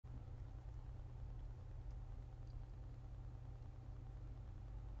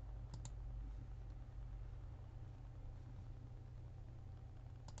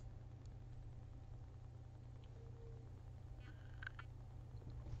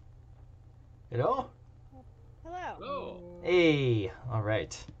Hello? Hello. Hello. Hey, all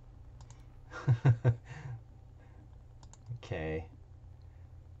right. Okay.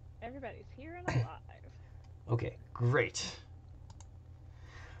 Everybody's here and alive. Okay, great.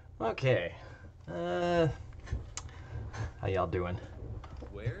 Okay. How y'all doing?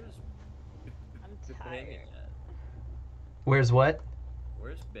 Where's I'm Beni tired. at? Where's what?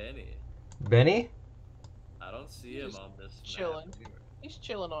 Where's Beni? Benny? I don't see him on this chilling. map anywhere. He's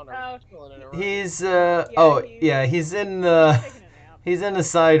chilling on Oh. her. Chilling in her room. He's Yeah, he's in the Taking a nap. he's in the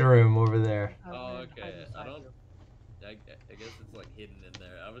side room over there. Oh, okay. I guess it's like hidden in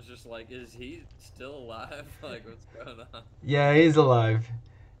there. I was just like, is he still alive? Like, what's going on? Yeah, he's alive.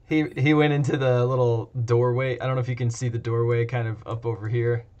 He went into the little doorway. I don't know if you can see the doorway kind of up over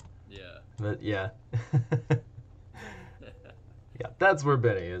here. Yeah. But yeah. Yeah, that's where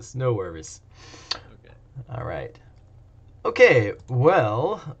Benny is. No worries. Okay. All right. Okay,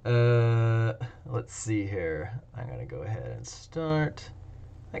 well, let's see here. I'm going to go ahead and start.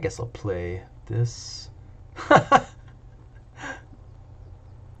 I guess I'll play this.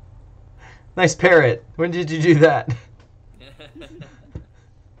 Nice parrot. When did you do that?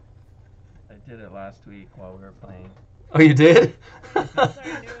 I did it last week while we were playing. Oh, you did? It's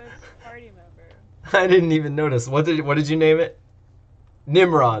our newest party member. I didn't even notice. What did you name it?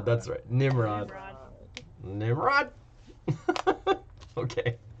 Nimrod. That's right. Nimrod. Nimrod?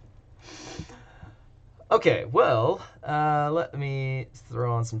 Okay. Okay, well, let me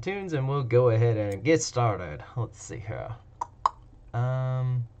throw on some tunes and we'll go ahead and get started. Let's see here.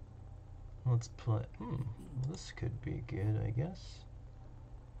 Let's play. This could be good, I guess.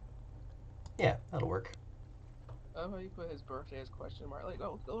 Yeah, that'll work. Oh, he put his birthday as question mark. Like,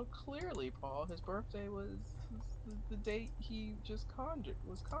 oh, clearly, Paul. His birthday was the date he just conjured.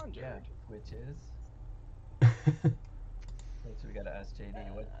 Yeah, which is. So we gotta ask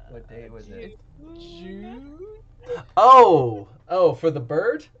JD what day was it? June. Oh, for the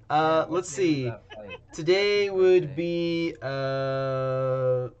bird? Yeah, what Let's day was see. that flight? Today would Birthday. be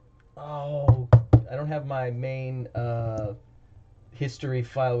I don't have my main history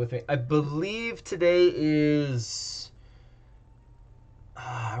file with me. I believe today is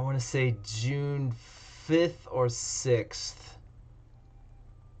I want to say June 5th or 6th.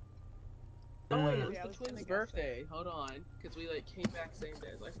 Oh wait, it Yeah, was I the was gonna twins' guess birthday. Hold on, because we like came back same day.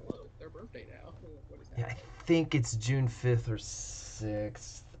 I was like, hello, it's their birthday now. What is Yeah, I happening? think it's June 5th or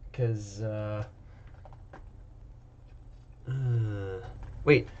 6th cuz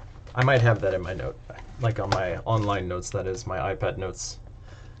wait, I might have that in my note. Like on my online notes, that is, my iPad notes.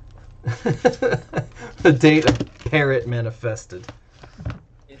 The date a parrot manifested.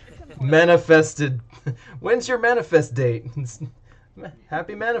 Manifested. When's your manifest date?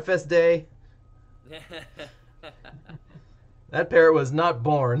 Happy manifest day. That parrot was not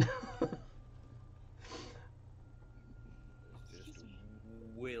born. Just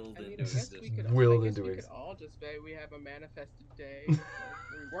willed I mean, I into guess we could. Willed I guess into we ex- could all just say we have a manifested day. Like,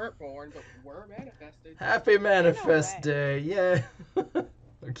 we weren't born, but we were manifested. Happy manifest way. day. Yeah.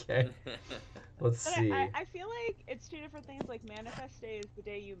 Okay. Let's But see. I feel like it's two different things. Like manifest day is the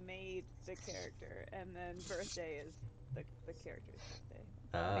day you made the character, and then birthday is the character's birthday.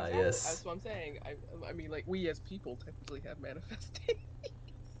 Ah, Exactly. yes. That's what I'm saying. I mean, like we as people technically have manifested.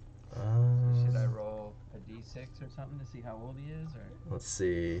 So should I Um, roll a d6 or something to see how old he is, or let's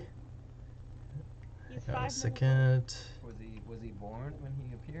see. He's Hang on a 5 minutes old. second. was he born when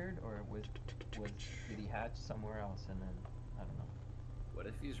he appeared, or did he hatch somewhere else and then I don't know. What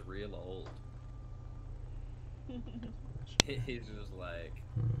if he's real old? He's just like,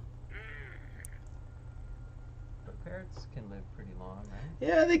 But parrots can live pretty long, right?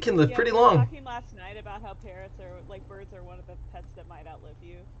 Yeah, they can live Yeah, pretty we were long. talking last night about how parrots are like birds are one of the pets that might outlive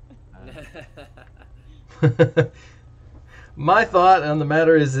you. My thought on the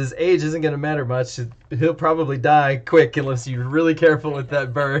matter is his age isn't going to matter much. He'll probably die quick unless you're really careful with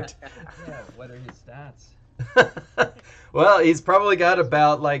that bird. Yeah, what are his stats? Well, he's probably got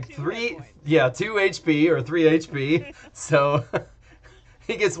about like 2 2 hit points. HP or 3 HP. So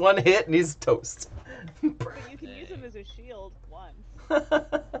he gets one hit and he's toast. But you can use him as a shield once.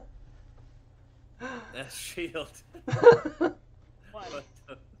 that shield. Once. What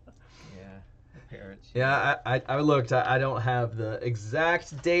the- Yeah, the parrots. Yeah, I looked. I don't have the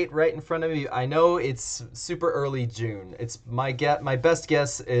exact date right in front of me. I know it's super early June. It's my best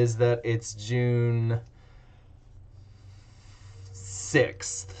guess is that it's June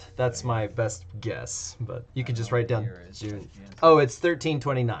 6th. That's my best guess. But you could just write down June. Oh, it's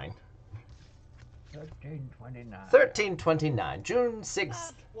 1329. 1329. 1329, June 6th.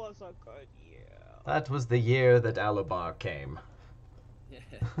 That was a good year. That was the year that Alabar came.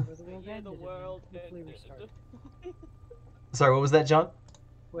 Where the world Yeah, ended the and world hopefully ended. restarted. Sorry, what was that, John?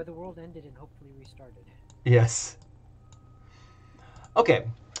 Where the world ended and hopefully restarted. Yes. Okay,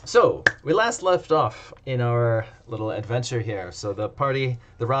 so we last left off in our little adventure here. So the party,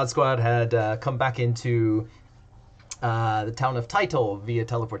 the Rod Squad, had come back into the town of Tytol via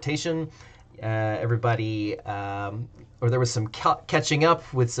teleportation. Everybody, or there was some catching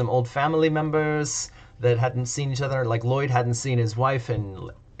up with some old family members that hadn't seen each other. Like Lloyd hadn't seen his wife in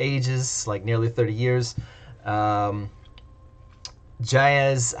ages, like nearly 30 years.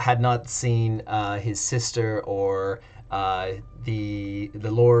 Jaez had not seen his sister or the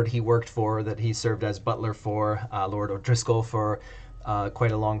lord he worked for, that he served as butler for, Lord O'Driscoll, for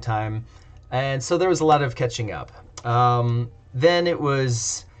quite a long time. And so there was a lot of catching up. Then it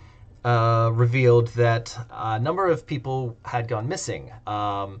was revealed that a number of people had gone missing.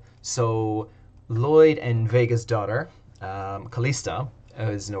 So Lloyd and Vega's daughter, Callista,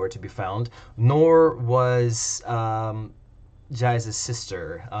 is nowhere to be found, nor was Jaez's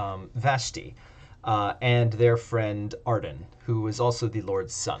sister, Vashti, and their friend Arden, who was also the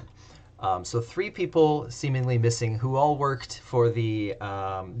Lord's son. So 3 people seemingly missing who all worked for the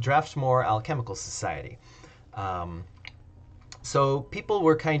Draftmoore Alchemical Society. So people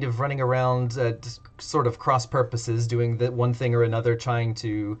were kind of running around at sort of cross purposes, doing the one thing or another, trying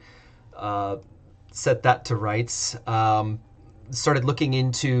to set that to rights. Started looking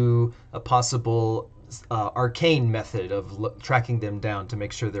into a possible arcane method of tracking them down to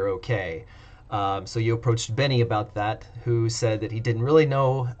make sure they're okay. So you approached Beni about that, who said that he didn't really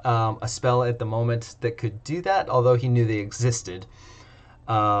know a spell at the moment that could do that, although he knew they existed.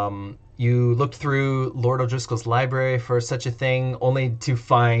 You looked through Lord O'Driscoll's library for such a thing, only to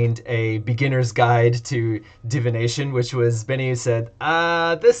find a beginner's guide to divination, which was, Beni said,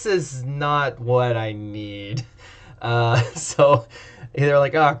 this is not what I need. So they're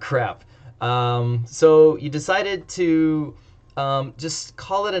like, oh, crap. So you decided to just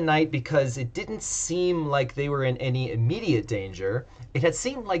call it a night because it didn't seem like they were in any immediate danger. It had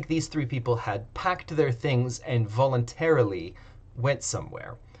seemed like these 3 people had packed their things and voluntarily went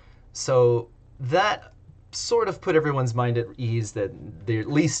somewhere. So that sort of put everyone's mind at ease that they're,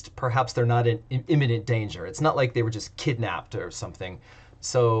 at least perhaps they're not in imminent danger. It's not like they were just kidnapped or something.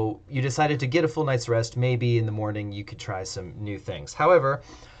 So you decided to get a full night's rest. Maybe in the morning you could try some new things. However,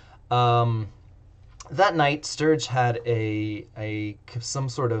 that night, Sturge had some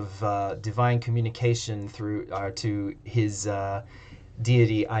sort of divine communication through to his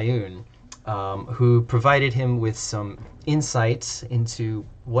deity Ayun, who provided him with some insight into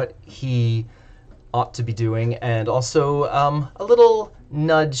what he ought to be doing, and also a little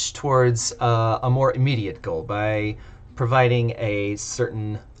nudge towards a more immediate goal by providing a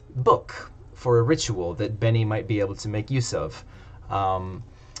certain book for a ritual that Beni might be able to make use of.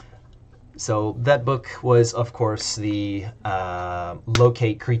 So that book was, of course, the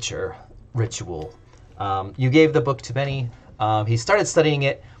locate creature ritual. You gave the book to Beni. He started studying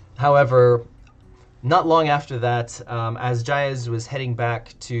it. However, not long after that, as Jaez was heading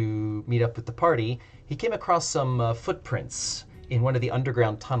back to meet up with the party, he came across some footprints in one of the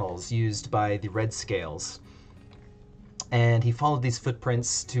underground tunnels used by the Red Scales. And he followed these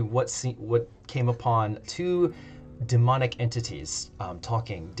footprints to what came upon 2 demonic entities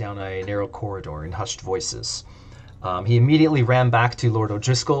talking down a narrow corridor in hushed voices. He immediately ran back to Lord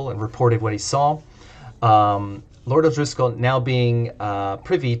O'Driscoll and reported what he saw. Lord O'Driscoll, now being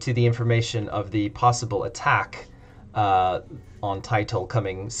privy to the information of the possible attack on Tytol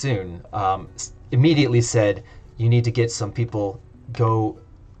coming soon, immediately said, you need to get some people, go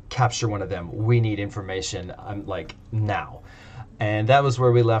capture one of them. We need information, now. And that was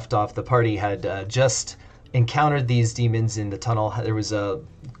where we left off. The party had just encountered these demons in the tunnel. There was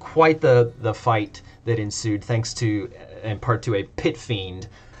quite the fight that ensued, thanks to, in part, to a pit fiend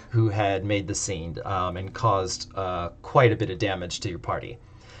who had made the scene and caused quite a bit of damage to your party.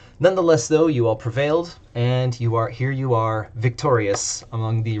 Nonetheless, though, you all prevailed, and you are victorious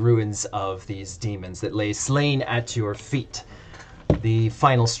among the ruins of these demons that lay slain at your feet. The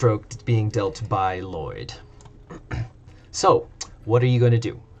final stroke being dealt by Lloyd. So, what are you going to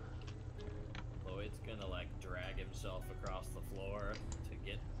do? Lloyd's gonna drag himself across the floor to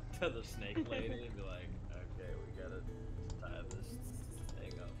get to the snake lady and be like, okay, we gotta tie this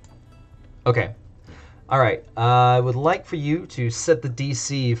thing up. Okay. Alright, I would like for you to set the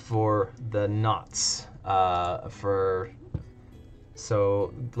DC for the knots.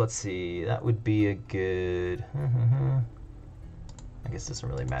 So, let's see, that would be a good... I guess it doesn't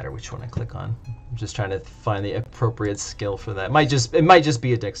really matter which one I click on. I'm just trying to find the appropriate skill for that. It might just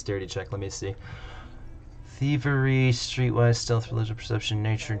be a dexterity check. Let me see. Thievery, streetwise, stealth, religious perception,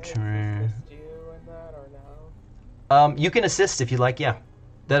 nature, Can I assist you in that or no? You can assist if you like. Yeah,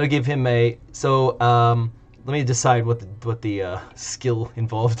 that'll give him a. So let me decide what the skill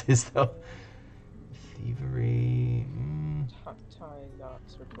involved is though. Thievery. Tying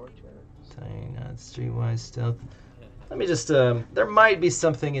knots or torture. Tying knots, streetwise, stealth. Let me just. There might be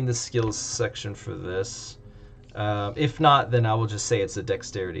something in the skills section for this. If not, then I will just say it's a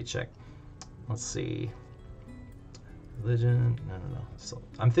dexterity check. Let's see. Religion. No. So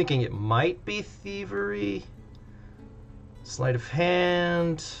I'm thinking it might be thievery. Sleight of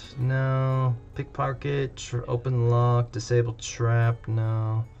hand. No. Pickpocket. Open lock. Disable trap.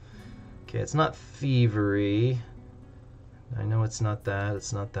 No. Okay, it's not thievery. I know it's not that.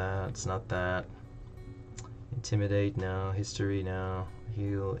 It's not that. It's not that. Intimidate. No. History. No.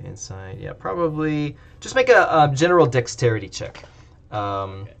 Heal. Insight. Yeah, probably. Just make a general dexterity check.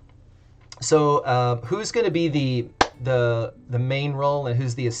 Okay. So who's going to be the main role and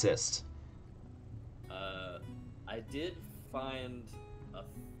who's the assist? I did find a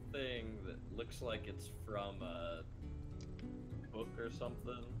thing that looks like it's from a book or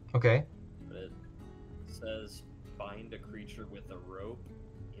something, Okay. but it says bind a creature with a rope,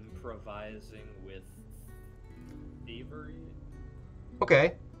 improvising with thievery.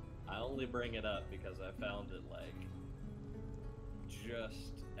 Okay. I only bring it up because I found it like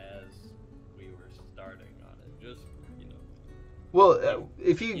just as we were starting on it. Just, you know. Well,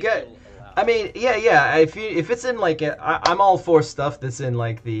 if you get, feel allowed. I mean, yeah. If it's in like, I'm all for stuff that's in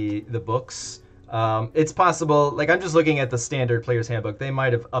like the books. It's possible. Like I'm just looking at the standard player's handbook. They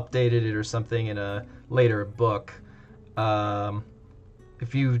might have updated it or something in a later book.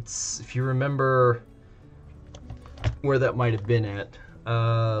 If you remember where that might have been at.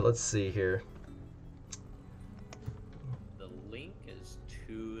 Let's see here. The link is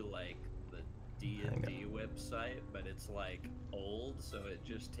to like the D&D website, but it's like old, so it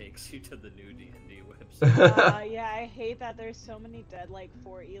just takes you to the new D&D website. Yeah, I hate that there's so many dead like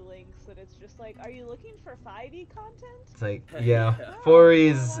 4E links that it's just like, are you looking for 5E content? It's like, yeah,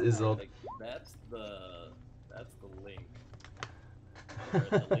 4E is old. Like, that's the link. Or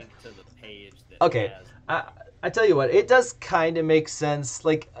the link to the page that Okay, has I tell you what, it does kind of make sense.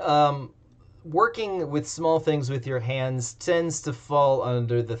 Like, working with small things with your hands tends to fall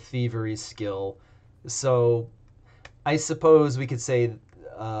under the thievery skill. So, I suppose we could say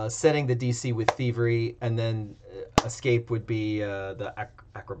setting the DC with thievery, and then escape would be the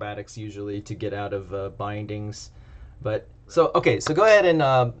acrobatics usually to get out of bindings. But so okay, so go ahead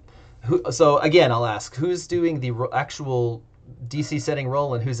and so again, I'll ask who's doing the actual DC setting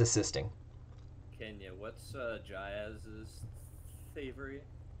roll and who's assisting. Kenya, what's Jaez's thievery?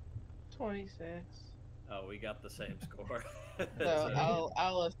 26. Oh, we got the same score. So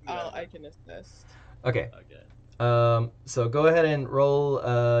I can assist. Okay. Okay. So go ahead and roll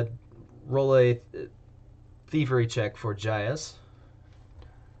a thievery check for Jaez.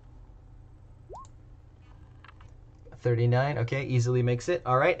 39. Okay, easily makes it.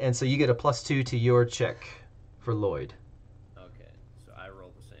 All right, and so you get a +2 to your check for Lloyd. Okay, so I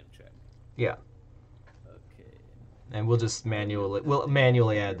roll the same check. Yeah, Okay. and we'll just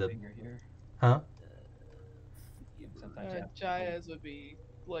manually add the. Figure here. Huh? Sometimes you have to Jaez would be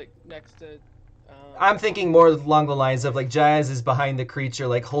like next to. I'm thinking more along the lines of like Jaez is behind the creature,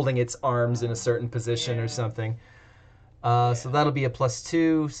 like holding its arms in a certain position or Yeah. something. So that'll be a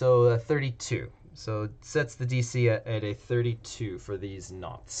 +2, so 32. So it sets the DC at a 32 for these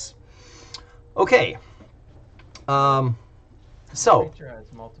knots. Okay. So creature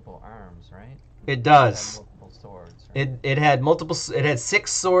has multiple arms, right? it It does. has multiple swords. Right? It had multiple. It had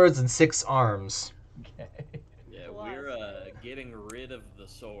 6 swords and 6 arms. Okay. Yeah, Plus. we're getting rid of the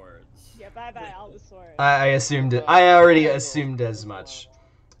swords. Yeah, bye all the swords. I assumed it. I already assumed as much.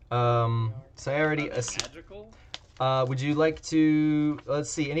 So I already. Are they magical? Would you like to?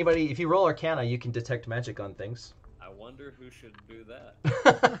 Let's see. Anybody? If you roll Arcana, you can detect magic on things. I wonder who should do that.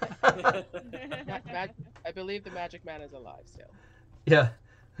 I believe the magic man is alive still. Yeah,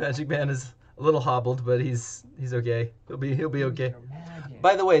 Magic Man is a little hobbled, but he's okay. He'll be okay. Your magic.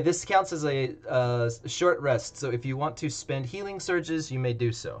 By the way, this counts as a short rest. So if you want to spend healing surges, you may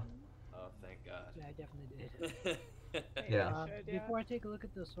do so. Oh, thank God. Yeah, I definitely did. Yeah. Sure do. Before I take a look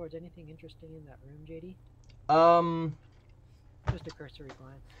at those swords, anything interesting in that room, JD? Just a cursory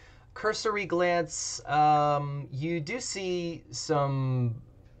glance. Cursory glance. You do see some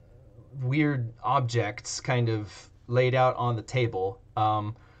weird objects kind of laid out on the table.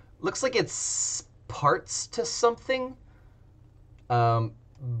 Looks like it's parts to something.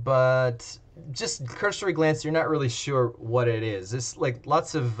 But just cursory glance, you're not really sure what it is. It's like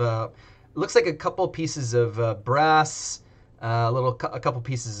lots of looks like a couple pieces of brass, a couple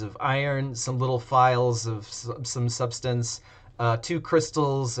pieces of iron, some little files of some substance, 2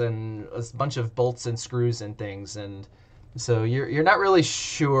 crystals, and a bunch of bolts and screws and things. And so you're not really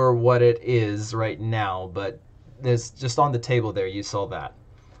sure what it is right now, but there's just on the table there. You saw that.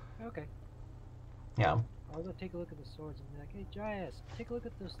 Okay. Yeah. I'll go take a look at the swords and be like, hey, Jaez, take a look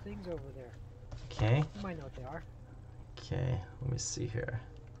at those things over there. Okay. You might know what they are. Okay. Let me see here.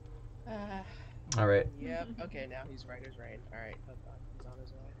 Uh, All right. yep. Okay, now he's right as rain. All right. He's on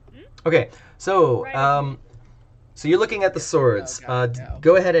his way. Okay. So Right. so you're looking at the swords. Oh, God, no.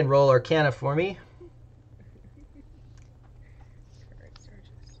 Go ahead and roll Arcana for me. Current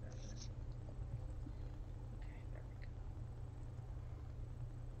Sturge is 7. Okay, there we go.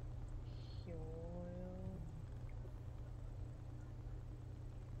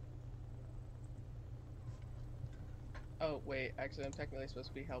 Oh wait, actually, I'm technically supposed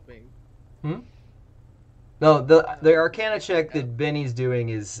to be helping. No, the Arcana check that Benny's doing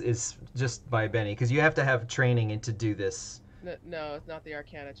is just by Benny, because you have to have training in to do this. No, it's not the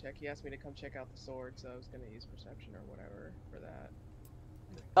Arcana check. He asked me to come check out the sword, so I was gonna use Perception or whatever for that.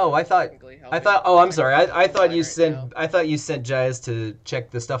 Oh, I thought. Technically I helping. thought. Oh, I'm sorry. I thought you Right sent. now. I thought you sent Jaez to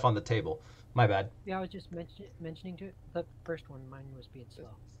check the stuff on the table. My bad. Yeah, I was just mentioning to it. The first one, mine was being slow.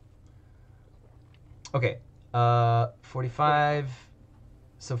 Okay. 45.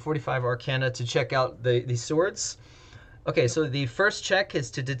 So 45 Arcana to check out the swords. Okay, so the first check is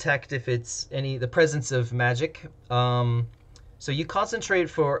to detect if it's the presence of magic. So you concentrate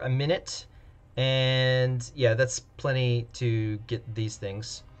for a minute, and yeah, that's plenty to get these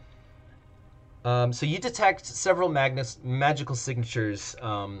things. So you detect several magical signatures,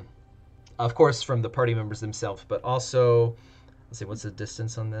 of course, from the party members themselves, but also, let's see, what's the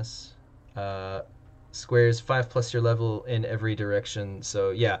distance on this? Squares 5 plus your level in every direction.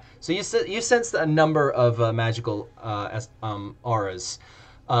 So yeah, so you sense a number of magical auras.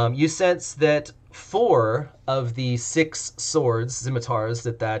 You sense that 4 of the 6 swords, scimitars,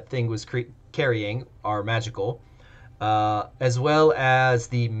 that thing was carrying are magical, as well as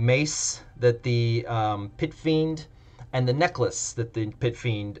the mace that the pit fiend and the necklace that the pit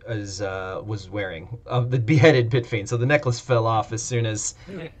fiend was wearing, the beheaded pit fiend. So the necklace fell off as soon as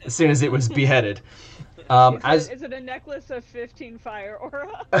it was beheaded. Is it a necklace of 15 fire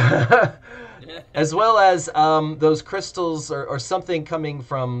aura? As well as those crystals or something coming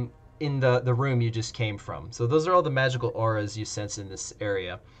from in the room you just came from. So those are all the magical auras you sense in this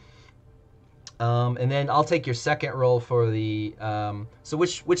area. And then I'll take your second roll for the. So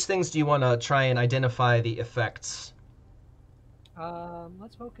which things do you want to try and identify the effects?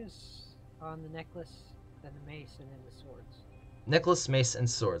 Let's focus on the necklace, then the mace, and then the swords. Necklace, mace, and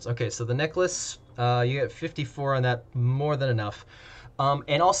swords. Okay, so the necklace, you get 54 on that, more than enough.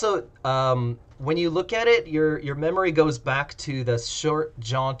 And also, when you look at it, your memory goes back to the short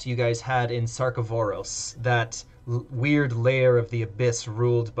jaunt you guys had in Sarkovoros, that weird layer of the abyss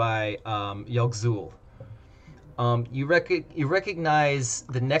ruled by Yogzul. You recognize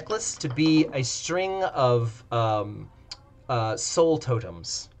the necklace to be a string of soul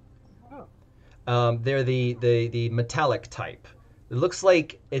totems. They're the metallic type. It looks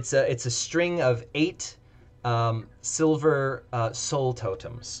like it's a string of 8 silver soul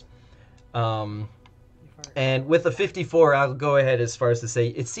totems. And with the 54, I'll go ahead as far as to say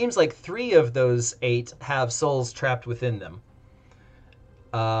it seems like 3 of those 8 have souls trapped within them.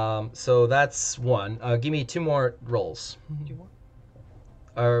 So that's 1. Give me 2 more rolls. 2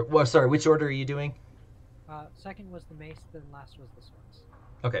 more? Well, sorry, which order are you doing? Second was the mace, then last was the swords.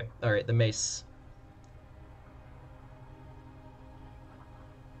 Okay, all right, the mace.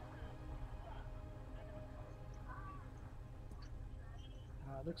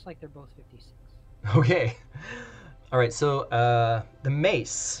 Looks like they're both 56. Okay. All right, so the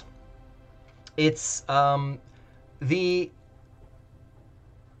mace. It's the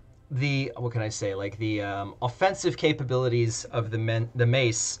what can I say? Like the offensive capabilities of the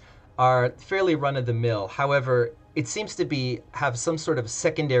mace are fairly run of the mill. However, it seems to have some sort of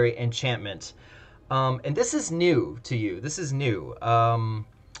secondary enchantment. And this is new to you. This is new. I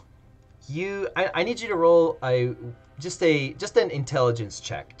need you to roll just an intelligence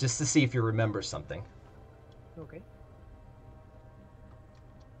check, just to see if you remember something. Okay.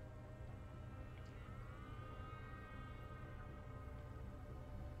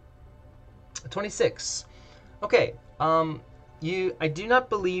 $26. Okay. I do not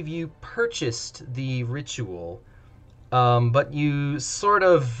believe you purchased the ritual, but you sort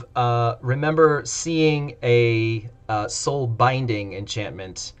of remember seeing a soul binding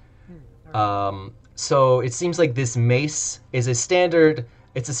enchantment. Right. So it seems like this mace is a standard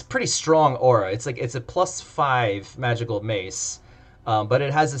it's a pretty strong aura. It's a +5 magical mace, but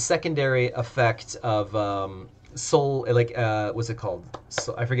it has a secondary effect of soul. What's it called?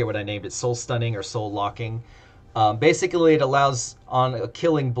 So, I forget what I named it. Soul stunning or soul locking. Basically, it allows on a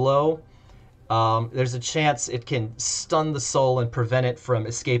killing blow. There's a chance it can stun the soul and prevent it from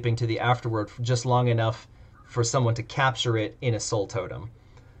escaping to the afterworld for just long enough for someone to capture it in a soul totem.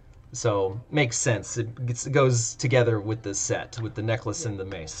 So, makes sense. It goes together with the set, with the necklace and the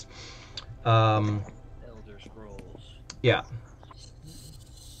mace. Elder Scrolls. Yeah.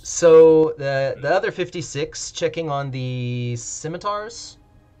 So, the other 56, checking on the scimitars.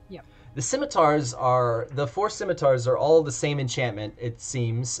 Yep. The 4 scimitars are all the same enchantment, it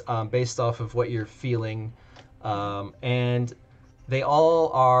seems, based off of what you're feeling. And they all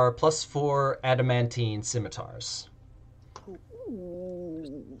are +4 adamantine scimitars.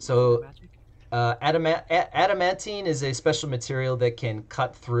 So, Magic. adamantine is a special material that can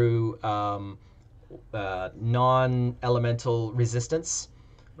cut through non-elemental resistance.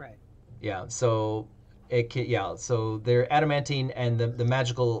 Right. Yeah, so it can, so they're adamantine, and the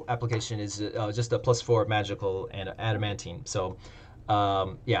magical application is just a +4 magical and adamantine. So,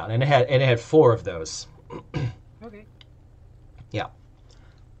 and it had 4 of those. Okay. Yeah.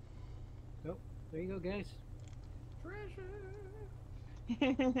 Oh, there you go, guys.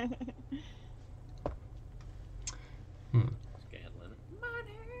 Scanlan.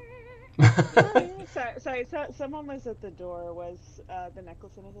 Sorry, someone was at the door. Was the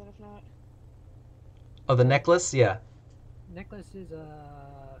necklace anything if not? Oh, the necklace? Yeah. Necklace is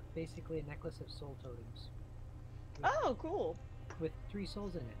basically a necklace of soul totems Oh, cool. with 3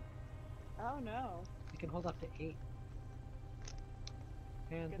 souls in it. Oh no. It can hold up to 8.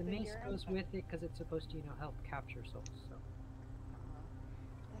 And Good the thing mace you're goes outside. with it because it's supposed to, help capture souls. So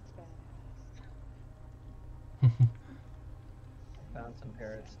That's badass. Found some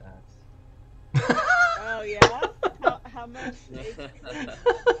parrot stats. Oh yeah. How much?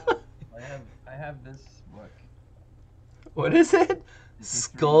 I have this book. What is it?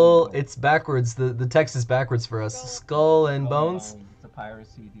 Skull. It's backwards. The text is backwards for us. Skull and Bones. It's a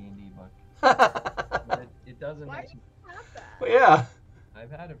piracy D&D book. But it doesn't Why mention. do you have that? Yeah.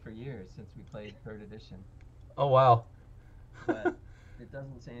 I've had it for years since we played 3rd edition. Oh, wow. But it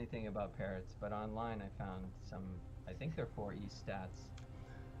doesn't say anything about parrots. But online I found some, I think they're 4E stats.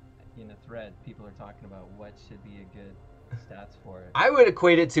 In a thread, people are talking about what should be a good stats for it. I would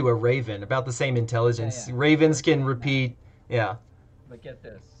equate it to a raven, about the same intelligence. Yeah. Ravens can repeat. Yeah. But get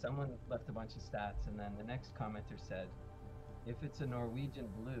this, someone left a bunch of stats, and then the next commenter said, if it's a Norwegian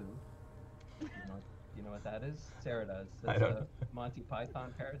blue, you know what that is? Sarah does. That's don't a know. Monty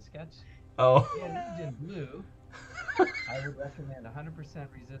Python parrot sketch. Oh. Norwegian blue, I would recommend 100%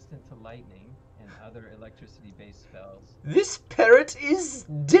 resistant to lightning and other electricity-based spells. This parrot is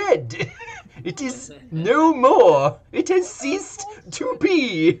dead. It is no more. It has ceased to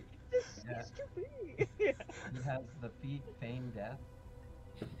be. Yeah. Yeah. It has the feat feign death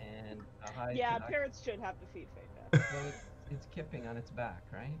and a high. Yeah, seduct- parrots should have the feet fade Well, it's kipping on its back,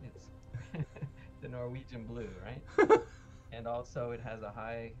 right? It's the Norwegian blue, right? And also, it has a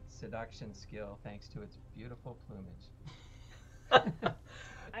high seduction skill thanks to its beautiful plumage.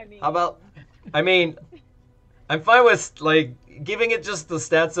 I mean. How about? I mean, I'm fine with giving it just the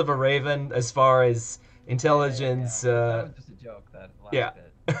stats of a raven as far as intelligence. That was just a joke. That last Yeah.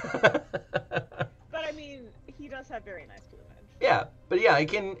 bit. But I mean, he does have very nice plumage. Yeah, but yeah, it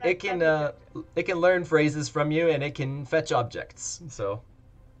can learn phrases from you, and it can fetch objects. So,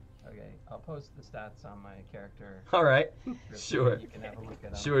 Okay, I'll post the stats on my character. all right, description. sure. You can have a look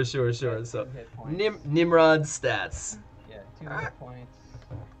at them. Sure. Yeah, So, 2 hit points. Nimrod stats. Yeah, 2 hit points.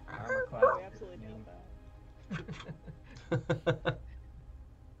 Armor Oh, class we absolutely 15. need that.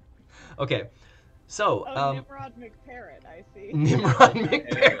 Okay, so Oh, Nimrod McParrot, I see. Nimrod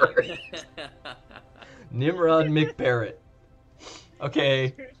McParrot. Nimrod McParrot.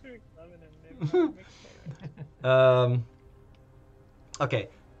 Okay. Loving a Nimrod McParrot. Okay.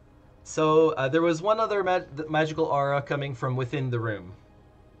 So there was one other magical aura coming from within the room.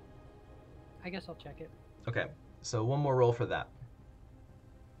 I guess I'll check it. Okay. So one more roll for that.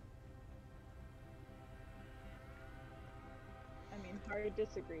 I mean, hard to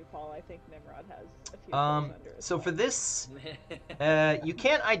disagree, Paul. I think Nimrod has a few things under his So for belt. this, you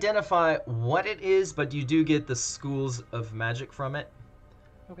can't identify what it is, but you do get the schools of magic from it.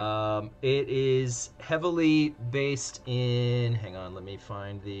 Okay. It is heavily based in. Hang on, let me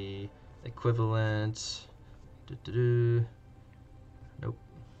find the equivalent. Nope. Let me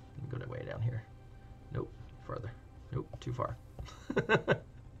go way down here. Nope. Farther. Nope. Too far.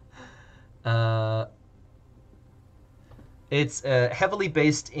 It's heavily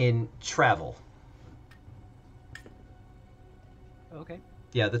based in travel. Okay.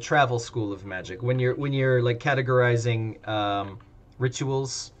 Yeah, the travel school of magic. When you're like categorizing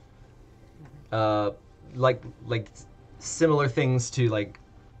rituals, like similar things to like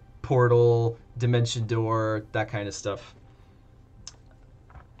portal, dimension door, that kind of stuff.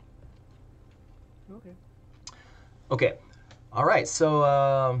 Okay. Okay, all right.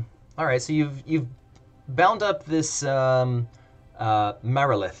 So you've bound up this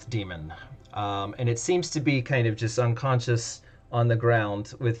Marilith demon, and it seems to be kind of just unconscious on the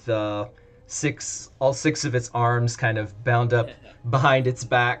ground with all six of its arms kind of bound up behind its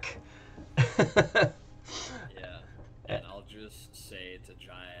back. Yeah, and I'll just say to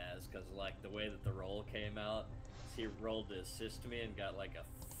Jaez, because like the way that the roll came out, he rolled to assist me and got like a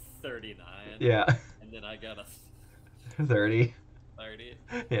 39. Yeah, And then I got a 30. 30.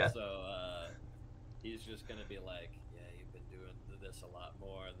 Yeah. So he's just gonna be like, yeah, you've been doing this a lot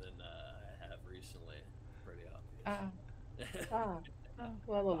more than I have recently. Pretty obvious.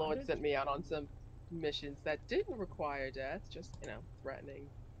 Well, the Lord Bondage? sent me out on some missions that didn't require death, just, threatening.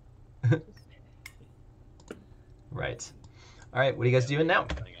 Right. All right. What are you guys doing now?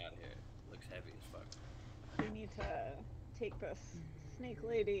 Thing out here looks heavy as fuck. We need to take this snake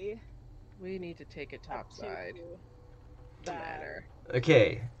lady We need to take it up topside. to The that. manor.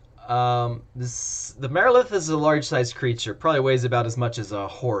 Okay. The Marilith is a large-sized creature. Probably weighs about as much as a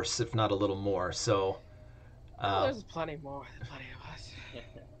horse, if not a little more. So. There's plenty more than plenty of us.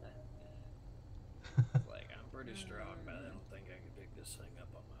 Like, I'm pretty strong, but I don't think I can pick this thing up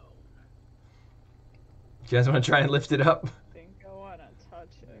on my own. Do you guys want to try and lift it up? I think I wanna touch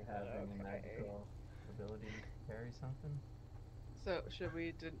Do it. you have but any okay. magical ability to carry something? So, should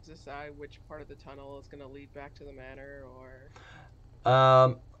we decide which part of the tunnel is going to lead back to the manor, or...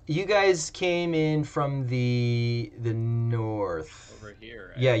 You guys came in from the north. Over here,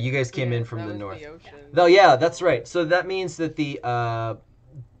 right? Yeah, you guys came Yeah, in from that the was north. The ocean. Oh, yeah, that's right. So that means that the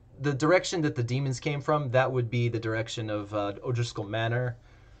direction that the demons came from, that would be the direction of O'Driscoll Manor.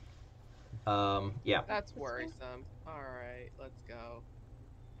 Yeah. That's worrisome. Alright, let's go.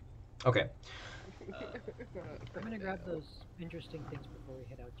 Okay. I'm gonna grab those interesting things before we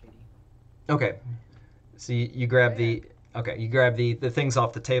head out, JD. Okay. So you grab Yeah. you grab the things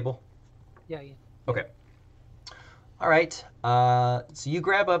off the table. Yeah, yeah. Okay. All right. So you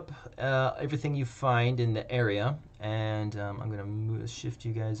grab up everything you find in the area, and I'm gonna shift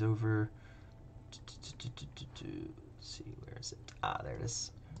you guys over. Let's see, where is it? Ah, there it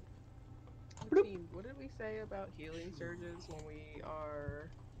is. Team, what did we say about healing surges when we are...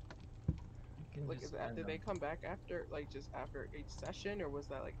 You can Like, just is that, spend did they them. come back after, like, just after each session, or was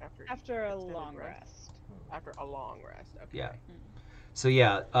that, like, after After a extended long rest. After a long rest, okay. Yeah. So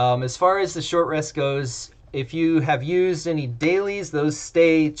yeah, as far as the short rest goes, if you have used any dailies, those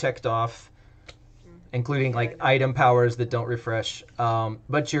stay checked off, including like Yeah. item powers that don't refresh.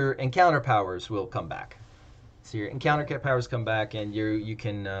 But your encounter powers will come back. So your encounter powers come back, and you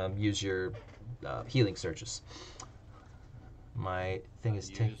can use your healing surges. My thing is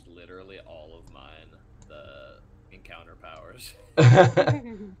I used literally all of mine, the encounter powers. Oh yeah.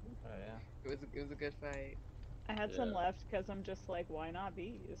 It was a good fight. I had some Yeah. left because I'm just like, why not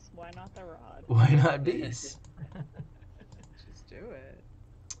bees? Why not the rod? Why not bees? Just do it.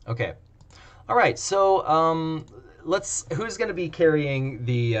 Okay. All right. So who's going to be carrying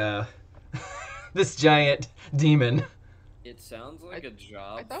the this giant demon? It sounds like a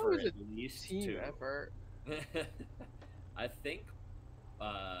job I thought for it was at least Team two. effort. I think.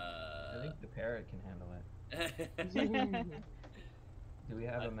 I think the parrot can handle it. Do we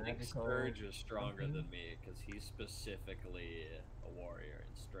have I a think magical? Sturge is stronger something? than me because he's specifically a warrior,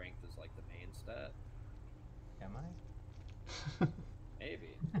 and strength is like the main stat. Am I?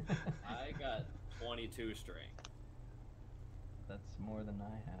 Maybe. I got 22 strength. That's more than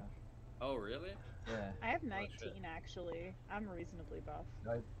I have. Oh, really? Yeah. I have shit. 19 actually. I'm reasonably buff.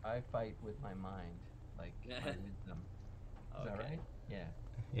 I fight with my mind, like my wisdom. Is that Okay. right? Yeah.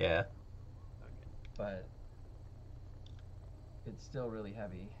 Yeah. Okay. But it's still really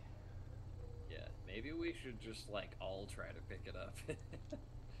heavy. Yeah. Maybe we should just like all try to pick it up.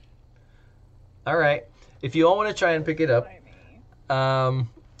 All right. If you all want to try and pick it up, By me.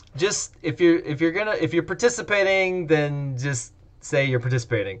 just if you're participating, then just say you're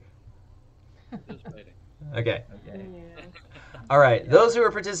participating. Just waiting. Okay. Okay. All right. Those who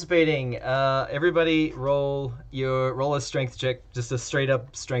are participating, everybody roll a strength check, just a straight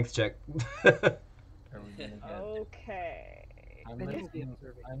up strength check. Are we gonna get? Okay. I'm I think we'll be lifting.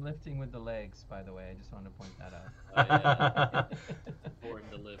 observing. I'm lifting with the legs, by the way. I just wanted to point that out. Oh, yeah. Important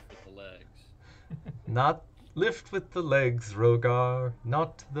to lift with the legs. Not Lift with the legs, Rogar,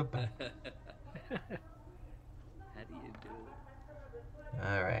 not the back. How do you do it?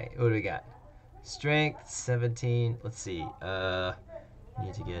 All right, what do we got? Strength 17. Let's see.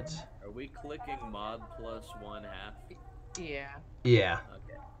 Need to get. Are we clicking mod plus 1/2? Yeah. Yeah,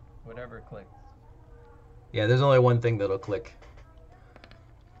 Okay. Whatever clicks. yeah. There's only one thing that'll click.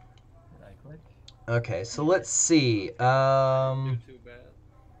 Did I click? Okay, so let's see. Do too bad.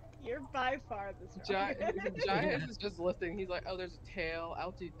 You're by far the strongest. Jaez is just listening. He's like, oh, there's a tail.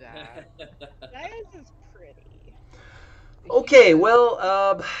 I'll do that. Jaez is pretty. Okay,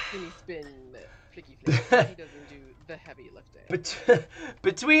 well, Spinny spin, flicky flick. He doesn't do the heavy lifting.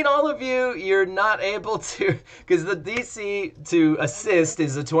 between all of you, you're not able to, because the DC to assist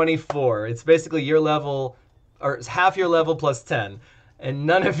is a 24. It's basically your level, or it's half your level plus 10, and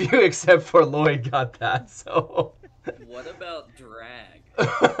none of you except for Lloyd got that. So. What about drag?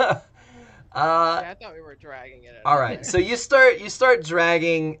 Yeah, I thought we were dragging it. All right, so you start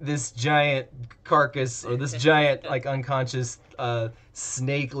dragging this giant carcass or this giant like unconscious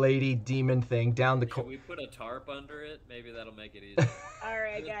snake lady demon thing down the Should we put a tarp under it? Maybe that'll make it easier. All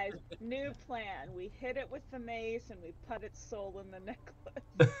right, guys. New plan. We hit it with the mace and we put its soul in the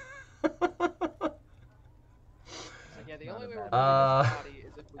necklace. Yeah, the only way Not we're a moving this body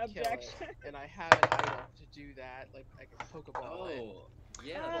is if we Objection. kill it, and I have an item to do that, like I can Pokeball it. Oh,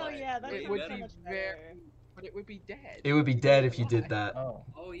 yeah. Oh, like, yeah, that way It sounds would so better. be much very, better. but it would be dead. It would be dead if you did that. Oh.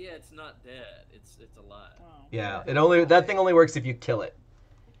 Oh yeah, it's not dead. It's alive. Oh. Yeah, that thing only works if you kill it.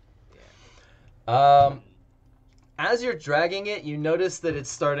 As you're dragging it, you notice that it's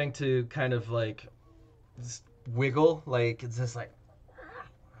starting to kind of like just wiggle, like it's just like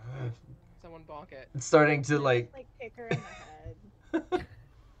Someone bonk it. it's starting to like. Like kick her in the head.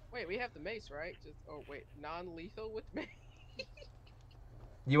 Wait, we have the mace, right? Non-lethal with mace.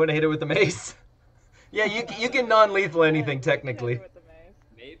 You want to hit it with the mace? Yeah, you can non-lethal anything Yeah, technically. with the mace.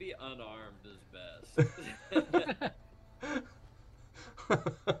 Maybe unarmed is best.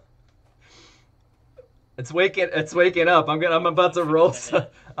 It's waking up. I'm about to roll.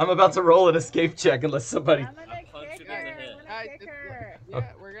 I'm about to roll an escape check unless somebody. I'm gonna punch kick him in the her. head. I'm Guys, gonna kick her.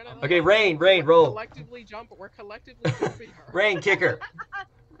 Yeah, we're gonna. Okay, Rain, roll. Collectively jump. We're collectively jumping her. Rain, kick her.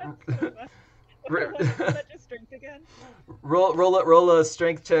 Was that just strength again? Roll a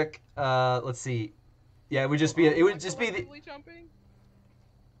strength check. Let's see. Yeah, it would just be the. Collectively jumping.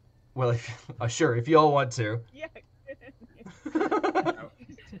 Well, sure, if you all want to. Yeah.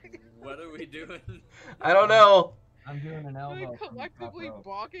 What are we doing? I don't know. I'm doing an elbow. Like from the top collectively rope.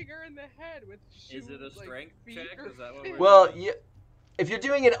 bonking her in the head with shoes. Is it a strength feet check? or Is that what we're Well, doing? if you're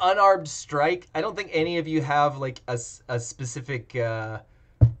doing an unarmed strike, I don't think any of you have like a specific. I have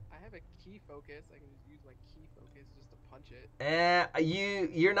a key focus. I can just use my key focus just to punch it.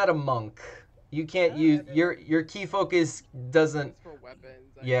 You're not a monk. You can't Oh, use okay. your key focus doesn't. It's for weapons.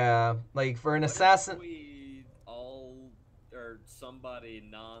 Yeah, like for an What if assassin. we all or somebody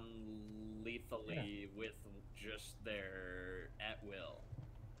non-lethally with just their at will.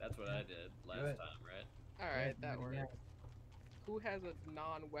 That's what I did last it. time, right? All right, that Yeah. works. Who has a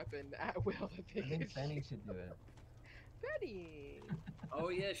non-weapon at will that they I can think Beni shoot? should do it. Beni. Oh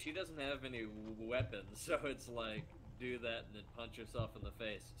yeah, she doesn't have any weapons, so it's like do that and then punch yourself in the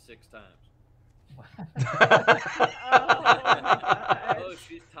face 6 times. Oh,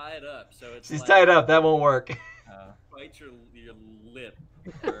 she's tied up, so it's She's like, tied up. That won't work. Bite your lip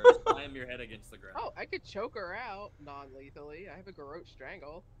or slam your head against the ground. Oh, I could choke her out non-lethally. I have a garrote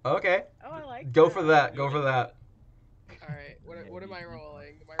strangle. Okay. Oh, I like Go for that. Go for that. All right, what am I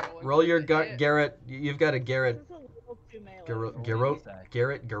rolling? Am I rolling? Roll your to hit? Garrett. You've got a This Garrett. is a little too melee.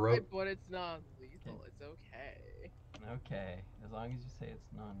 Garrett. But it's non-lethal. It's okay. Okay, as long as you say it's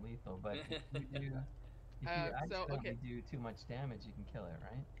non-lethal. But if you accidentally do too much damage, you can kill it,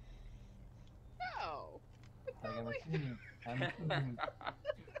 right? No. Like I'm assuming.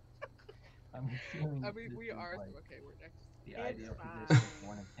 I mean, we are like okay. We're next. the It's ideal fine. position of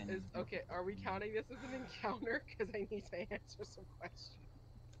one of 10 Is okay. Are we counting this as an encounter? Because I need to answer some questions.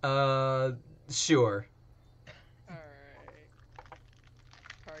 Sure. All right.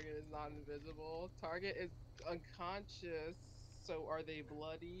 Target is not invisible. Target is unconscious. So are they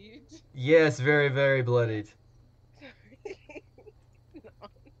bloodied? Yes, very, very bloodied. No.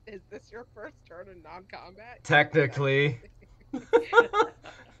 Is this your first turn in non-combat? Technically. Do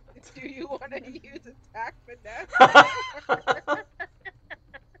you want to use attack finesse?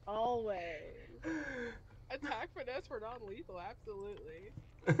 Always. Attack finesse for non-lethal, absolutely.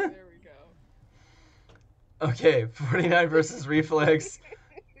 There we go. Okay, 49 versus reflex.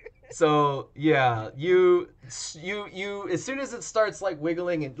 So yeah, you as soon as it starts like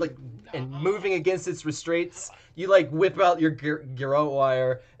wiggling and like and moving against its restraints, you like whip out your garrote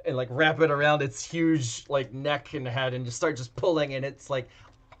wire and like wrap it around its huge like neck and head and just start just pulling, and it's like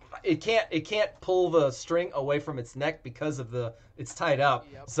it can't pull the string away from its neck because of it's tied up.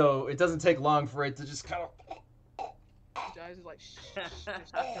 Yep. So it doesn't take long for it to just kind of Jaez is like, shh, let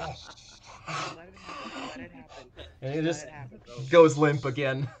it happen, let it happen. and it just Let it happen. goes limp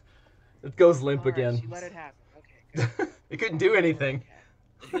again. It goes limp All right, again. she let it happen. Okay, good. It couldn't do anything.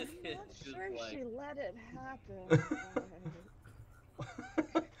 I'm It's not just sure like- she let it happen.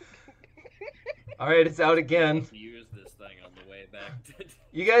 All right, it's out again. Use this thing on the way back to.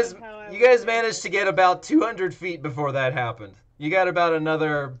 You guys managed to get about 200 feet before that happened. You got about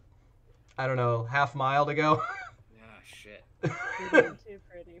another, I don't know, half mile to go. Ah, shit. I'm too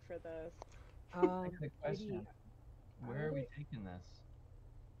pretty for this. Quick question. Where are we taking this?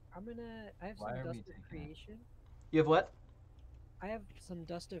 I have Why some are we dust taking of it? creation. You have what? I have some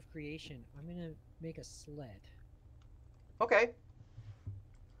dust of creation. I'm gonna make a sled. Okay.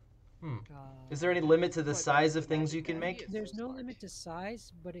 Is there any limit to the What, size that's of things you magic can that make? is There's so no smart. limit to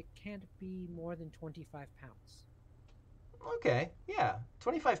size, but it can't be more than 25 pounds. Okay, yeah.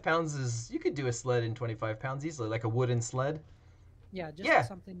 25 pounds is, you could do a sled in 25 pounds easily, like a wooden sled. Yeah, just Yeah.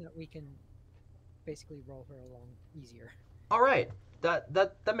 something that we can basically roll her along easier. All right, that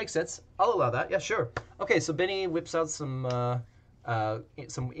makes sense. I'll allow that. Yeah, sure. Okay, so Benny whips out some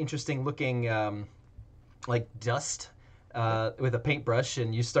interesting looking like dust with a paintbrush,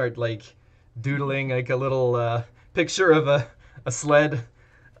 and you start like doodling like a little picture of a sled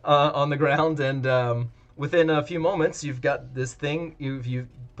on the ground, and within a few moments you've got this thing. You've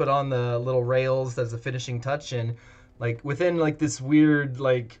put on the little rails as a finishing touch, and like within like this weird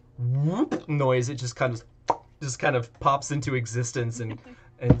like whoop noise, it just kind of pops into existence and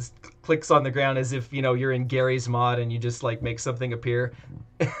clicks on the ground as if you're in Gary's mod and you just like make something appear.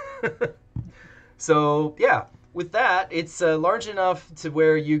 So yeah, with that, it's large enough to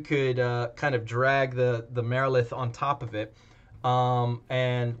where you could kind of drag the Marilith on top of it,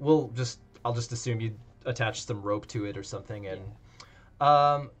 and I'll just assume you attach some rope to it or something.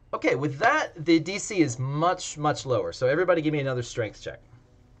 And okay, with that, the DC is much lower. So everybody, give me another strength check.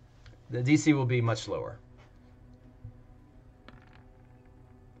 The DC will be much lower.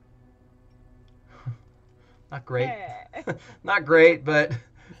 Not great. Yeah. Not great, but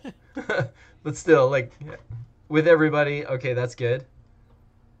but still, like with everybody, okay, that's good.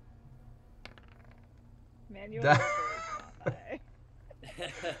 Manual That- labor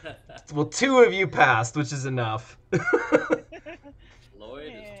is not Well, two of you passed, which is enough.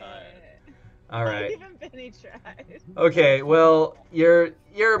 Lloyd is tired. All right. Even Benny tried. Okay, well, you're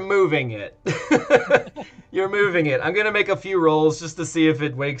moving it. You're moving it. I'm gonna make a few rolls just to see if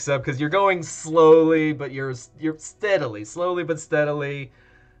it wakes up, because you're going slowly, but you're slowly but steadily.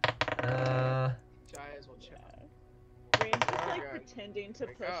 Jaez will check. Rain's just like Alright. pretending to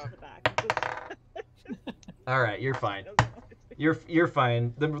Wake push up. the back. All right, you're fine. Doesn't want it to. You're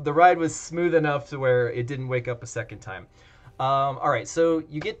fine. The ride was smooth enough to where it didn't wake up a second time. All right, so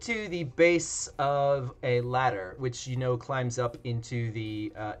you get to the base of a ladder, which climbs up into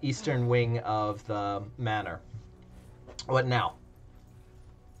the eastern wing of the manor. What now?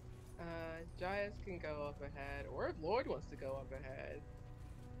 Jaez can go up ahead, or if Lloyd wants to go up ahead.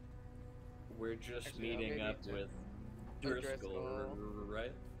 We're just Actually, no, meeting maybe up just with Driscoll. Driscoll,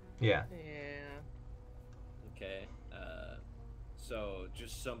 right? Yeah. Yeah. Okay. So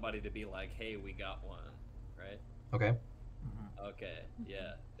just somebody to be like, "Hey, we got one," right? Okay. Okay.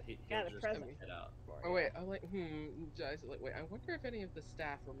 Yeah. He'll Yeah, the just present. head out. Oh wait, I'm like, Jaez, like, wait, I wonder if any of the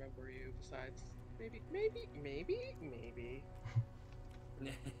staff remember you besides maybe.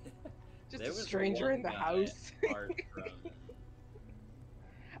 Just There a was stranger one in the guy house. apart from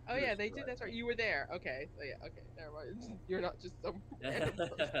Oh yeah, they Driscoll, did. That's I right. think. You were there. Okay. So yeah. Okay. Never mind. You're not just some random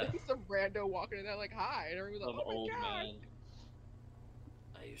person, some rando walking in there like, hi, and everyone's like, Some oh my old god. man.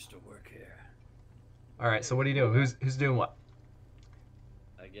 I used to work here. All right. So what are you doing? Who's doing what?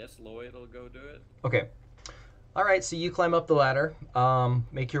 I guess Lloyd will go do it. Okay. All right. So you climb up the ladder,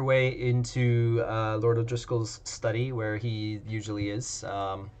 make your way into Lord O'Driscoll's study, where he usually is.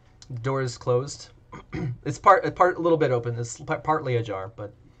 Door is closed. It's a little bit open. It's partly ajar,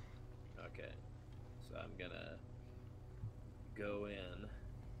 but Okay. So I'm gonna go in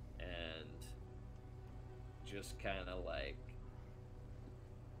and just kind of like,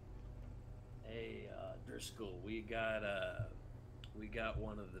 hey, Driscoll, we got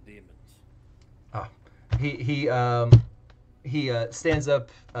one of the demons. he stands up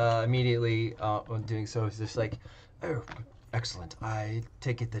immediately on doing so. He's just like, oh, Excellent. I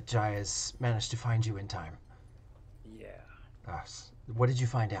take it that Jaez managed to find you in time. Yeah. What did you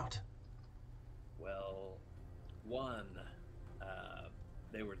find out? Well, one,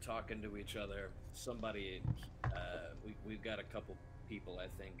 they were talking to each other. Somebody, we've got a couple people, I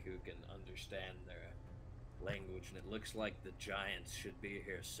think, who can understand their language, and it looks like the giants should be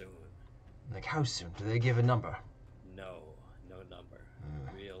here soon. Like, how soon? Do they give a number? No number.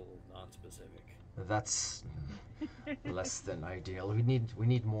 Real non-specific. That's less than ideal. We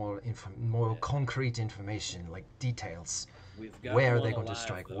need more concrete information, like details. We've got Where are one they going to alive,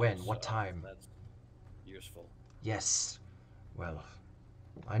 strike? though, When? What so time? That's useful. Yes. Well,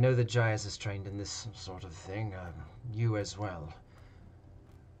 I know that Jaez is trained in this sort of thing. You as well.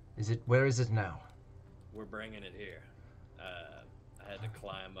 Where is it now? We're bringing it here. I had to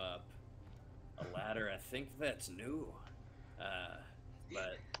climb up a ladder. I think that's new.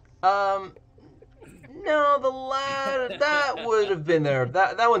 But No, the ladder that would have been there.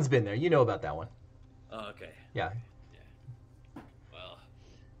 That one's been there. You know about that one. oh, okay. Yeah. Well,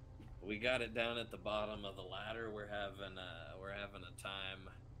 we got it down at the bottom of the ladder. We're having a time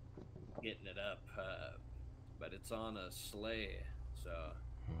getting it up, but it's on a sleigh, so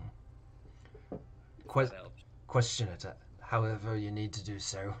that helps. Question it, however you need to do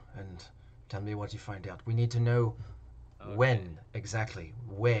so, and tell me what you find out. We need to know when exactly,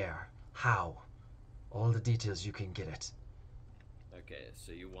 where, how, all the details you can get it. Okay,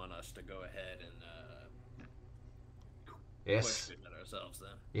 so you want us to go ahead and Yes. question it ourselves then?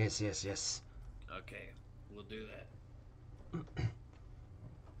 Yes. Okay, we'll do that.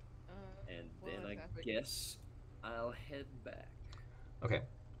 And well, then I that guess I'll head back. Okay.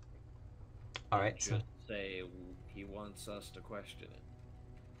 All And right. Just say he wants us to question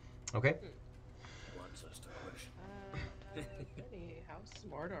it. Okay. He wants us to question. Beni, how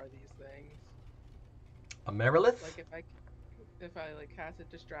smart are these things? A Merilith? Like if I like cast a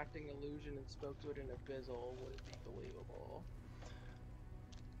distracting illusion and spoke to it in Abyssal, would it be believable?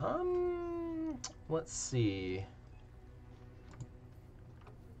 Let's see.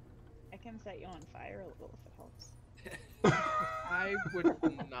 I can set you on fire a little if it helps. I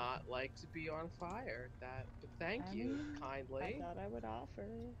would not like to be on fire. But thank you I kindly. thought I would offer.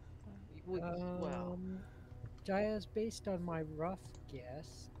 Well, Jaez, based on my rough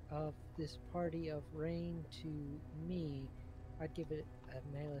guess of this party of rain to me, I'd give it a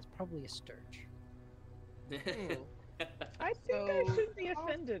male. It's probably a Sturge. I think I So- should be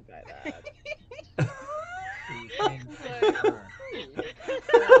offended by that.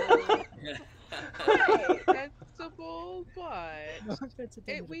 sensible, but No offense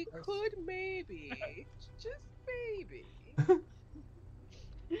intended, we of course. could maybe, just maybe. Put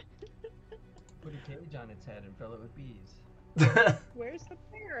a cage on its head and fill it with bees. Where's the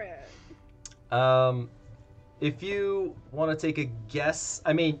parrot? If you want to take a guess,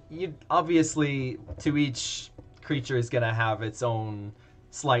 I mean, you obviously to each creature is going to have its own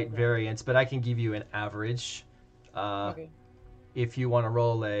slight variance, but I can give you an average. Okay, If you want to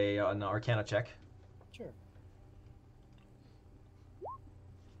roll an Arcana check. sure.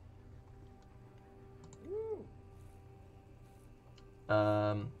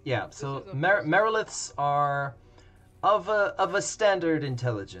 Yeah. So This is a Meriliths are of a standard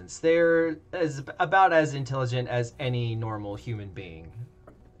intelligence. They're about as intelligent as any normal human being,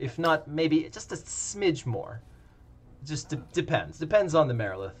 if not maybe just a smidge more. Just depends. Depends on the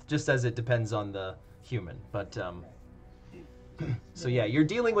Merilith, just as it depends on the human. But so yeah, you're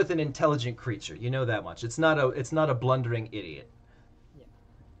dealing with an intelligent creature. You know that much. It's not a blundering idiot.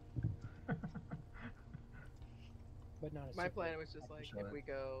 But not a My super- plan was just like Sure. if we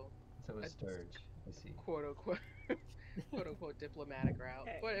go So I- is Sturge. I see. quote unquote diplomatic route.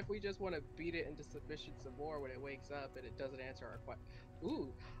 Okay. But if we just want to beat it into submission some more when it wakes up and it doesn't answer our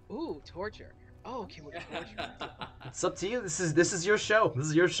question, ooh, torture. Oh, can we torture it? It's up to you. This is your show. This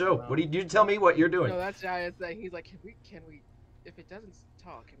is your show. What do you tell me what you're doing? No, that's Jaez saying. He's like, can we, if it doesn't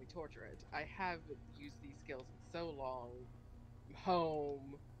talk, can we torture it? I haven't used these skills in so long.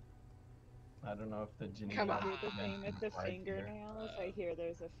 Home. I don't know if the Geneva Come on. Do the thing with the applies here. fingernails. I hear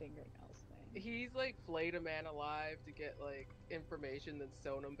there's a fingernails thing. He's like flayed a man alive to get like information, then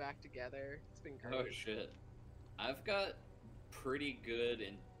sewn them back together. It's been great. Oh shit. I've got pretty good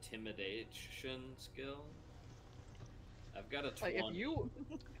intimidation skill. I've got a 20. Like if you,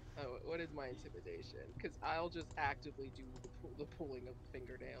 oh, what is my intimidation? Because I'll just actively do the pulling of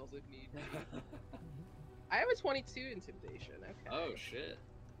fingernails if need be. I have a 22 intimidation. Okay. Oh shit.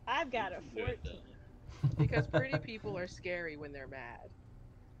 I've got a Good 14. then. Because pretty people are scary when they're mad.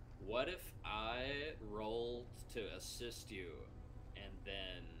 What if I rolled to assist you and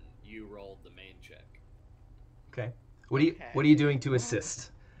then you rolled the main check? Okay. What are you doing to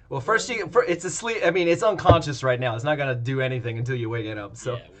assist? Well, first it's asleep. I mean, it's unconscious right now. It's not gonna do anything until you wake it up.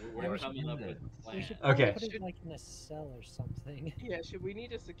 So Yeah, we're coming up with a We plan. should probably Okay. put it like in a cell or something. Yeah, should we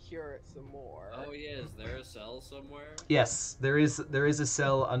need to secure it some more? Oh yeah, is there a cell somewhere? yes, there is a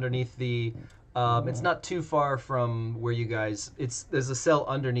cell underneath the. It's not too far from where you guys. There's a cell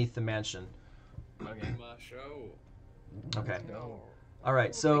underneath the mansion. Okay. My show. Okay. Go. All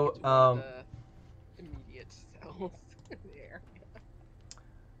right. We'll So take it to one of the immediate cells there.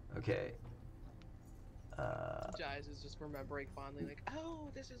 okay. Jaez is just remembering fondly, like, oh,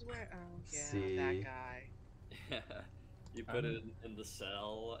 this is where. Oh, yeah, See. that guy. You put it in the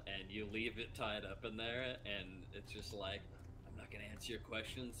cell and you leave it tied up in there, and it's just like, I'm not gonna answer your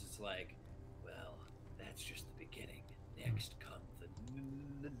questions. It's like, well, that's just the beginning. Next come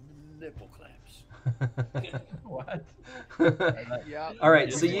the nipple clamps. What? Yeah. All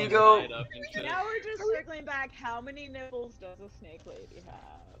right. So It's you one go. tied up and shit. Now we're just circling back. How many nipples does a snake lady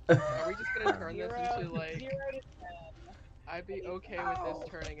have? Are we just gonna turn this Zero, into like? 0 to 10. I'd be okay with this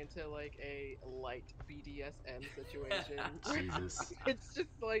turning into like a light BDSM situation. Jesus. It's just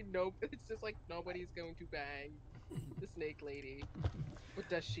like it's just like nobody's going to bang the snake lady. But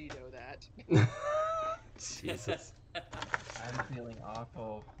does she know that? Jesus. I'm feeling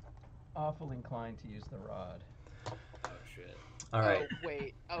awful inclined to use the rod. Oh shit. All right. Oh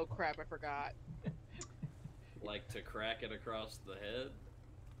wait. Oh crap! I forgot. Like to crack it across the head?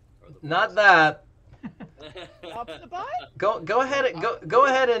 Or the Not that. Up the butt? Go ahead and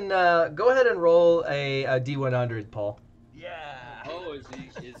roll a D100, Paul. Yeah. Oh, is he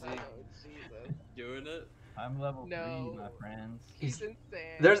Oh Jesus! doing it? I'm level 3, No. my friends. He's insane.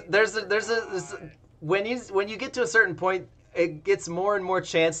 There's a God. when you get to a certain point, it gets more and more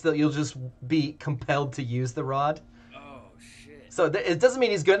chance that you'll just be compelled to use the rod. Oh shit. So it doesn't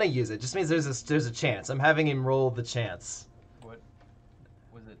mean he's gonna use it. It just means there's a chance. I'm having him roll the chance. What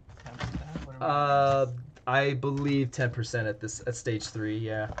was it? 10%? What are we I believe 10% at stage 3.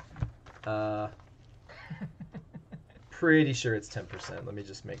 Yeah. Pretty sure it's 10%. Let me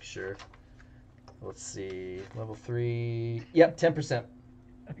just make sure. Let's see. Level 3. Yep, 10%.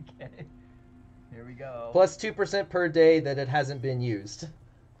 Okay. Here we go. Plus 2% per day that it hasn't been used.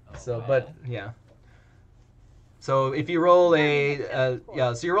 Oh, So, wow. but yeah. So if you roll so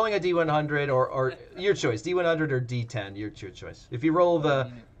you're rolling a D100 or your choice, D100 or D10, your choice. If you roll I the,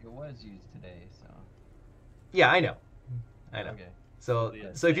 mean, it was used today, so. yeah, I know. Okay. So Yeah.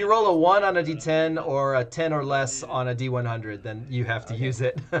 if you roll a 1 on a D10 or a 10 or less on a D100, then you have to Okay. use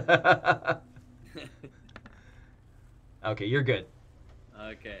it. Okay, you're good.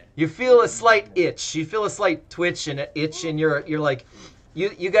 Okay. You feel a slight itch. You feel a slight twitch and an itch, and you're like,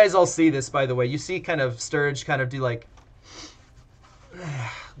 you guys all see this, by the way. You see kind of Sturge kind of do like,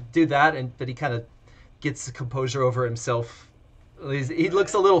 do that, but he kind of gets composure over himself. He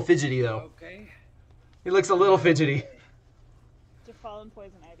looks a little fidgety though. Okay. He looks a little fidgety. To fall in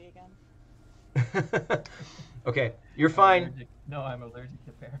poison ivy again. Okay, you're fine. I'm allergic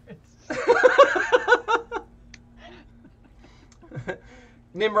to parrots.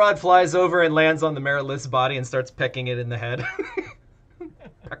 Nimrod flies over and lands on the meritless body and starts pecking it in the head. Good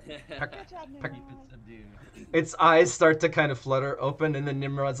job, Keep Nimrod. it subdued. Its eyes start to kind of flutter open, and then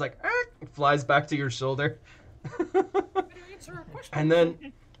Nimrod's like, flies back to your shoulder. And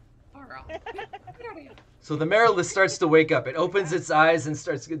then, so the meritless starts to wake up. It opens its eyes and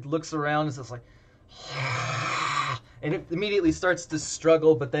it looks around and it's like, and it immediately starts to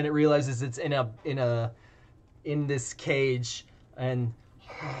struggle, but then it realizes it's in this cage, and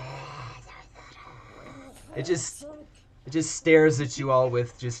it just stares at you all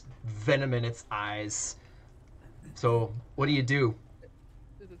with just venom in its eyes. So what do you do?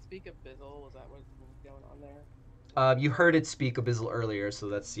 Does it speak Abyssal? Was that what was going on there? You heard it speak Abyssal earlier, so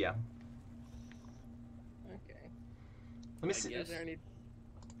that's, yeah. Okay. Let me I see. guess Is there any?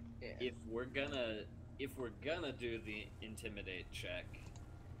 Yeah. if we're gonna do the intimidate check,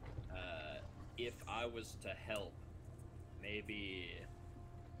 if I was to help, maybe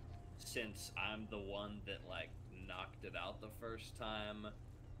since I'm the one that like knocked it out the first time,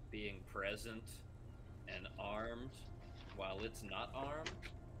 being present and armed while it's not armed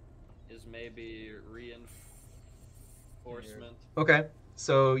is maybe reinforcement. Okay,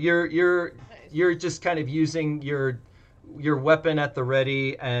 so you're just kind of using your weapon at the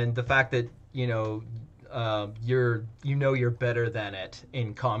ready, and the fact that you're better than it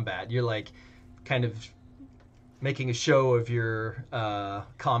in combat. You're like kind of making a show of your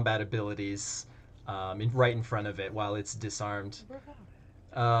combat abilities right in front of it while it's disarmed.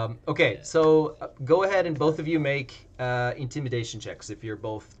 Okay, so go ahead and both of you make intimidation checks if you're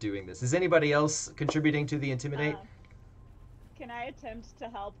both doing this. Is anybody else contributing to the intimidate? Can I attempt to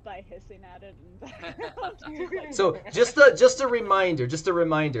help by hissing at it in the background? So just a reminder.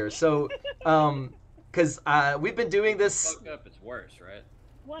 So, because we've been doing this. Fuck up, it's worse, right?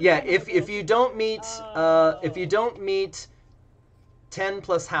 Yeah, if you don't meet if you don't meet 10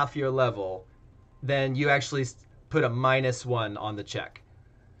 plus half your level, then you actually put a -1 on the check.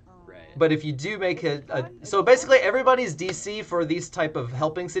 Right. But if you do make so basically everybody's DC for these type of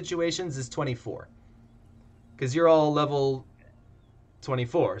helping situations is 24, because you're all level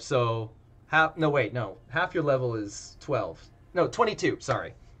 24. So half your level is 12. No, 22.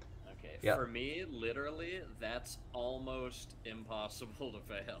 Sorry. Okay. Yeah. For me, literally, that's almost impossible to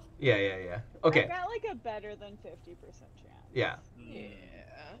fail. Yeah. Okay. I got like a better than 50% chance. Yeah.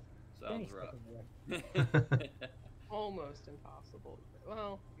 Yeah. Sounds rough. Almost impossible.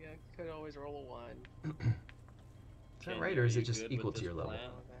 Well, yeah, could always roll a 1. Is that right, or is it just equal to your level?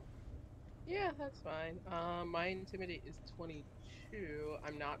 Yeah, that's fine. My Intimidate is 22.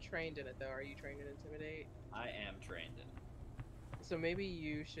 I'm not trained in it though. Are you trained in Intimidate? I am trained in it. So maybe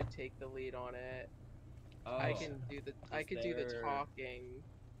you should take the lead on it. Oh, I can do the talking.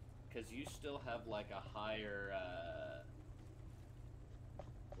 Because you still have like a higher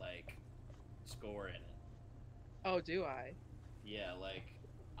like score in it. Oh, do I? Yeah, like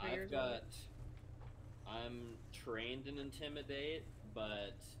Figures I'm trained in Intimidate,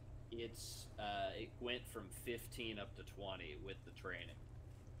 but it's it went from 15 up to 20 with the training.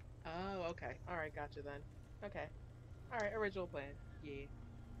 Oh, okay. Alright, gotcha then. Okay. Alright, original plan. Yeah.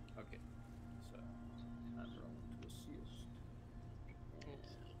 Okay. So I'm rolling to assist.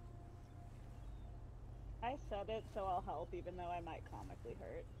 I said it, so I'll help, even though I might comically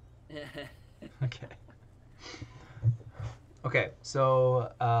hurt. Okay. Okay,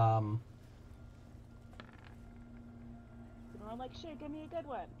 so And I'm like, shit, give me a good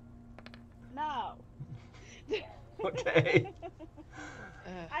one. No. okay.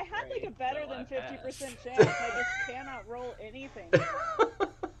 I had like a Great. better So than I 50% passed. chance. I just cannot roll anything.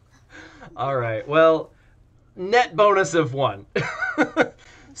 All right. Well, net bonus of 1.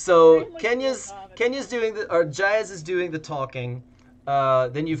 So Kenya's doing Jaez is doing the talking.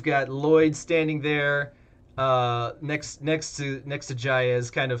 Then you've got Lloyd standing there, next to Jaez,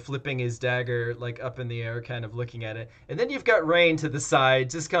 kind of flipping his dagger like up in the air, kind of looking at it. And then you've got Rain to the side,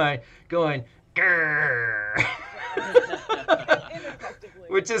 just kind of going, grrr. Ineffectively.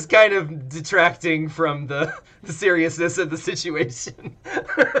 Which is kind of detracting from the seriousness of the situation.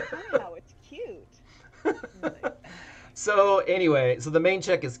 Wow, it's cute. So anyway, so the main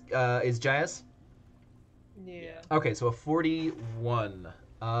check is Jaez. Yeah. Okay, so a 41.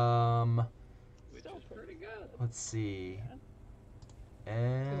 Which is pretty good. Let's see.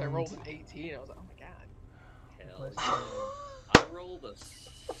 Because I And rolled an 18, I was like, oh my god. Hell yeah. I rolled a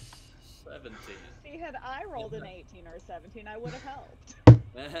 17. See, had I rolled an 18 or 17, I would have helped.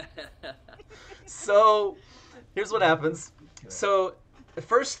 so here's what happens. So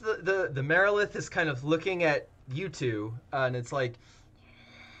first the Marilith is kind of looking at you two, and it's like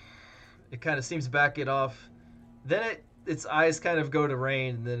it kind of seems to back it off. Then its eyes kind of go to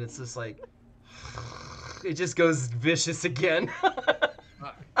Rain, and then it's just like it just goes vicious again.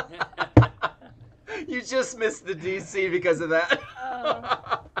 You just missed the DC because of that.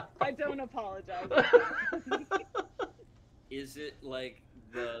 I don't apologize. Is it like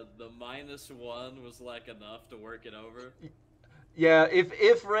the -1 was like enough to work it over? Yeah,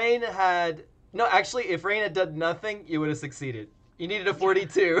 if Rain had if Rain had done nothing, you would have succeeded. You needed a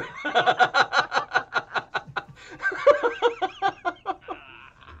 42.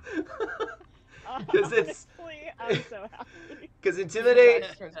 Because it's Honestly, I'm so happy. because Intimidate.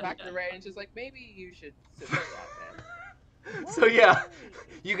 Jaez turns back to Ray and just like, maybe you should sit with that, man. So yeah,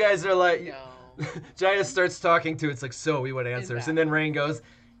 you guys are like, No. Jaez starts talking to it's like, so we would answers, and then Exactly. Rain goes,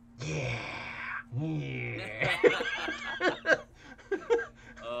 yeah.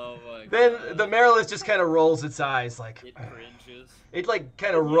 Oh my Then god. the Marilith just kind of rolls its eyes like It cringes. it like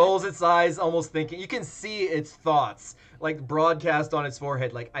kind of rolls its eyes, almost thinking you can see its thoughts like broadcast on its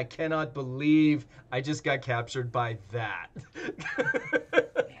forehead, like I cannot believe I just got captured by that.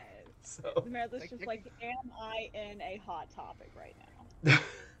 So Meredith's just like, am I in a hot topic right now?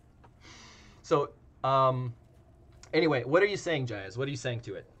 so anyway, what are you saying, Jaez? What are you saying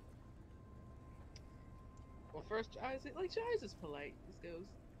to it? Well, first, Jaez is polite. He just goes,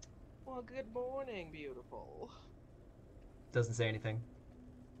 well, good morning, beautiful. Doesn't say anything.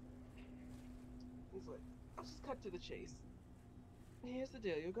 He's like, I'll just cut to the chase. Here's the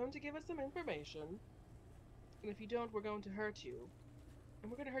deal. You're going to give us some information. And if you don't, we're going to hurt you.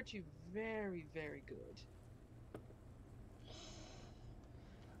 And we're going to hurt you very, very good.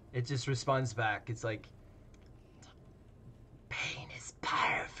 It just responds back. It's like,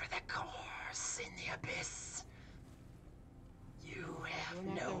 Prepare for the course in the abyss. You have We're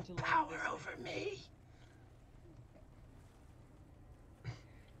not no going to like power this. over me.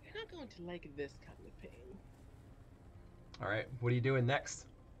 You're not going to like this kind of pain. All right, what are you doing next?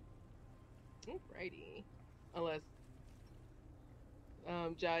 Alrighty. Unless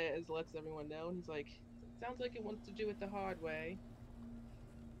Jaez lets everyone know, and he's like, sounds like it wants to do it the hard way.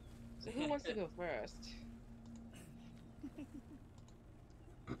 So who wants to go first?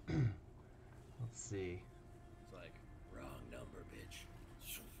 Let's see. It's like, wrong number, bitch.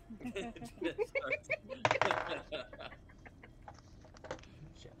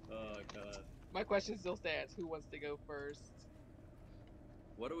 Oh, God. My question still stands. Who wants to go first?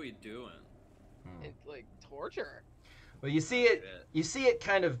 What are we doing? It's like torture. Well, you see it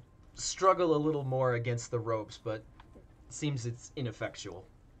kind of struggle a little more against the ropes, but it seems it's ineffectual.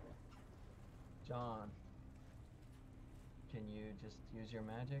 John, can you just use your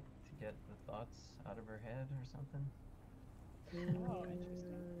magic to get the thoughts out of her head or something? Oh,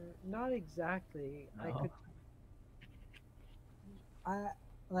 interesting. Not exactly. No.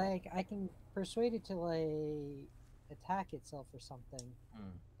 I can persuade it to like attack itself or something,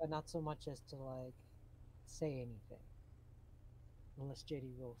 but not so much as to like say anything. Unless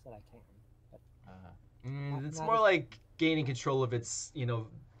JD rules that I can. But It's not more as- like gaining control of its,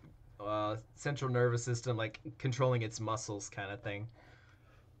 central nervous system, like controlling its muscles, kind of thing.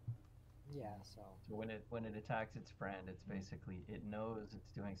 yeah, so So when it attacks its friend, it's basically, it knows it's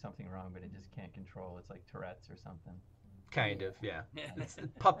doing something wrong, but it just can't control. It's like Tourette's or something. Kind of, yeah. It's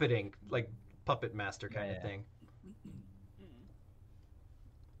puppeting, like puppet master kind of Yeah. thing.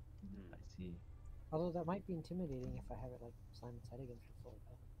 I see. although that might be intimidating if I have it like slam its head against the floor.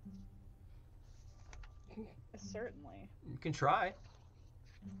 Certainly. You can try.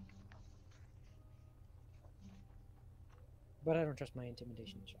 But I don't trust my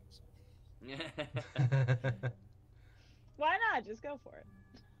intimidation check. So. Why not? Just go for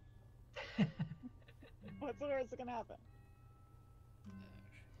it. What's the worst that can happen?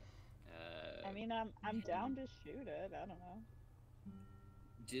 I mean, I'm down to shoot it. I don't know.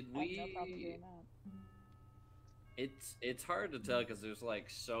 Did I have we? no problem doing that. It's hard to tell because there's like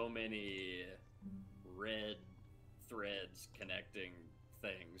so many red threads connecting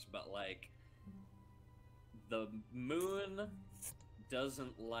things, but like the moon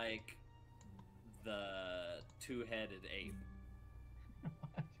doesn't like the two-headed ape.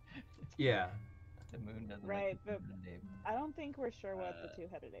 Yeah. The moon doesn't Right, like the but- moon, Dave. I don't think we're sure what the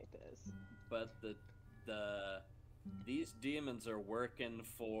two-headed ape is. But these demons are working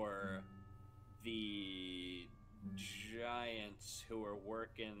for the giants who are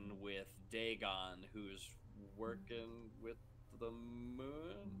working with Dagon, who's working with the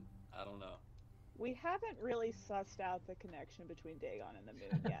moon. I don't know. We haven't really sussed out the connection between Dagon and the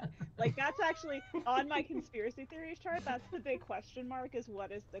moon yet. Like, that's actually on my conspiracy theories chart. That's the big question mark, is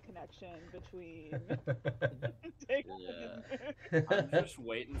what is the connection between Dagon and the moon? I'm just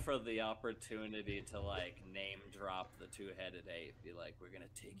waiting for the opportunity to like name drop the two-headed ape. Be like, we're gonna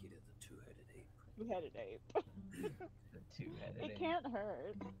take you to the two-headed ape. Two-headed ape. The two-headed It ape. can't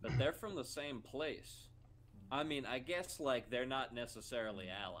hurt. But they're from the same place. I mean, I guess like they're not necessarily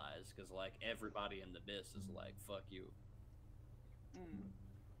allies because like everybody in the abyss is like, fuck you.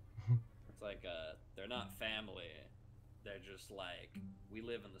 It's like they're not family. They're just like, we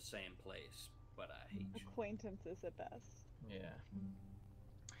live in the same place, but I hate you. Acquaintances at best. Yeah.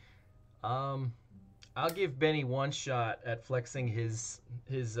 I'll give Benny one shot at flexing his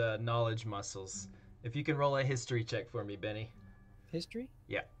knowledge muscles. If you can roll a history check for me, Benny. History?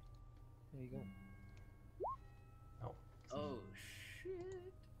 Yeah. There you go. Oh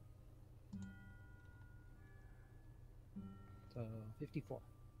shit! So 54.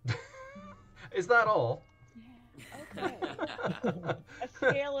 Is that all? Yeah. Okay. A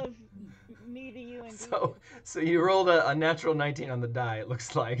scale of me to you and So you rolled a natural 19 on the die, it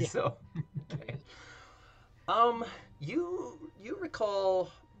looks like. Yeah. So okay. You recall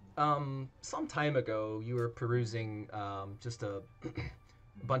some time ago you were perusing just a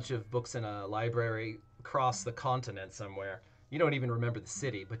bunch of books in a library across the continent somewhere. You don't even remember the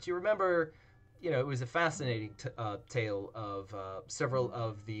city, but you remember, it was a fascinating tale of several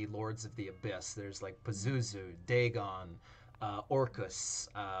of the Lords of the Abyss. There's like Pazuzu, Dagon, Orcus,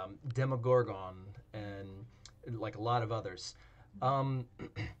 Demogorgon, and like a lot of others.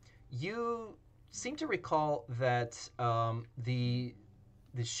 You seem to recall that the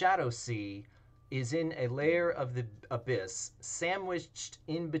Shadow Sea is in a layer of the abyss, sandwiched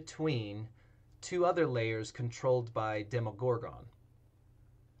in between two other layers controlled by Demogorgon.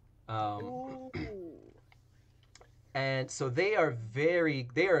 Ooh. And so they are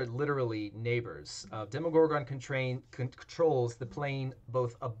literally neighbors. Demogorgon controls the plane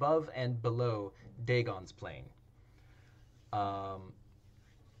both above and below Dagon's plane.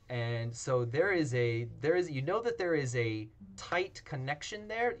 And so there is you know that there is a tight connection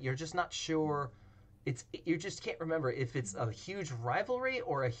there. You're just not sure. You just can't remember if it's a huge rivalry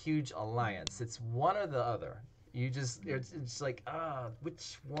or a huge alliance. It's one or the other. It's like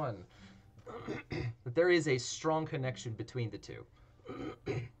which one? But there is a strong connection between the two.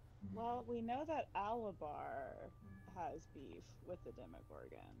 Well, we know that Alabar has beef with the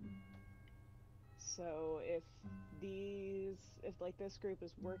Demogorgon. So if this group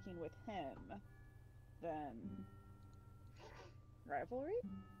is working with him, then rivalry?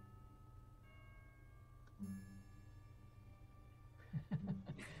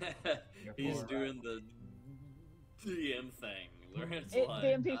 He's doing the DM thing. The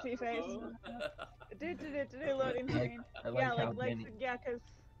NPC face. Loading screen. I like how because Beni- yeah.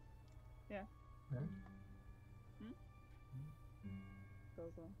 Huh?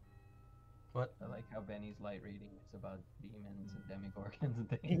 Goes on. What? I like how Benny's light reading is about demons and demigorgons and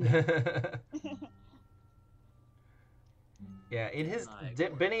things. Yeah,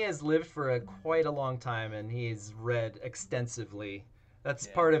 Beni has lived for quite a long time, and he's read extensively. That's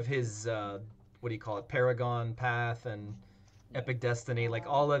part of his what do you call it, Paragon path and Epic Destiny. Like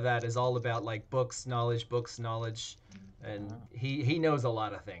all of that is all about like books, knowledge, and he knows a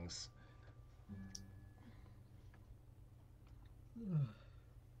lot of things.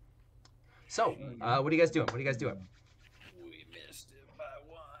 So, what are you guys doing? We missed it by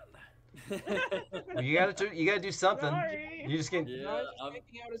one. You gotta do something. Sorry. You just can't. Yeah, No, he's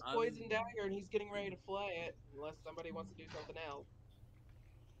taking out his poison dagger and he's getting ready to flay it, unless somebody wants to do something else.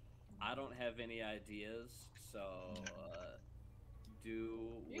 I don't have any ideas, so do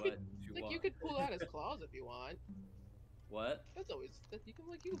You what could, you like, want. you could pull out his claws if you want. What? That's always you can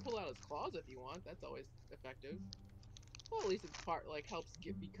pull out his claws if you want. That's always effective. Well, at least it's helps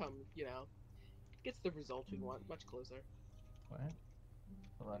become gets the result we want much closer. What?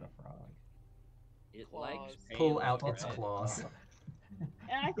 Pull out a frog. It Claws. likes Pull pain, out its right? claws.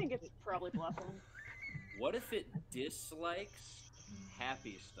 And I think it's probably bluffing. What if it dislikes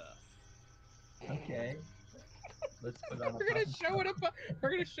happy stuff? Okay. Let's put on a We're gonna puppy. show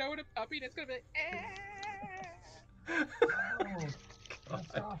it a puppy, and it's gonna be like, eh. Oh,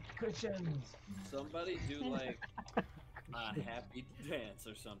 soft cushions. Somebody do like a happy dance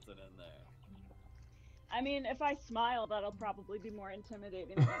or something in there. I mean, if I smile, that'll probably be more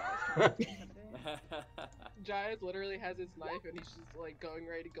intimidating than I was trying to intimidate. Jaez literally has his knife and he's just like going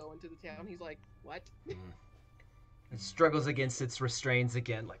ready to go into the town. He's like, what? It struggles against its restraints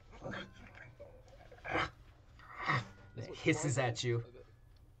again, like it hisses at you.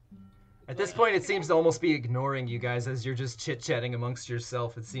 At this point, it seems to almost be ignoring you guys as you're just chit-chatting amongst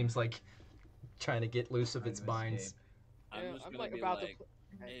yourself. It seems like trying to get loose of its binds. I'm just I'm gonna like be about like,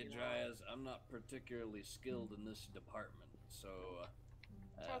 to. hey, Jaez, I'm not particularly skilled in this department, so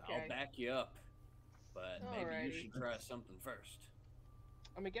Okay. I'll back you up. But maybe you Alrighty. should try something first.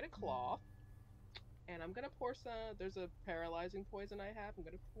 I'm gonna get a claw, and I'm gonna pour some. There's a paralyzing poison I have. I'm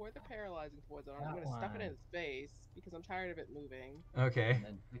gonna pour the paralyzing poison on. I'm That gonna stuff it in one. its face because I'm tired of it moving. Okay. And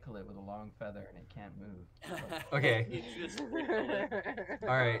then tickle it with a long feather and it can't move. Okay. You just All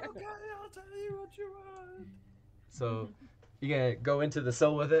right. Okay, I'll tell you what you want. So, you gonna go into the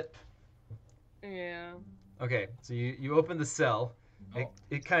cell with it? Yeah. Okay. So you open the cell.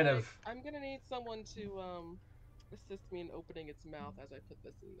 It kind of. I'm gonna need someone to assist me in opening its mouth as I put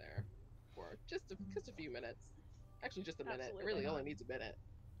this in there for just a few minutes. Actually, just a minute. Absolutely It really not. only needs a minute.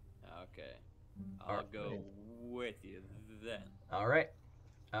 Okay. I'll go with you then. All right.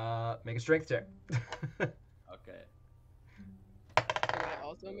 Make a strength check. Okay. Am I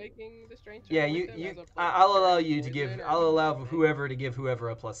also making the strength check? Yeah, with you him you. as a I'll allow you to poison give. or I'll allow something? whoever to give whoever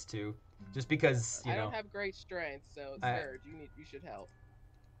a +2, just because you I know. don't have great strength, so I- Sturge, you should help.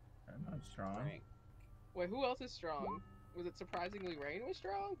 I'm not strong. Frank, Wait, who else is strong? Was it surprisingly Rain was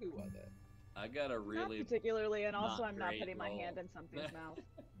strong? Who was it? I got a Not really particularly, and also not I'm not great putting my roll. hand in something's mouth.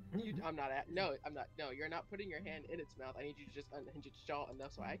 I'm not at. No, I'm not. No, you're not putting your hand in its mouth. I need you to just unhinge its jaw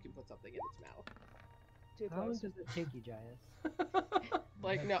enough so I can put something in its mouth. Too How long close. does it take you, Jaez?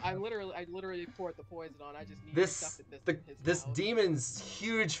 Like, no, I literally poured the poison on. I just need This to stuff it the in his this mouth. demon's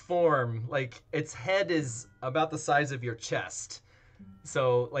huge form, like its head is about the size of your chest.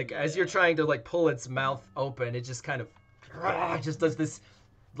 So like as you're trying to like pull its mouth open, it just kind of just does this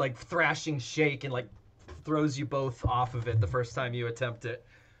like thrashing shake and like throws you both off of it the first time you attempt it.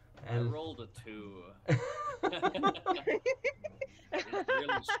 I And rolled a 2. It's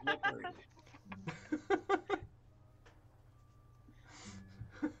really slippery.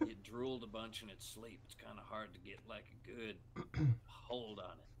 drooled a bunch in its sleep. It's kind of hard to get like a good hold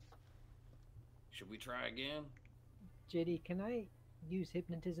on it. Should we try again? JD, can I use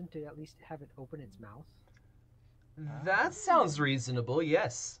hypnotism to at least have it open its mouth? That sounds reasonable,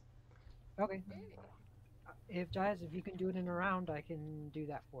 yes. Okay. If Jaez, if you can do it in a round, I can do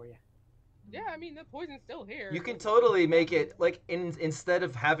that for you. Yeah, I mean, the poison's still here. You can totally make it, like, instead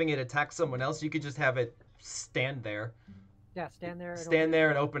of having it attack someone else, you could just have it stand there. Yeah, stand there. Stand there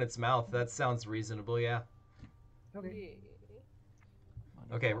and open its mouth. That sounds reasonable, yeah. Okay.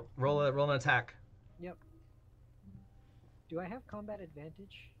 Okay, roll an attack. Yep. Do I have combat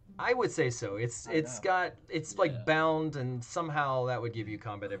advantage? I would say so. It's like bound, and somehow that would give you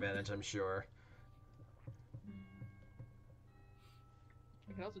combat advantage, I'm sure.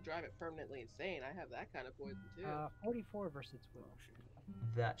 I can also drive it permanently insane. I have that kind of poison too. 44 versus its will.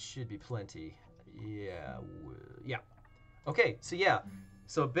 That should be plenty. Yeah. Yeah. Okay, so yeah.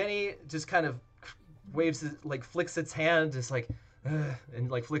 So Beni just kind of waves, like flicks its hand, just like, and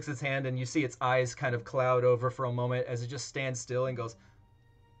like flicks its hand, and you see its eyes kind of cloud over for a moment as it just stands still and goes,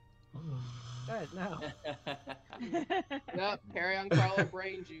 Guys, no. Nope, carrion crawler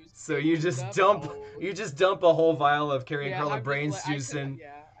brain juice. So you just dump a whole vial of carrion crawler brains juice in.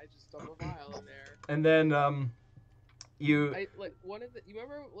 Yeah, I just dump a vial in there. And then you like one of the. You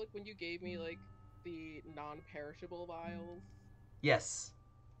remember like when you gave me like the non-perishable vials? Yes.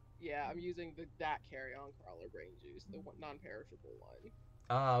 Yeah, I'm using that carrion crawler brain juice, the non-perishable one.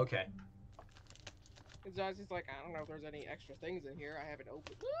 Ah, okay. Because I was just like, I don't know if there's any extra things in here. I haven't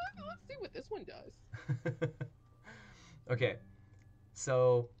opened. Let's see what this one does. Okay.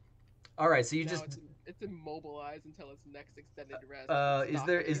 So, all right. So you now just it's immobilized until its next extended rest.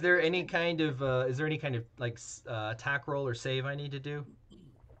 is there any kind of like attack roll or save I need to do?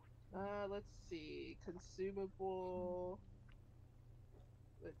 Let's see. Consumable.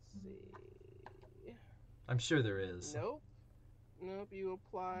 Let's see. I'm sure there is. Nope. Nope, you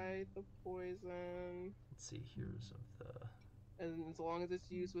apply the poison. Let's see, Heroes of the... And as long as it's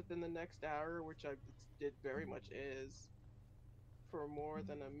used within the next hour, which it very much is, for more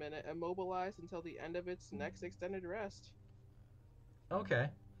than a minute, immobilized until the end of its next extended rest. Okay.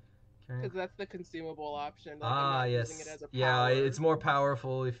 Because that's the consumable option. Like, I'm not yes. using it as a power. Yeah, it's more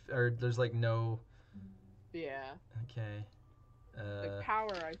powerful or there's like no... Yeah. Okay. Like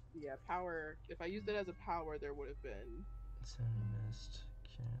power, power. If I used it as a power, there would have been... Mist,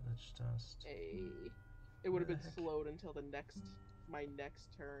 careless dust. It would have been slowed until my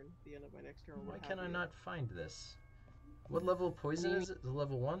next turn, the end of my next turn. Why can I not find this? What level of poison is it? Is it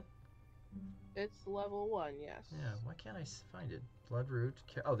level 1? It's level 1, yes. Yeah, why can't I find it? Bloodroot.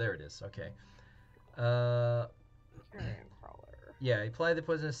 Oh, there it is. Okay. Carrion crawler. Yeah, apply the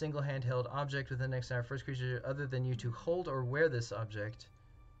poison to a single handheld object within the next hour. First creature other than you to hold or wear this object.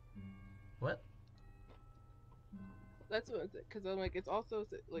 What? That's what, because I'm like, it's also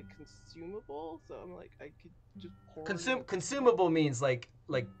like consumable, so I'm like, I could just pour consumable means like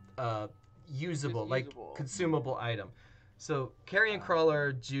usable, like usable. consumable item. So carrion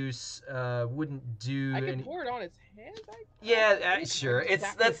crawler juice wouldn't do. I can pour it on its hand. Sure.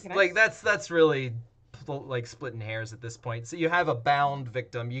 That's really like splitting hairs at this point. So you have a bound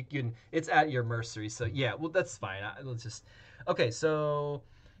victim. You can. It's at your mercy. So yeah, well that's fine. Let's just. Okay, so.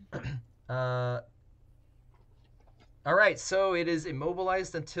 All right, so it is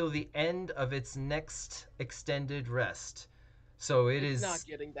immobilized until the end of its next extended rest. So it's not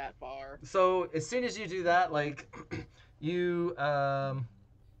getting that far. So as soon as you do that, like you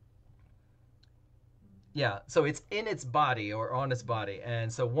so it's in its body or on its body,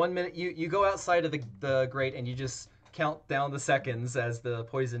 and so 1 minute you go outside of the grate and you just count down the seconds as the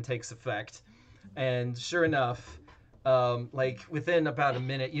poison takes effect, and sure enough. Like within about a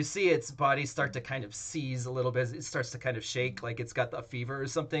minute, you see its body start to kind of seize a little bit. It starts to kind of shake, like it's got a fever or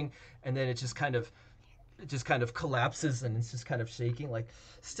something, and then it just kind of collapses, and it's just kind of shaking, like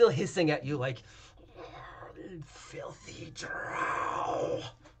still hissing at you, like filthy drow.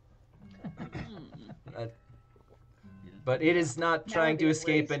 But it is not trying to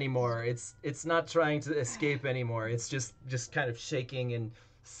escape anymore. It's not trying to escape anymore. It's just kind of shaking and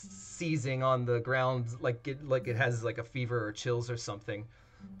seizing on the ground like it has like a fever or chills or something.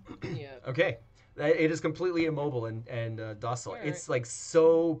 Yeah. Okay. It is completely immobile and docile. Right. It's like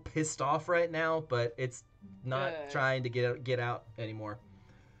so pissed off right now, but it's not trying to get out anymore.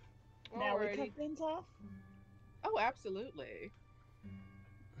 Now we cut things off? Oh, absolutely.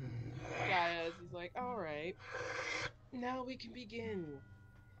 Jaez is like, alright. Now we can begin.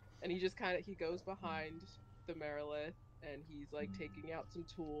 And he just he goes behind the Merilith and he's like taking out some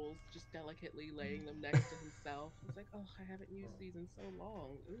tools, just delicately laying them next to himself. He's like, "Oh, I haven't used these in so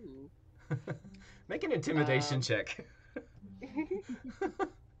long. Ooh." Make an intimidation check.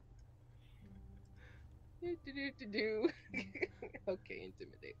 Okay,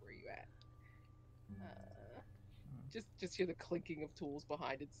 intimidate. Where you at? Just hear the clinking of tools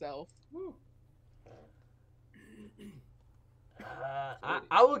behind itself.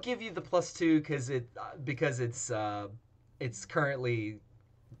 I will give you the +2 because it's currently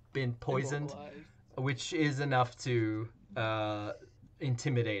been poisoned, Immobilized. which is enough to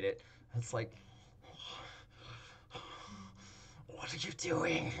intimidate it. It's like, what are you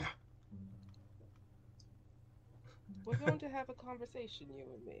doing? We're going to have a conversation, you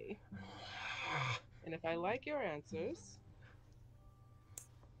and me. And if I like your answers,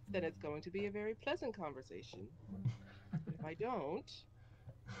 then it's going to be a very pleasant conversation. But if I don't,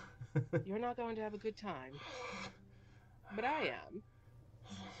 you're not going to have a good time. But I am.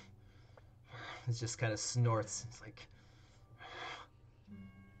 It just kind of snorts. It's like,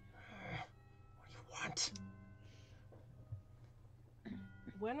 what do you want?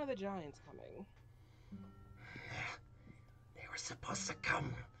 When are the giants coming? They were supposed to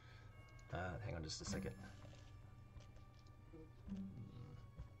come. Hang on just a second.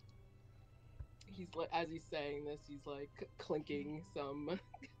 He's like, as he's saying this, he's like clinking some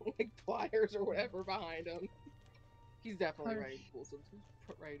like pliers or whatever behind him. He's definitely ready to pull some,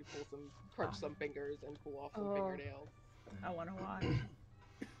 crunch some fingers and pull off some fingernails. I want to watch.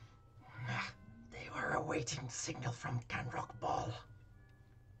 They were awaiting signal from Canrock Ball.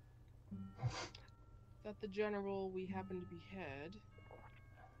 That the general we happen to behead.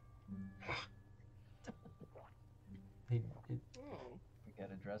 Oh. We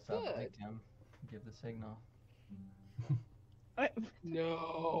gotta dress up Good. like him. Give the signal.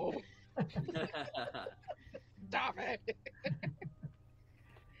 No. Stop it.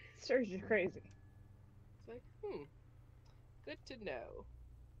 Sturge, you're crazy. It's like, good to know.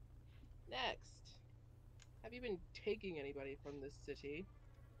 Next, have you been taking anybody from this city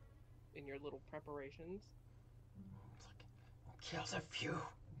in your little preparations? Killed a few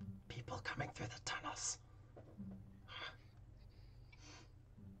people coming through the tunnels.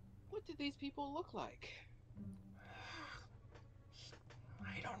 What did these people look like?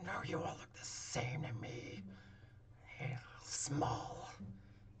 I don't know. You all look the same to me. They're small.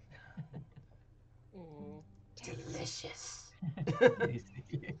 Delicious.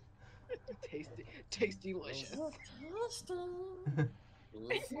 Tasty delicious.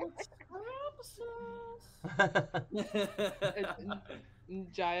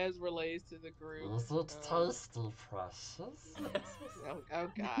 Jaez relays to the group. Is it tasty, precious? Oh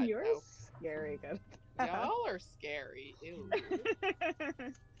god. You're No. scary good. Y'all are scary. Ew.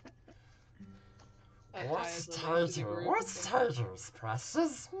 What's Jaez relays to the tighter? group. What's tighter,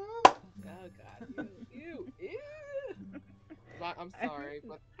 precious? Oh god. Ew. I'm sorry,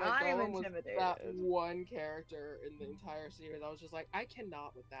 but I'm Golem was intimidated. that one character in the entire series. I was just like, I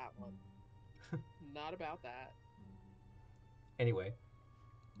cannot with that one. Not about that. Anyway.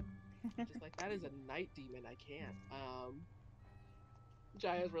 Just like, that is a night demon. I can't.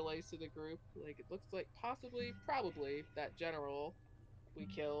 Jaez relays to the group. Like, it looks like probably that general we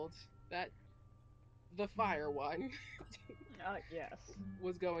killed, the fire one, Yes.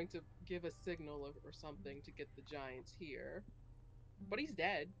 was going to give a signal or something to get the giants here. But he's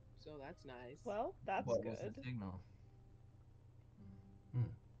dead, so that's nice. Well, that's What good. was the signal?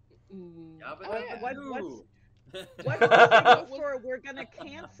 What's the signal for we're gonna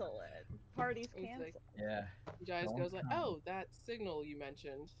cancel it? Party's canceled. Yeah. Jaez goes like, oh, that signal you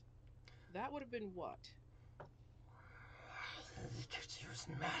mentioned, that would have been what? You could use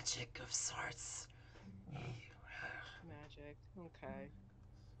magic of sorts. Magic. Okay.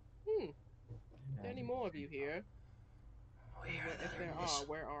 Any more of you here? If there are,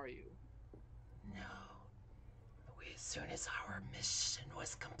 where are you? No. As soon as our mission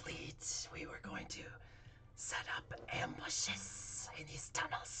was complete, we were going to set up ambushes in these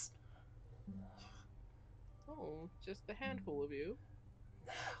tunnels. Oh, just a handful of you.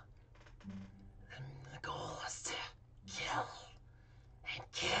 And the goal was to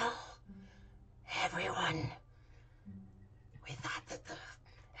kill everyone. We thought that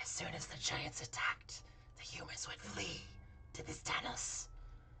as soon as the giants attacked, the humans would flee to these tunnels,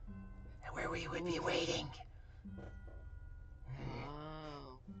 where we would be waiting.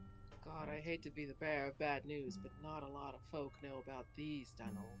 Oh, God, I hate to be the bearer of bad news, but not a lot of folk know about these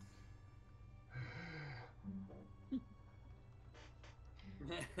tunnels.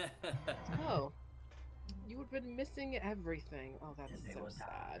 Oh, you have been missing everything. Oh, that's so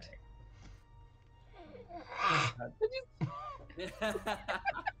sad. I'm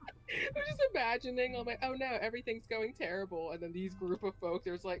just imagining, I'm like, oh no, everything's going terrible, and then these group of folks,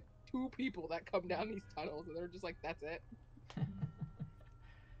 there's like 2 people that come down these tunnels, and they're just like, that's it.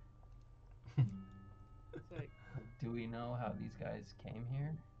 It's like, Do we know how these guys came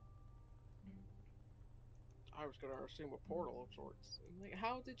here? I was gonna assume a portal of sorts. Like,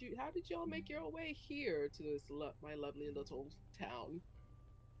 how did y'all make your way here to this my lovely little town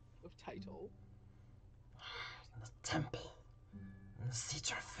of Tytol? The temple. The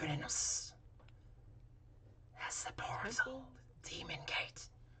Citra Frenus. That's the portal. Demon gate.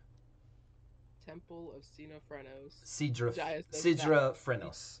 Temple of Xenophreno's. Sidra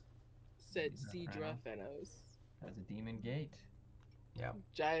Frenos. Said Sidra Phenos. That's a demon gate. Yeah.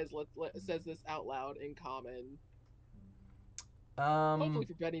 Jaez says this out loud in common. Um. Hopefully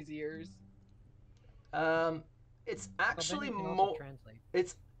for Benny's ears. It's actually Benny can also more. translate.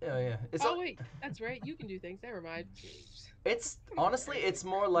 It's. Oh yeah. It's. Oh wait, that's right. You can do things. Never mind. It's honestly, it's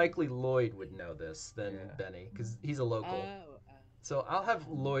more likely Lloyd would know this than Benny because he's a local. So I'll have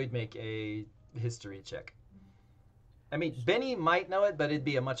Lloyd make a history check. I mean, Benny might know it, but it'd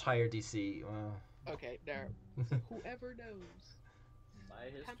be a much higher DC. Okay, there. Whoever knows. My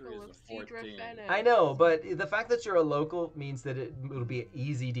history Temple is of a 14. Sidra Phenos. I know, but the fact that you're a local means that it'll be an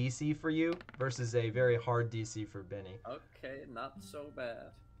easy DC for you versus a very hard DC for Benny. Okay, not so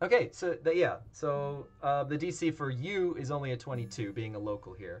bad. Okay, so the DC for you is only a 22, being a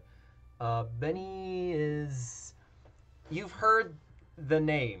local here. Benny is. You've heard the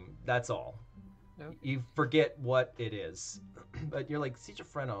name. That's all. Nope. You forget what it is, but you're like Citra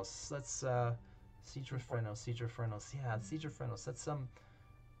Frenos. That's Citra Frenos. Yeah, Citra Frenos. That's some.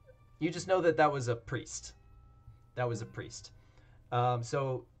 You just know that was a priest. That was a priest.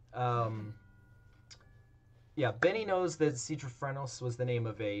 Yeah, Benny knows that Citra Frenos was the name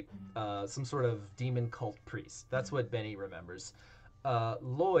of a some sort of demon cult priest. That's what Benny remembers.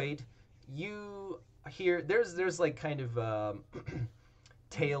 Lloyd, you hear there's like kind of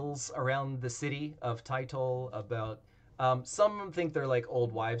tales around the city of Tytol about some think they're like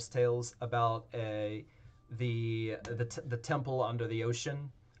old wives' tales about the temple under the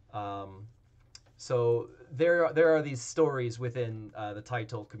ocean. So there are these stories within the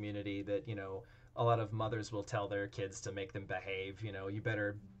Tytol community that a lot of mothers will tell their kids to make them behave. You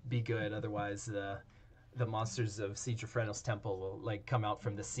better be good, otherwise the monsters of Citra Frenos temple will like come out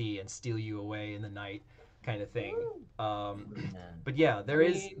from the sea and steal you away in the night, kind of thing. But yeah, there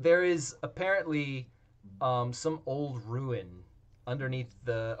is apparently some old ruin underneath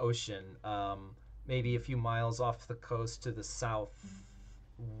the ocean, maybe a few miles off the coast to the southwest,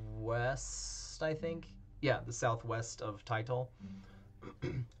 I think. Yeah, the southwest of Tytol.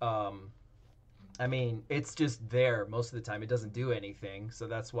 I mean, it's just there most of the time. It doesn't do anything, so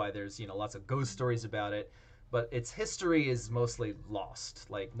that's why there's lots of ghost stories about it. But its history is mostly lost.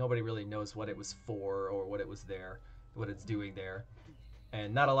 Like nobody really knows what it was for or what it was there, what it's doing there.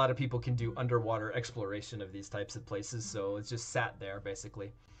 And not a lot of people can do underwater exploration of these types of places, so it's just sat there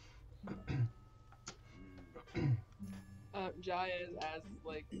basically. Jaez, as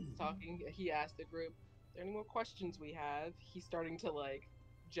like talking, he asked the group, "Are there any more questions we have?" He's starting to like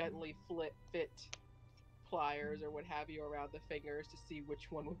gently fit pliers or what have you around the fingers to see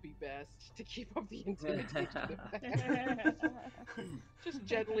which one would be best to keep up the intimidation effect. just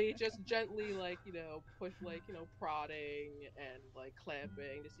gently like push, like prodding and like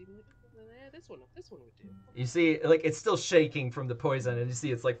clamping to see like this one would do. You see, like it's still shaking from the poison, and you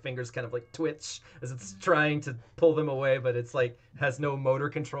see its like fingers kind of like twitch as it's trying to pull them away, but it's like has no motor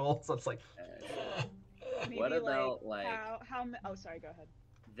control, so it's like. Maybe, what about like how? Oh, sorry. Go ahead.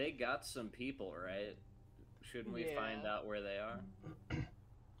 They got some people, right? Shouldn't we find out where they are?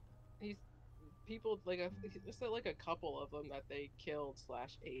 These people, just like a couple of them that they killed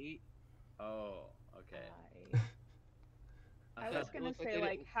 /ate. Oh, okay. I was gonna say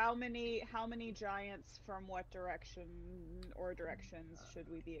like how many giants from what direction or directions should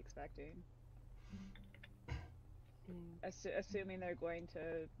we be expecting? Assuming they're going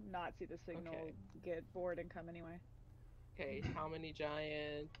to not see the signal, get bored and come anyway. Okay, how many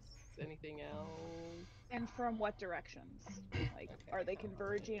giants? Anything else? And from what directions? Like, are they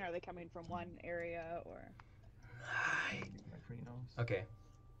converging? Are they coming from one area or? Okay.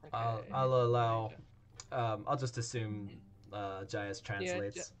 I'll allow. I'll just assume Jaez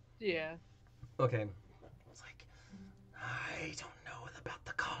translates. Yeah. Okay. It's like I don't know about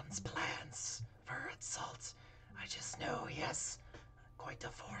the Khan's plans for assault. I just know he has quite a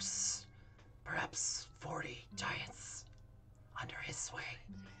force, perhaps 40 giants under his sway.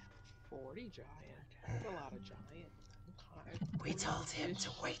 40 giants? That's a lot of giants. We told him to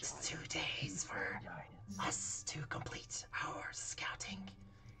wait 2 days for us to complete our scouting,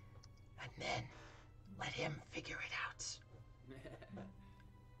 and then let him figure it out.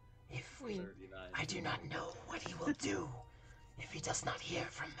 I do not know what he will do if he does not hear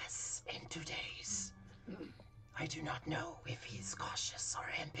from us in 2 days. I do not know if he's cautious or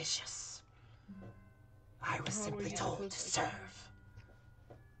ambitious. I was simply told to serve.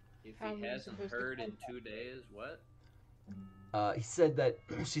 If he hasn't heard in 2 days, what? He said that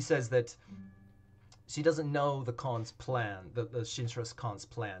she says that she doesn't know the Khan's plan, the Shintra's Khan's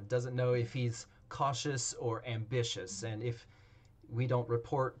plan. Doesn't know if he's cautious or ambitious, and if we don't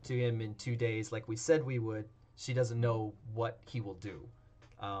report to him in 2 days like we said we would, she doesn't know what he will do.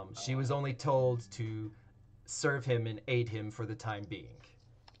 She was only told to serve him and aid him for the time being.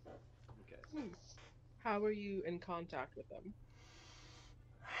 Okay. How are you in contact with them?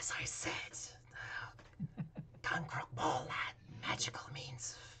 As I said, Kankrok Ball had magical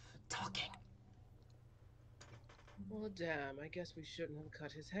means of talking. Well, damn, I guess we shouldn't have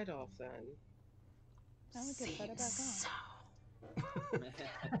cut his head off then. Now we can put it back on.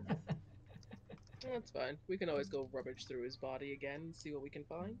 That's fine. We can always go rummage through his body again and see what we can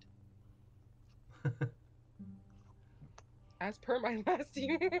find. As per my last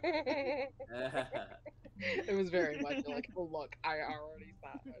team. It was very much like, oh, look, I already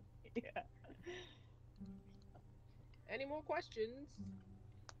saw it. Yeah. Any more questions?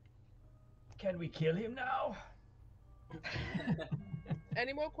 Can we kill him now?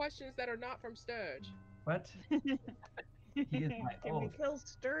 Any more questions that are not from Sturge? What? He is my Can we oath. kill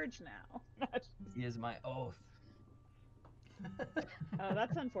Sturge now? He is my oath. Oh,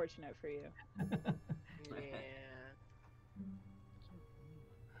 that's unfortunate for you.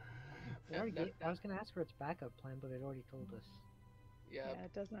 Yeah. I was gonna ask for its backup plan, but it already told us. Yeah. Yeah,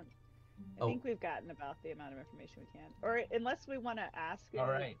 it doesn't. I think we've gotten about the amount of information we can. Or unless we want to ask it. All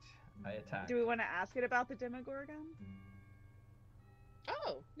right, I attack. Do we want to ask it about the Demogorgon?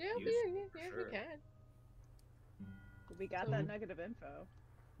 Oh, yeah, Sure. we can. We got that nugget of info.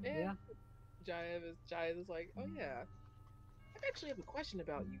 Yeah. Jaez is like, oh yeah. I actually have a question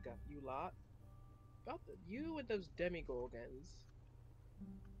about you lot. About you and those demigorgons.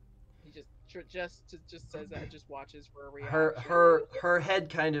 He just says that and just watches for a reaction. Her head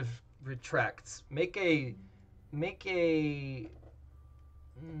kind of retracts. Make a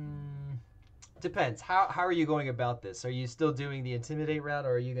depends. How are you going about this? Are you still doing the intimidate route,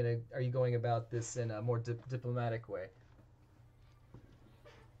 or are you going about this in a more diplomatic way?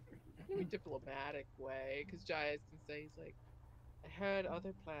 In a diplomatic way, because Jaez can say, he's like, I heard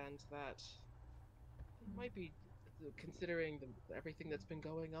other plans that might be considering everything that's been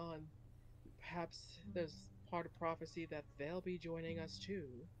going on. Perhaps there's part of prophecy that they'll be joining us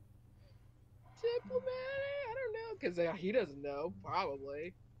too. Diplomatic? I don't know, because he doesn't know,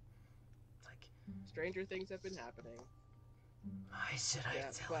 probably. Like, stranger things have been happening. Why should I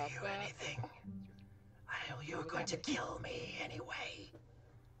tell you anything? I know you're going to kill me anyway.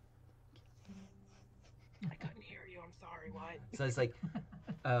 I couldn't hear you. I'm sorry. What? So it's like,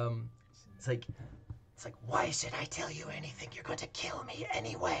 why should I tell you anything? You're going to kill me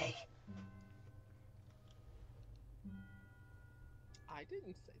anyway. I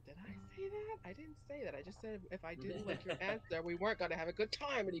didn't say. Did I say that? I didn't say that. I just said if I didn't like your answer, we weren't going to have a good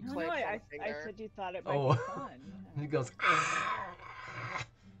time. And he No, clamped on I a finger. said you thought it might be fun. And he goes. I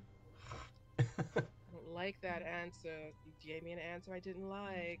don't like that answer. You gave me an answer I didn't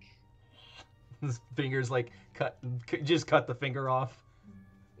like. His fingers like just cut the finger off.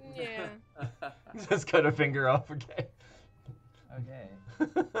 Yeah. Just cut a finger off. Okay. Okay.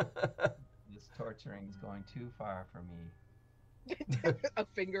 This torturing's going too far for me. A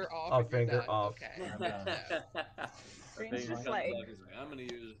finger off. A finger off. Okay. Green's just like, I'm gonna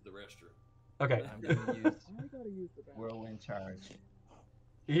use the restroom. Okay. I'm gonna use I gotta use the bathroom. whirlwind charge.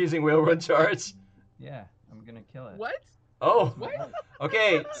 You're using whirlwind charge. Yeah, I'm gonna kill it. What? Oh. What?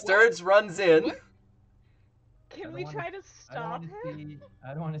 Okay. Sturge runs in. What? can we try to stop him?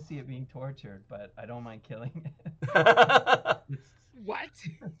 I don't want to see it being tortured, but I don't mind killing it. What?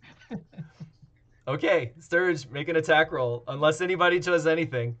 Okay, Sturge, make an attack roll. Unless anybody does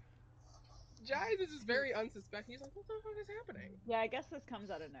anything. Jaez is just very unsuspecting. He's like, what the fuck is happening? Yeah, I guess this comes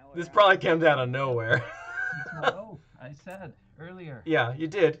out of nowhere. This probably came out of nowhere. It's my oath. I said earlier. Yeah, you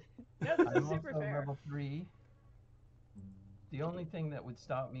did. No, this I'm is super also fair. level 3. The only thing that would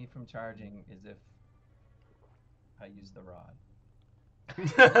stop me from charging is if I use the rod.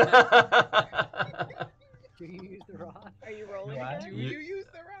 Do you use the rod? Are you rolling Do I? again? Do you use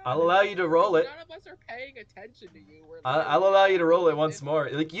the rod? I'll allow you to roll it. None of us are paying attention to you. We're I'll literally allow you to roll it all once in- more.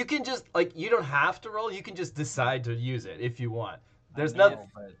 Like you can just you don't have to roll. You can just decide to use it if you want. There's I know,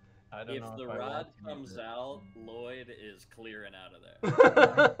 nothing. but I don't If know the if I rod want to use comes it. out, Lloyd is clearing out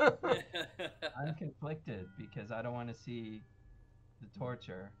of there. I'm conflicted because I don't want to see the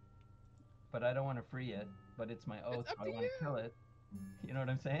torture, but I don't want to free it. But it's my oath, up so I to want to you. kill it. You know what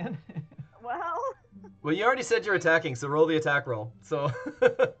I'm saying? Well, Well, you already said you're attacking, so roll the attack roll. So.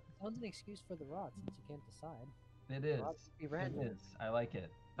 Sounds an excuse for the rod since you can't decide. It is. Rod should be It random. is. I like it.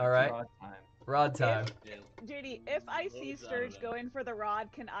 All It's right. rod time. Rod time. JD, if I see Loads out Sturge of it. going for the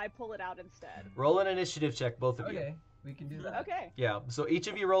rod, can I pull it out instead? Roll an initiative check, both of you. Okay, we can do that. Okay. Yeah. So each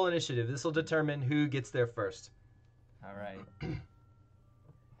of you roll initiative. This will determine who gets there first. All right.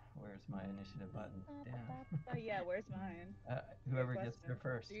 Where's my initiative button? Damn. Yeah, where's mine? Whoever Good gets there question.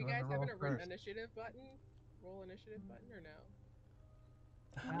 first. Do you guys Whoever have rolls an first. initiative button? Roll initiative button or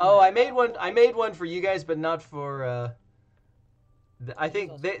no? Oh, I made one. I made one for you guys, but not for. I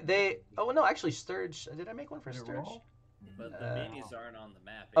think they. Oh no, actually, Sturge. Did I make one for Did it Sturge? roll? But the minis aren't on the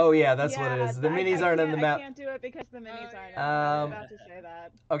map. Oh yeah, that's what it Yeah, is. The I minis aren't on the can't- map. I can't do it because the minis aren't. yeah. I was about to say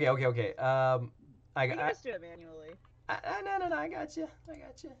that. Okay. I You got. just do it manually. No. I got you. Hang on.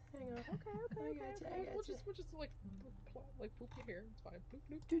 Okay. We'll just like poop you here. It's fine. Poop,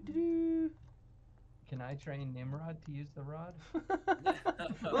 poop. Do-do-do. Can I train Nimrod to use the rod?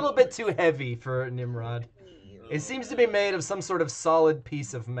 A little bit too heavy for Nimrod. It seems to be made of some sort of solid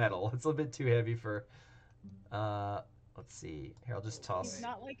piece of metal. It's a little bit too heavy for. Let's see. Here, I'll just toss. He's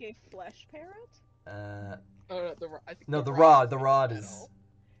not like a flesh parrot? Uh, Oh no, I think no, the the is rod metal. is.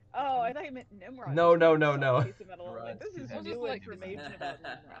 Oh, I thought you meant Nimrod. No, was no, like no, a no. piece of metal. I'm like, Rod's this too is heavy. new Like- information about It's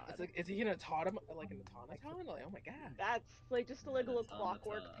Nimrod. like, is he an automaton? Like an automaton? Like, oh my god, That's like just a little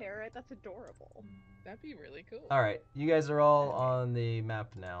clockwork Automaton. parrot. That's adorable. that'd be really cool. All right, you guys are all on the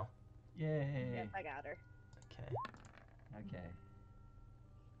map now. Yay. Yes, I got her. Okay.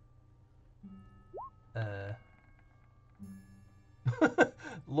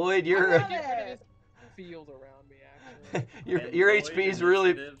 Lloyd, I your wanna get rid of this field around me, actually. your And HP Lloyd is really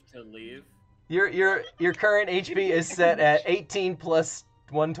initiative to leave. your current HP is set at 18 plus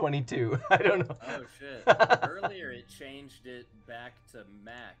 122. I don't know. Oh shit! Earlier it changed it back to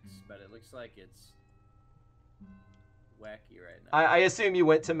max, but it looks like it's wacky right now. I assume you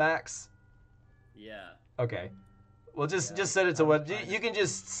went to max. Yeah. Okay. Well, just Yeah, set it to I'm what fine. you can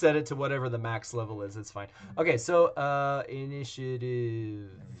just set it to whatever the max level is. It's fine. Okay, so initiative.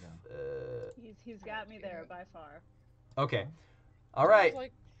 He's got me there by far. Okay. All I was right.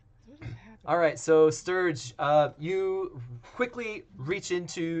 like, what just happened? All right. So Sturge, you quickly reach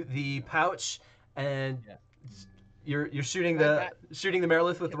into the pouch and Yeah. you're shooting Can I the back- shooting the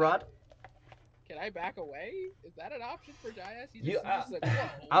Merilith with the Can I- rod. Can I back away? Is that an option for Jaez? He's You- just like, whoa.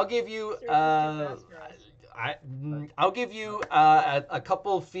 I'll give you. Sturge is too fast for us. I'll give you a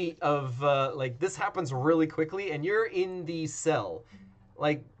couple feet of like this happens really quickly, and you're in the cell.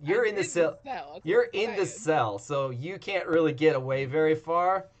 Like you're I'm in the cell. That's what You're I'm in the saying. cell, so you can't really get away very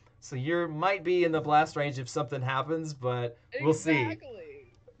far. So you might be in the blast range if something happens, but we'll see.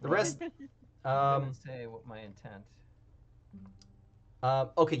 Exactly. The rest. I'm gonna say what my intent.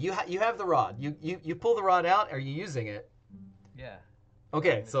 Okay, you have the rod. You pull the rod out. Are you using it? Yeah.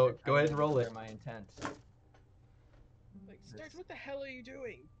 Okay, I'm so gonna go ahead and roll it. declare My intent. Like, Sturge, what the hell are you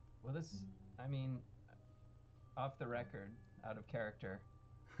doing? Well, this, I mean, off the record, out of character,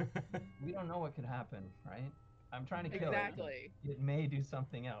 we don't know what could happen, right? I'm trying to kill Exactly. it. It may do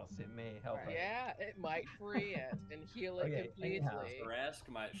something else. It may help us. Yeah, it might free it and heal it Okay, anyhow. completely. Rask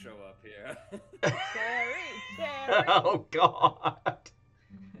might show up here. Scary. Oh God.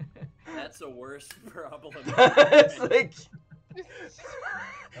 That's a worse problem. It's like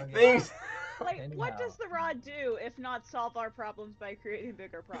Okay. things. Like, what Anyhow. does the rod do if not solve our problems by creating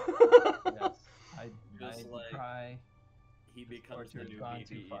bigger problems? Yes, I Just like try. he becomes the Torture's new gone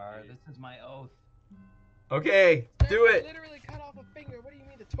too far. BB-8. This is my oath. Okay, Sturge, do I it. literally cut off a finger. What do you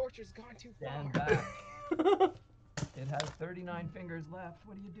mean the torture's gone too Stand far? back. It has 39 fingers left.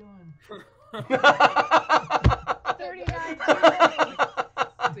 What are you doing? 39 too many.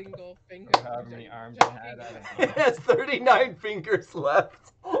 Single finger. However many arms I had, I don't know. It has 39 fingers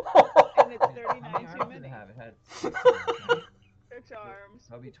left. And it's How 39 many too arms did many. it have? It had 6 arms, right? 6 arms.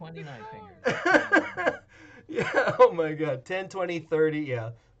 That'll be 29 fingers. Yeah, oh my God. 10, 20, 30, yeah.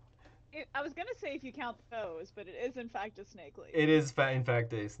 I was gonna say if you count those, but it is in fact a snake lady. It is, in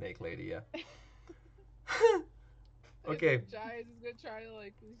fact, a snake lady, yeah. Okay. Jaez is gonna try to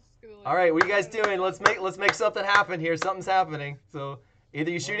like. He's just gonna, like All right, what are you guys doing? Let's make something happen here. Something's happening. So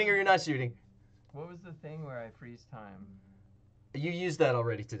either you're shooting or you're not shooting. What was the thing where I freeze time? You used that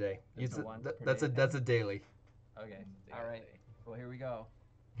already today. That's a once per That's day a that's a daily. Okay. All right. Well, here we go.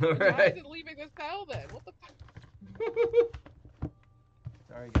 All Why right. is it leaving this cell then? What the fuck?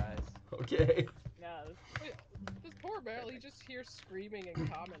 Sorry, guys. Okay. No. Wait, this poor Barely just hears screaming and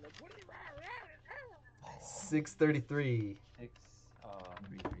comment like, what are you? 6:33.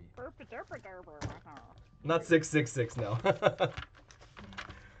 3-3. Not 666. No.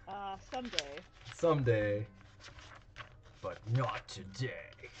 Someday. Someday. But not today.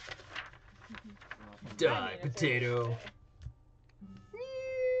 I Die, mean, it's potato. Thursday.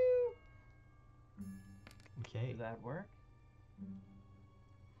 Okay. Does that work?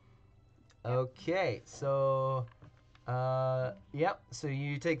 Okay. So, yep. So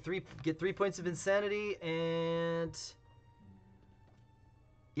you get 3 points of insanity, and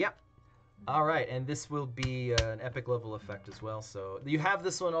yep. All right, and this will be an epic level effect as well. So you have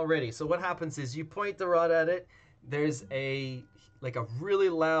this one already. So what happens is you point the rod at it. There's a really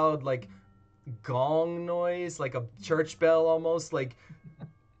loud gong noise, like a church bell almost, like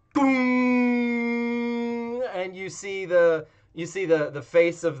boom, and you see the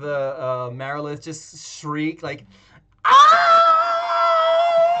face of the Marilith just shriek like ah!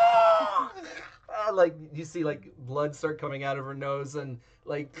 Like you see blood start coming out of her nose and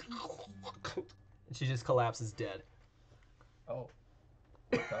she just collapses dead. Oh.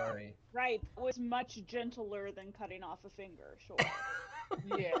 Sorry. Right. It was much gentler than cutting off a finger, sure.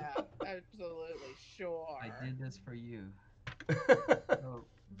 Yeah, absolutely, sure. I did this for you. Oh,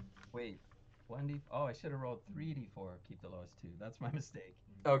 wait. 1d. Oh, I should have rolled 3d4. Keep the lowest 2. That's my mistake.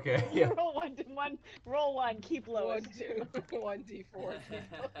 Okay. Yeah. Roll one, keep lowest 2. 1d4.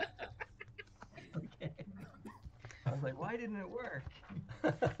 Okay. I was like, why didn't it work?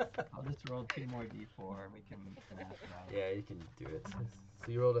 I'll just roll 2 more d4 and we can math it out. Yeah, you can do it. So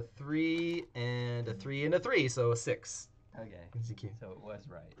you rolled a 3 and a 3 and a 3, so a 6. Okay. So it was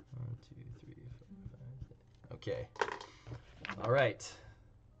right. 1, 2, 3, 4, 5, 6. Okay. All right.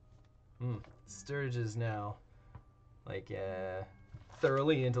 Sturge is now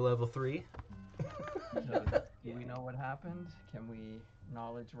thoroughly into level 3. So, do we know what happened? Can we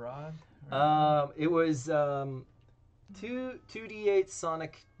knowledge rod? It was 2d8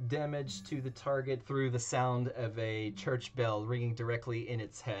 sonic damage to the target through the sound of a church bell ringing directly in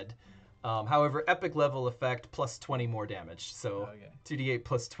its head. However, epic level effect plus 20 more damage, so Okay. 2d8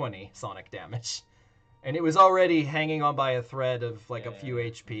 plus 20 sonic damage. And it was already hanging on by a thread of a few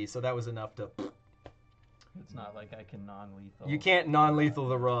HP, so that was enough to... It's not like I can non-lethal. You can't non-lethal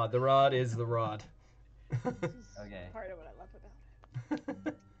the rod. The rod is the rod. Okay. Part of what I love about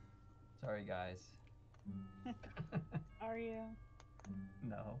it. Sorry, guys. Are you?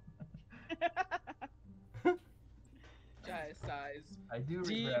 No. Jaez sighs, I do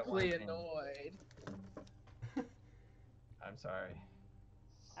regret one deeply thing. annoyed. I'm sorry.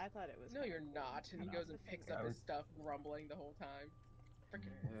 I thought it was. No, you're not. And he No. goes and picks up his stuff, grumbling the whole time.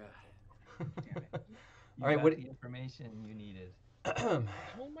 Freaking damn it. You All right, got what- the information you needed. I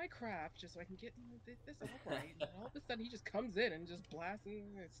hold my crap just so I can get this all right. And all of a sudden, he just comes in and just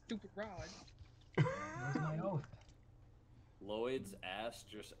blasting a stupid rod. Where's my oath? Lloyd's ass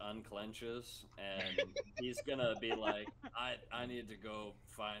just unclenches, and he's gonna be like, I need to go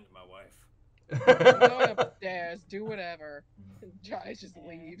find my wife. Go upstairs, do whatever. And Jaez just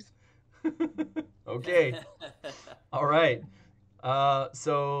leaves. Okay. All right.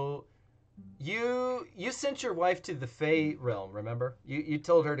 So you sent your wife to the Fey realm, remember? You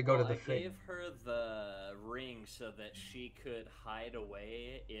told her to go to the I Fey. gave her the ring so that she could hide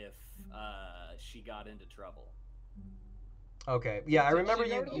away if she got into trouble. Okay. Yeah, I Did remember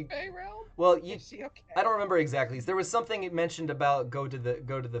she you. go to the Fey realm? Well, Is she okay? I don't remember exactly. There was something it mentioned about go to the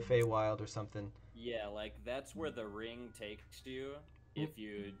Feywild or something. Yeah, that's where the ring takes you if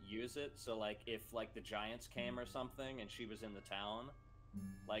you use it. So if the giants came or something and she was in the town,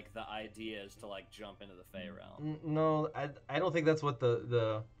 the idea is to jump into the Fey realm. No, I don't think that's what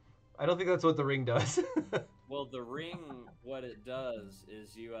the I don't think that's what the ring does. Well, the ring, what it does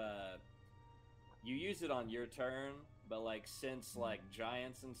is you use it on your turn, but since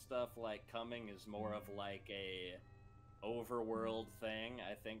giants and stuff coming is more of a overworld thing,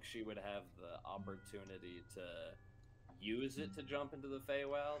 I think she would have the opportunity to use it to jump into the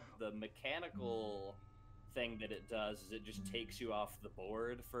Feywild. The mechanical thing that it does is it just takes you off the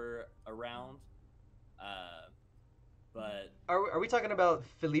board for a round. But Are we talking about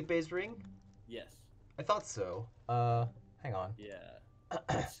Felipe's ring? yes, I thought so. Hang on. yeah,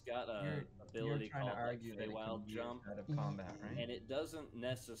 it's got a You're ability trying called to argue that it Feywild can be jump, out of combat, right? and it doesn't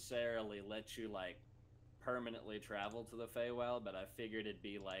necessarily let you permanently travel to the Feywild, but I figured it'd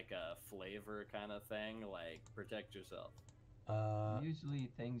be like a flavor kind of thing, like protect yourself. Usually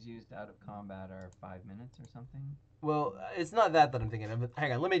things used out of combat are 5 minutes or something. Well, it's not that I'm thinking of.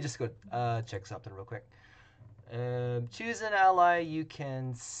 Hang on, let me just go check something real quick. Choose an ally you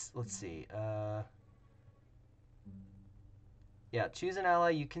can... Let's see. Yeah, choose an ally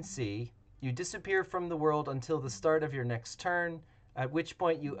you can see. You disappear from the world until the start of your next turn, at which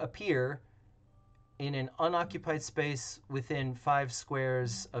point you appear in an unoccupied space within 5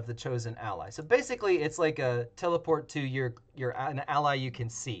 squares of the chosen ally. So basically, it's like a teleport to an ally you can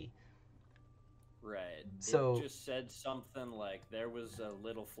see. Right. So it just said something like there was a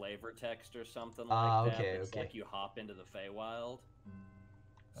little flavor text or something like that. Okay, It's okay. like you hop into the Feywild.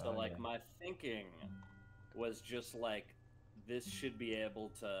 So Yeah. my thinking was just like this should be able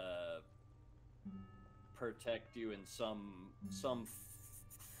to protect you in some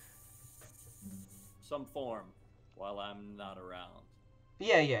form while I'm not around.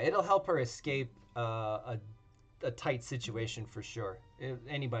 Yeah, it'll help her escape a tight situation for sure.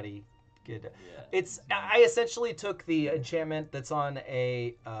 Anybody could. Yeah. I essentially took the enchantment that's on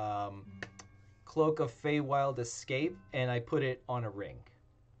a Cloak of Feywild Escape and I put it on a ring.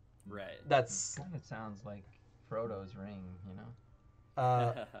 Right. That's Kind of sounds like Frodo's ring, you know?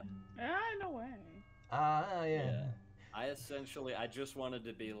 No way. Yeah. I just wanted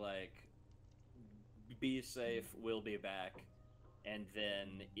to be like, be safe, we'll be back, and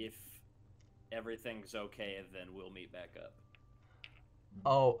then if everything's okay, then we'll meet back up.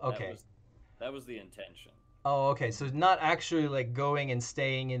 Oh, okay. That was the intention. Oh, okay. So not actually like going and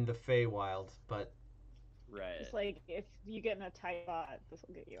staying in the Feywild, but Right. It's like if you get in a tight spot, this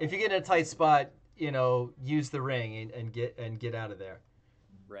will get you. if you get in a tight spot, use the ring and get out of there.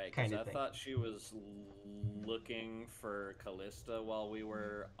 Right, because kind of I thing. thought she was looking for Callista while we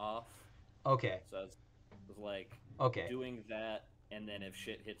were off. Okay. So I was like Okay. doing that, and then if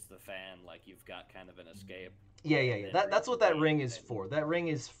shit hits the fan, like you've got kind of an escape. Yeah. That's what that ring is for. That ring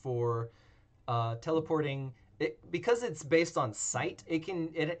is for teleporting. Because it's based on sight, it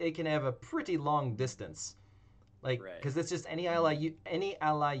can have a pretty long distance. Like, because it's just any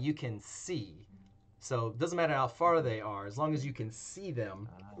ally you can see. So it doesn't matter how far they are, as long as you can see them,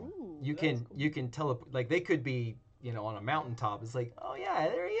 Ooh, you that's can teleport. Like they could be, on a mountaintop. It's like, oh yeah,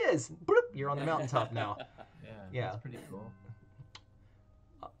 there he is. Bloop, you're on the mountaintop now. Yeah. That's pretty cool.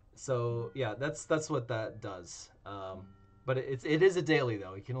 So yeah, that's what that does. But it is a daily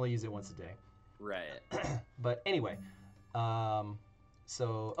though. You can only use it once a day. Right. But anyway,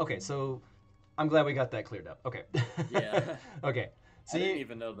 so I'm glad we got that cleared up. Okay. Yeah. Okay. So I didn't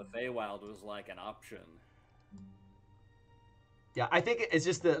even know the Feywild was like an option. Yeah, I think it's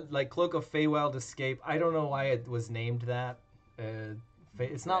just the Cloak of Feywild Escape. I don't know why it was named that.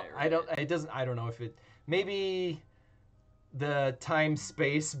 It's not. Right. I don't know if it. Maybe the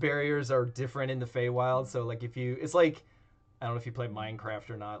time-space barriers are different in the Feywild. So it's like, I don't know if you play Minecraft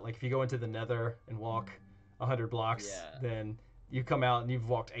or not. Like if you go into the Nether and walk 100 blocks, then you come out and you've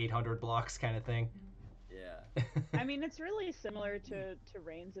walked 800 blocks, kind of thing. Yeah. I mean, it's really similar to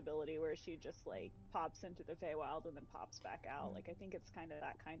Rain's ability, where she just like pops into the Feywild and then pops back out. Like I think it's kind of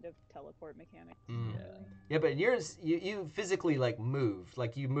that kind of teleport mechanic. Yeah, but yours, you physically move,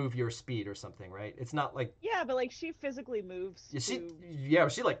 you move your speed or something, right? It's not like. Yeah, but she physically moves. She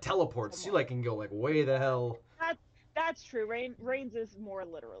teleports. Somewhere. She can go way the hell. That's true. Rain's is more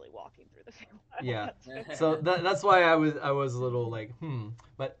literally walking through the Feywild. Yeah. So that's why I was a little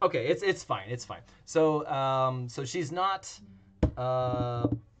but okay, it's fine. It's fine. So so she's not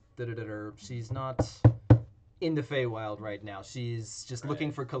she's not in the Feywild right now. She's just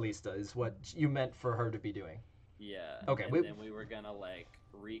looking for Callista is what you meant for her to be doing. Yeah. Okay. And then we were gonna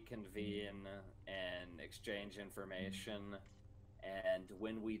reconvene and exchange information, and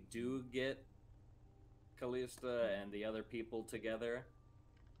when we do get Callista and the other people together,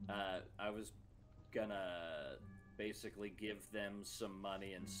 I was gonna basically give them some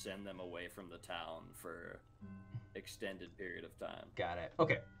money and send them away from the town for extended period of time. Got it.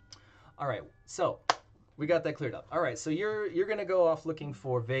 Okay. All right. So we got that cleared up. All right. So you're gonna go off looking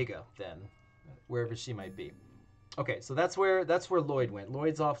for Vega then, wherever she might be. Okay. So that's where Lloyd went.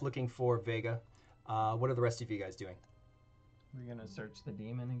 Lloyd's off looking for Vega. What are the rest of you guys doing? We're gonna search the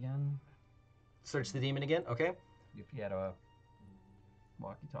demon again. Search the demon again. Okay. If you had a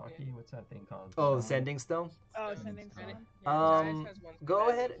walkie-talkie, what's that thing called? Oh, the sending stone. Oh, sending stone. Go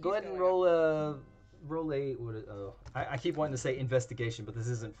ahead and roll a. I keep wanting to say investigation, but this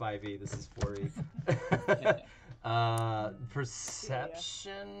isn't 5e. This is 4e.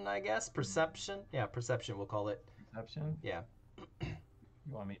 Perception, I guess. Perception. Yeah, perception. We'll call it. Perception. Yeah.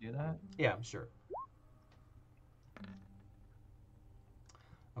 You want me to do that? Yeah, sure.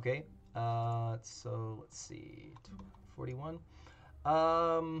 Okay. So let's see. 41.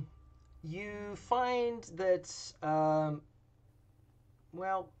 You find that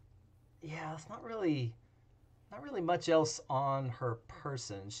well, yeah, it's not really much else on her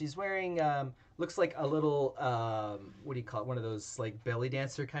person. She's wearing looks like a little what do you call it? One of those like belly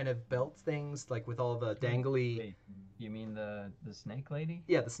dancer kind of belt things, like with all the dangly. Wait, you mean the snake lady?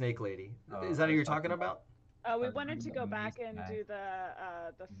 Yeah, the snake lady. Oh, Is that I what was you're talking about? We I was wanted to talking go about the back mace and guy. do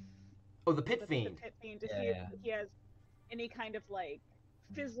the Oh, the pit fiend. pit fiend to Yeah, see yeah. if he has any kind of like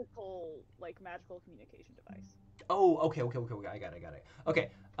physical, like magical communication device. Oh, okay. I got it. Okay.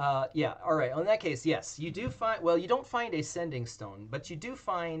 Yeah. All right. In that case, yes, you do find. Well, you don't find a sending stone, but you do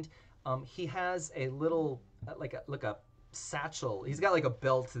find he has a little like a satchel. He's got like a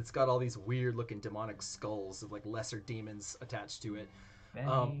belt that's got all these weird looking demonic skulls of like lesser demons attached to it.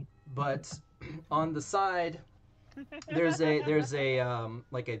 Beni. But on the side, there's a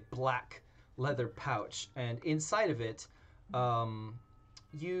like a black leather pouch, and inside of it,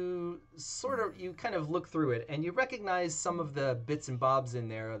 you kind of look through it, and you recognize some of the bits and bobs in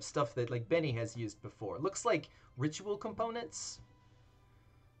there of stuff that like Beni has used before. It looks like ritual components.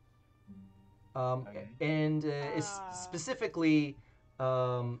 Okay. And it's specifically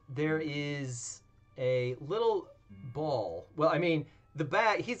there is a little ball. Well, I mean, the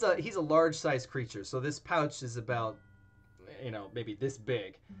bag. He's a large sized creature, so this pouch is about maybe this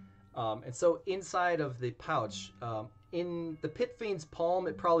big. And so inside of the pouch, in the pit fiend's palm,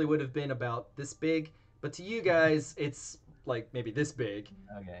 it probably would have been about this big, but to you guys, it's like maybe this big.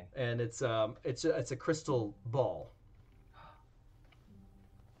 Okay. And it's a crystal ball.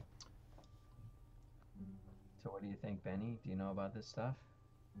 So what do you think, Beni? Do you know about this stuff?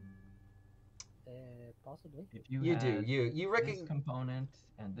 Possibly. If You had do. You this reckon? component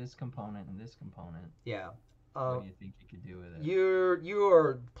and this component and this component, Yeah. what do you think you could do with it? You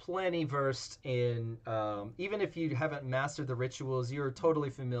are plenty versed in even if you haven't mastered the rituals, you're totally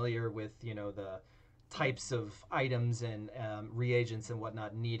familiar with the types of items and reagents and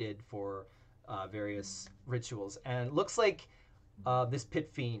whatnot needed for various rituals. And it looks like this pit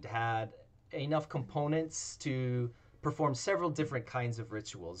fiend had enough components to perform several different kinds of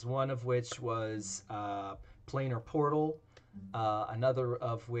rituals. One of which was planar portal, another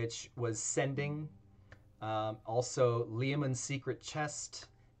of which was sending. Also, Liamon's secret chest,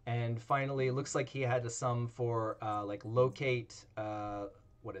 and finally, it looks like he had some for like locate.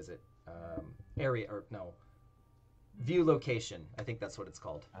 What is it? Area or no? View location. I think that's what it's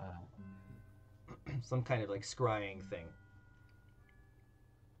called. Some kind of like scrying thing.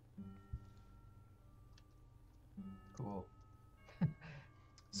 Cool.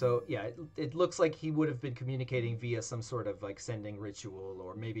 So yeah, it looks like he would have been communicating via some sort of like sending ritual,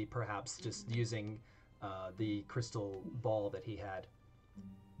 or maybe perhaps just using the crystal ball that he had.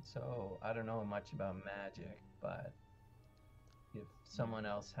 So I don't know much about magic, but if someone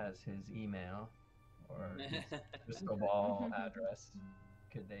else has his email or his crystal ball address,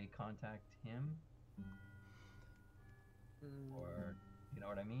 could they contact him? Or you know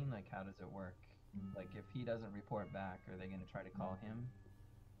what I mean? Like, how does it work? Like, if he doesn't report back, are they going to try to call him?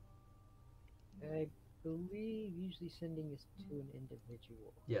 I believe usually sending is to an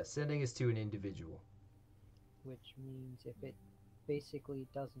individual, Yeah, sending is to an individual. which means if it basically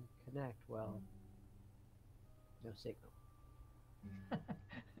doesn't connect, well, no signal.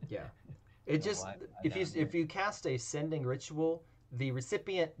 Yeah. It No, just I if you cast a sending ritual, the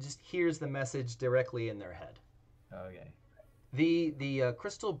recipient just hears the message directly in their head. Okay. The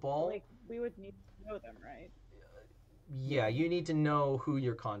crystal ball. Like we would need to know them, right? Yeah, you need to know who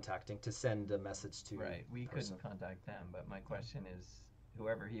you're contacting to send a message to. Right. We person. couldn't contact them, but my question is,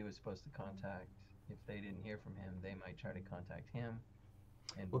 whoever he was supposed to contact, if they didn't hear from him, they might try to contact him,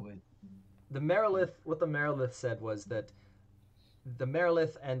 and Well, would. What the Merilith said was that the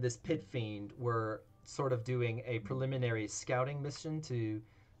Merilith and this pit fiend were sort of doing a preliminary scouting mission to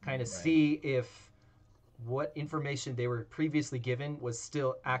kind of Right. see if what information they were previously given was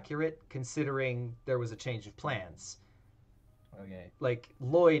still accurate, considering there was a change of plans. Okay. Like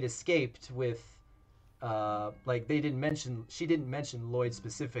Lloyd escaped with like she didn't mention Lloyd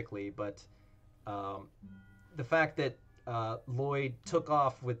specifically, but the fact that Lloyd took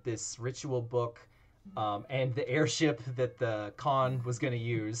off with this ritual book and the airship that the Khan was going to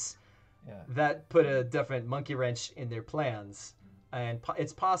use, Yeah. that put a definite monkey wrench in their plans. And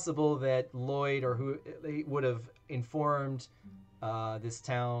it's possible that Lloyd or who they would have informed this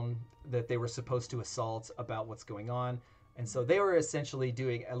town that they were supposed to assault about what's going on. And so they were essentially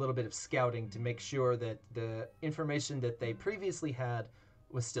doing a little bit of scouting to make sure that the information that they previously had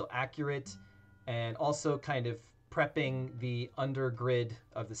was still accurate, and also kind of prepping the undergrid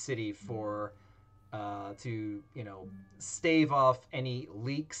of the city for to stave off any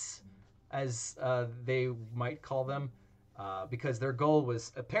leaks, as they might call them, because their goal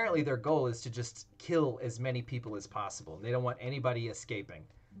is to just kill as many people as possible. And they don't want anybody escaping.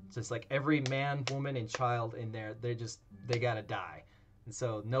 It's just like every man, woman, and child in there, they gotta die, and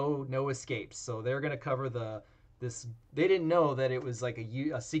so no escapes. So they're gonna cover this. They didn't know that it was like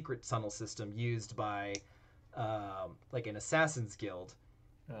a secret tunnel system used by like an assassin's guild.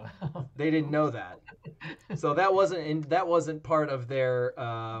 They didn't know that, so that wasn't part of their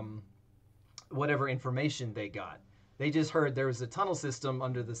whatever information they got. They just heard there was a tunnel system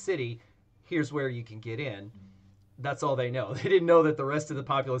under the city. Here's where you can get in. That's all they know. They didn't know that the rest of the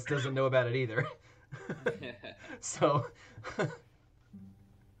populace doesn't know about it either. So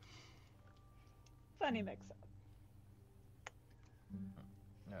funny mix-up.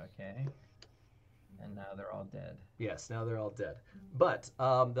 Okay. And now they're all dead. Yes, now they're all dead. But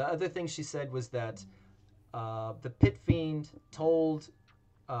the other thing she said was that the Pit Fiend told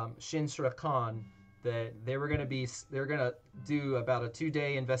Shinshra Khan that they're gonna do about a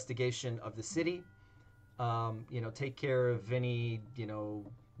 2-day investigation of the city. Take care of any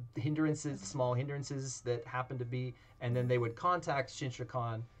small hindrances that happen to be, and then they would contact Shinshra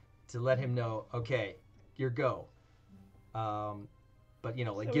Khan to let him know, okay, you're go. But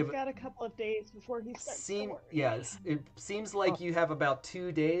So we've got a couple of days before he starts. Yes, it seems like you have about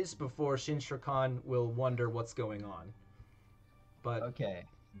 2 days before Shinshra Khan will wonder what's going on. But okay.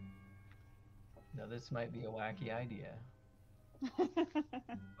 Now this might be a wacky idea,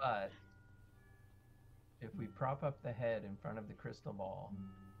 but if we prop up the head in front of the crystal ball.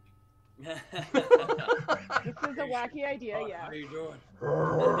 This is a wacky idea, yeah. How are you doing?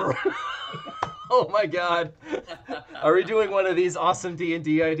 Oh my God! Are we doing one of these awesome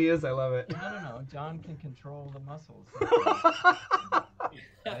D&D ideas? I love it. No. John can control the muscles.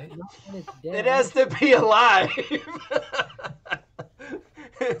 Right? It has to be alive.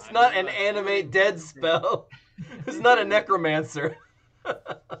 It's not an animate dead spell. It's not a necromancer.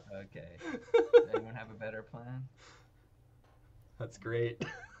 Okay. Does anyone have a better plan? That's great.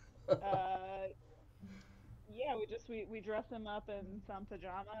 Yeah, we dress him up in some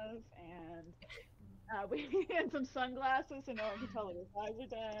pajamas and some sunglasses so no one can tell that his eyes are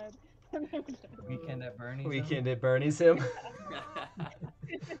dead. Weekend at Bernie's. Weekend at Bernie's him.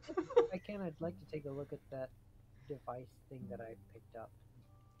 I'd like to take a look at that device thing that I picked up.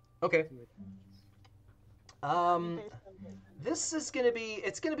 Okay. This is gonna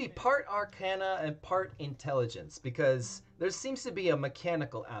be part arcana and part intelligence, because there seems to be a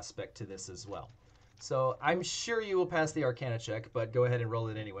mechanical aspect to this as well. So I'm sure you will pass the arcana check, but go ahead and roll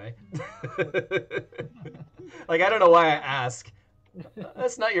it anyway. Like, I don't know why I ask.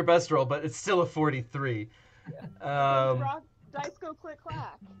 That's not your best roll, but it's still a 43. Dice go click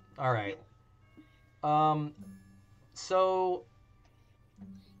clack. All right. So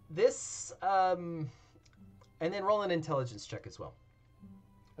this and then roll an intelligence check as well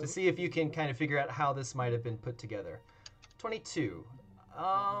to see if you can kind of figure out how this might have been put together. 22.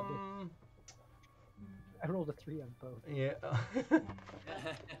 I rolled a 3 on both. Yeah.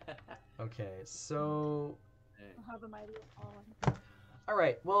 Okay, so I'll have a mighty fallen. all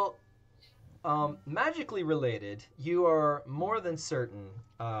right. Well, magically related, you are more than certain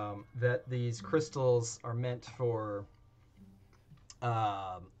that these crystals are meant for,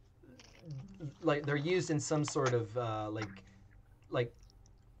 like, they're used in some sort of like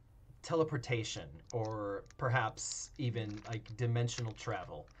teleportation, or perhaps even like dimensional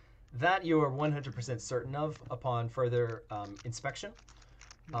travel. That you are 100% certain of upon further inspection,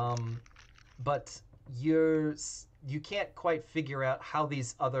 but you can't quite figure out how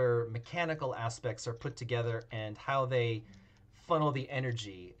these other mechanical aspects are put together and how they funnel the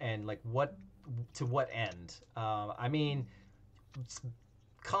energy and like what end. I mean,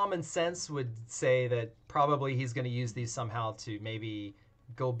 common sense would say that probably he's going to use these somehow to maybe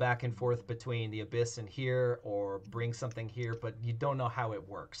go back and forth between the abyss and here, or bring something here, but you don't know how it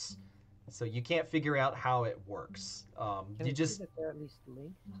works. So you can't figure out how it works. Can You I just, see that they're at least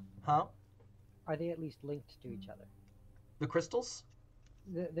linked? huh? Are they at least linked to each other? The crystals?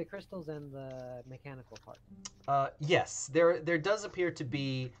 The crystals and the mechanical part. Yes, there does appear to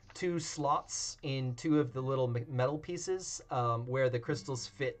be 2 slots in 2 of the little metal pieces where the crystals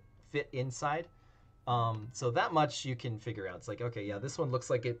fit inside. So that much you can figure out. It's like, okay, yeah, this one looks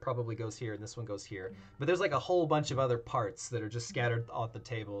like it probably goes here, and this one goes here. But there's like a whole bunch of other parts that are just scattered off the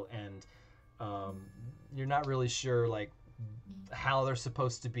table, and you're not really sure like how they're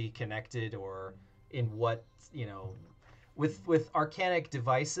supposed to be connected, or in what, with arcanic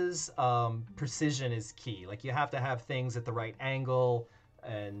devices, precision is key. Like you have to have things at the right angle,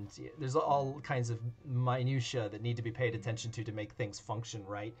 and there's all kinds of minutia that need to be paid attention to make things function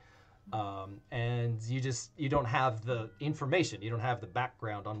right. And you don't have the information, you don't have the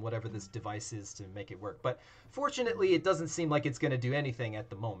background on whatever this device is to make it work. But fortunately, it doesn't seem like it's going to do anything at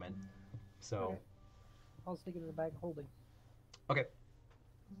the moment. So, Okay. I'll stick it in the bag holding. okay.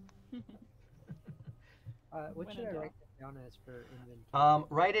 What When should in I doubt. write that down as for inventory?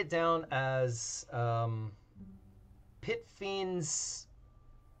 Write it down as Pit Fiend's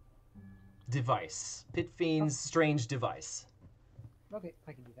device. Pit Fiend's strange device. Okay,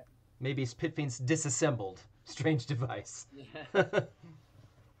 I can do that. Maybe it's Pit Fiend's disassembled strange device. Yeah.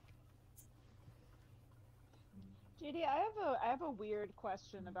 JD, I have a weird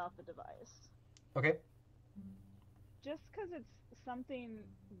question about the device. Okay. Just because it's something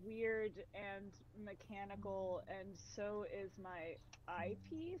weird and mechanical, and so is my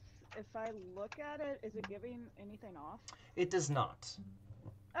eyepiece. If I look at it, is it giving anything off? It does not.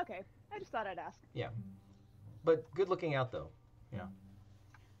 Okay, I just thought I'd ask. But good looking out though. Yeah.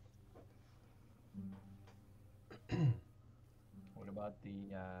 What about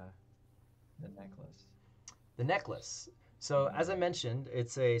the necklace? The necklace. So as I mentioned,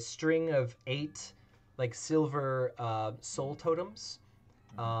 it's a string of 8 like silver soul totems.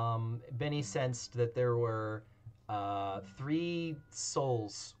 Beni sensed that there were 3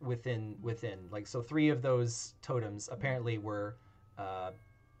 souls within. Like so, 3 of those totems apparently were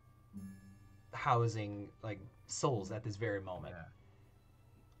housing like souls at this very moment. Yeah.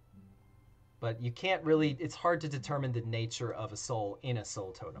 But you can't really. It's hard to determine the nature of a soul in a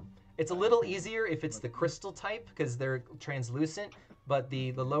soul totem. It's a little easier if it's the crystal type because they're translucent, but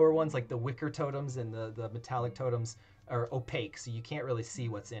the lower ones like the wicker totems and the metallic totems are opaque, so you can't really see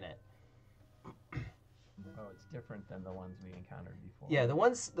what's in it. Oh, it's different than the ones we encountered before. Yeah,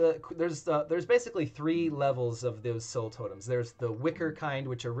 there's basically 3 levels of those soul totems. There's the wicker kind,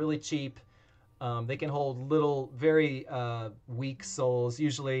 which are really cheap. They can hold little, very weak souls.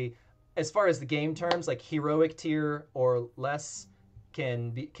 Usually, as far as the game terms, like heroic tier or less,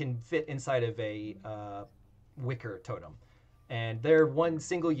 can fit inside of a wicker totem, and they're one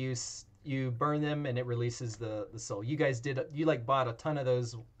single use. You burn them and it releases the soul. You guys bought a ton of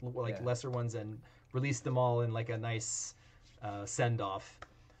those lesser ones and released them all in like a nice send off.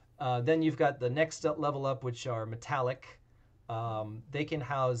 Then you've got the next level up, which are metallic. They can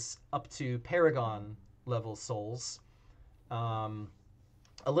house up to paragon level souls.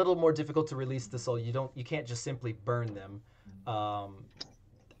 A little more difficult to release the soul. You can't just simply burn them.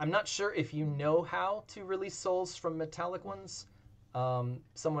 I'm not sure if you know how to release souls from metallic ones.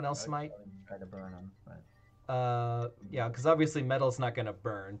 Someone else might. Try to burn them, but Yeah, because obviously metal's not going to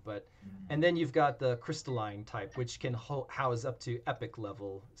burn. And then you've got the crystalline type, which can house up to epic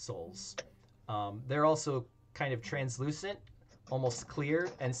level souls. They're also kind of translucent, almost clear,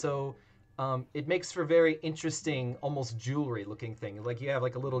 and so it makes for very interesting, almost jewelry looking thing. Like you have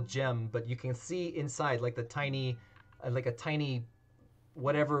like a little gem, but you can see inside like a tiny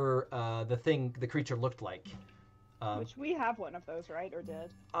whatever the creature looked like. Which we have one of those, right? Or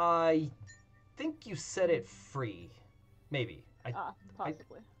did? I think you set it free. Maybe.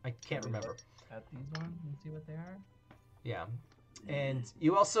 Possibly. I can't remember. at these ones and see what they are. Yeah. And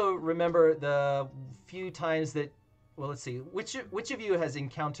you also remember the few times that, well, let's see, which of you has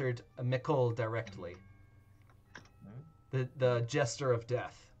encountered Mikol directly? The Jester of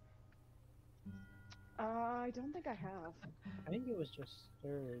Death. I don't think I have. I think it was just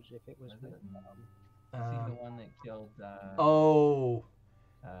Sturge if it was with, See the one that killed.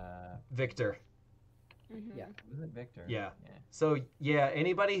 Victor. Mm-hmm. Yeah. Was it Victor? Yeah. So yeah,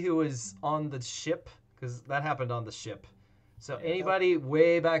 anybody who was on the ship, because that happened on the ship. So anybody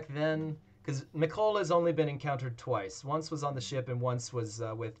way back then, because Mikol has only been encountered twice. Once was on the ship and once was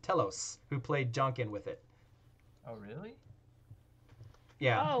with Telos, who played Jonkin with it. Oh really?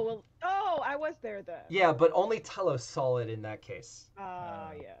 Yeah. Oh, well, I was there then. Yeah, but only Telos saw it in that case.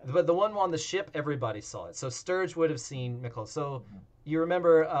 Yeah. But the one on the ship, everybody saw it. So Sturge would have seen Mikol. So you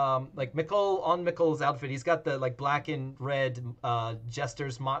remember, like Mikol, on Mikol's outfit, he's got the like black and red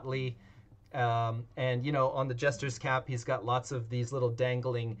Jester's motley. And, you know, on the Jester's cap, he's got lots of these little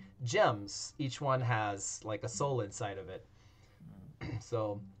dangling gems. Each one has like a soul inside of it.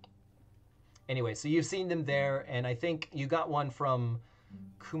 So anyway, so you've seen them there. And I think you got one from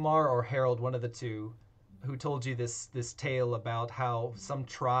Kumar or Harold, one of the two, who told you this tale about how some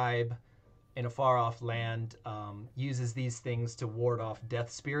tribe in a far off land uses these things to ward off death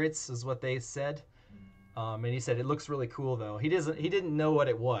spirits, is what they said. And he said it looks really cool though. He didn't know what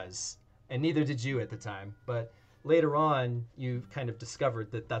it was, and neither did you at the time. But later on, you kind of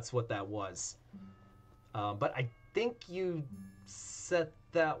discovered that that's what that was. But I think you set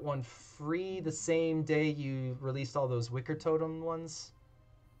that one free the same day you released all those Wicker Totem ones.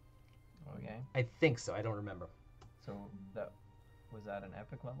 Okay. I think so. I don't remember. So was that an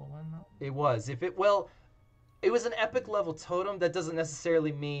epic level one though? It was. It was an epic level totem. That doesn't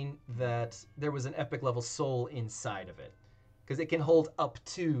necessarily mean that there was an epic level soul inside of it, because it can hold up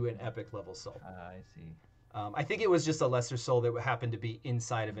to an epic level soul. I see. I think it was just a lesser soul that happened to be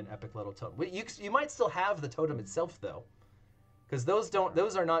inside of an epic level totem. You might still have the totem itself though, because those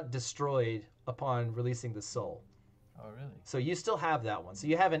are not destroyed upon releasing the soul. Oh really? So you still have that one. So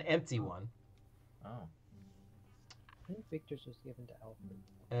you have an empty one. Oh. I think Victor's was given to Alfred.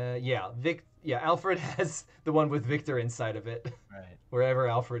 Alfred has the one with Victor inside of it. Right. Wherever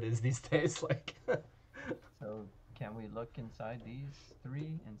Alfred is these days, like. So can we look inside these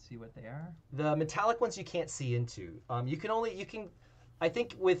three and see what they are? The metallic ones you can't see into. I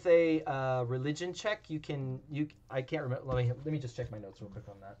think with a religion check I can't remember. Let me just check my notes real quick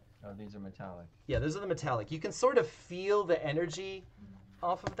on that. Oh, these are metallic. Yeah, those are the metallic. You can sort of feel the energy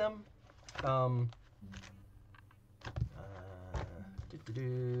off of them.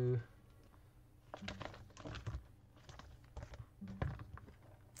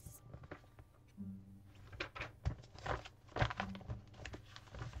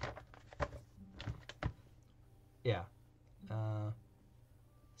 Yeah.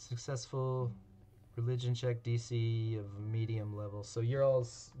 Successful religion check, DC of medium level. So you're all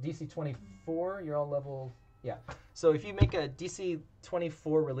DC 24. You're all level. Yeah. So if you make a DC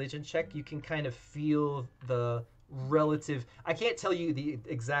 24 religion check, you can kind of feel the relative. I can't tell you the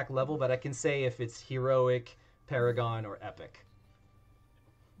exact level, but I can say if it's heroic, paragon, or epic.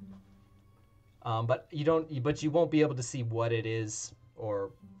 But you don't. But you won't be able to see what it is,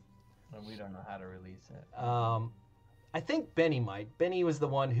 or. Well, we don't know how to release it. I think Beni might. Beni was the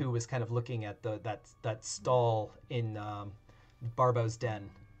one who was kind of looking at that stall in Barbo's den.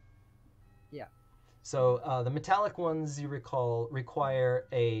 Yeah. So the metallic ones, you recall, require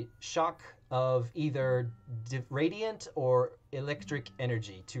a shock of either radiant or electric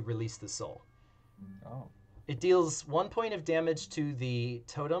energy to release the soul. Oh. It deals 1 point of damage to the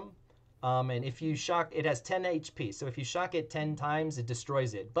totem, and if you shock, it has 10 HP. So if you shock it 10 times, it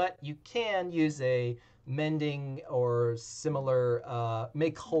destroys it. But you can use a mending or similar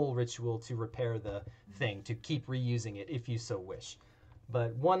make whole ritual to repair the thing, to keep reusing it if you so wish.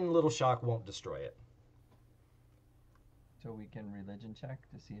 But one little shock won't destroy it. So we can religion check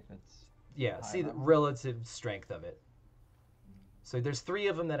to see if it's... Yeah, see the relative strength of it. So there's 3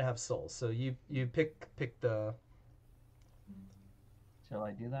 of them that have souls. So you pick the... Shall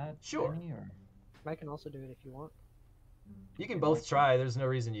I do that? Sure. Benny, or... I can also do it if you want. You can both try. There's no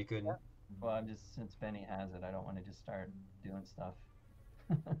reason you couldn't. Yeah. Well, since Benny has it, I don't want to just start doing stuff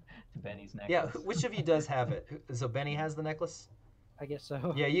to Benny's necklace. Yeah, which of you does have it? So Beni has the necklace? I guess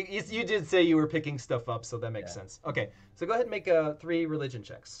so. Yeah, you did say you were picking stuff up, so that makes sense. Okay, so go ahead and make 3 religion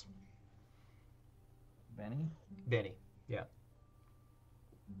checks. Benny? Beni, yeah.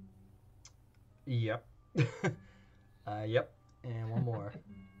 Yep. Yep, and one more.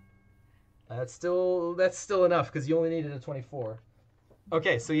 That's still enough, because you only needed a 24.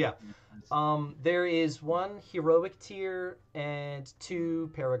 Okay, so yeah. There is 1 heroic tier and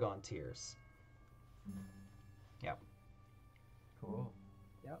 2 paragon tiers. Yep. Cool.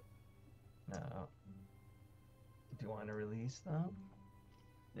 Yep. Now, do you want to release them?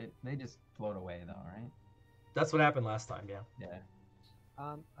 They just float away though, right? That's what happened last time, yeah. Yeah.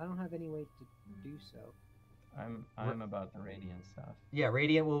 I don't have any way to do so. I'm about the radiant stuff. Yeah,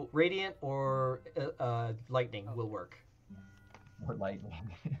 radiant or lightning will work. Or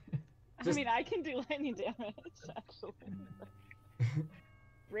lightning. I mean, I can do lightning damage, actually.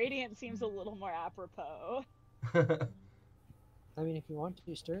 Radiant seems a little more apropos. I mean, if you want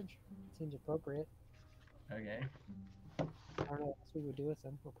to, Sturge, it seems appropriate. Okay. I don't know what else we would do with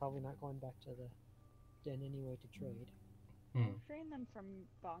them. We're probably not going back to the den anyway to trade. Freeing them from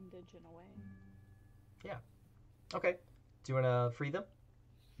bondage in a way. Yeah. Okay. Do you want to free them?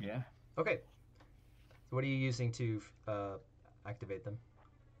 Yeah. Okay. So what are you using to activate them?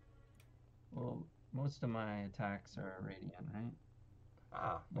 Well, most of my attacks are radiant, right?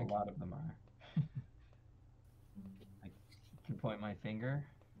 Ah, A lot of them are. I can point my finger.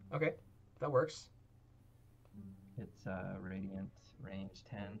 Okay, that works. It's radiant range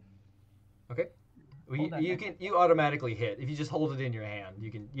 10. Okay. Well, Hold that you automatically hit if you just hold it in your hand.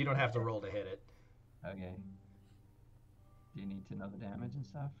 You don't have to roll to hit it. Okay. Do you need to know the damage and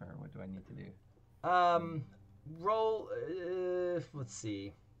stuff, or what do I need to do? Roll. Let's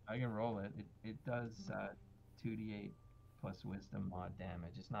see. I can roll it. It does 2d8 plus wisdom mod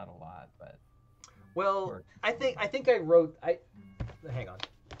damage. It's not a lot, but Well, I think I wrote. Hang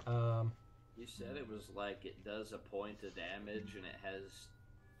on. You said it was like it does a point of damage and it has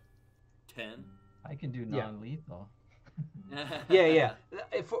 10. I can do Yeah. non-lethal. Yeah.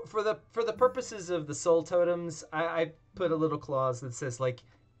 For the purposes of the soul totems, I put a little clause that says like,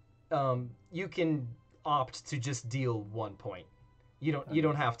 you can opt to just deal 1 point. You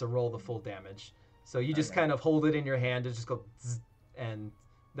don't have to roll the full damage. So you just kind of hold it in your hand and just go, zzz, and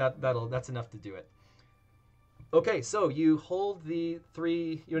that's enough to do it. Okay, so you hold the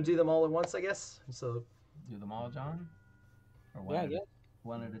 3. You want to do them all at once, I guess. So Do them all, John? Or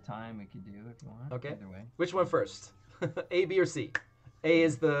one at a time we could do if you want. Okay. Either way. which one first? A, B, or C? A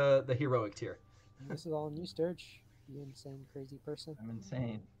is the heroic tier. This is all new, Sturge. You insane, crazy person. I'm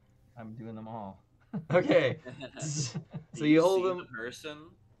insane. I'm doing them all. Okay. Do So you hold see them. the person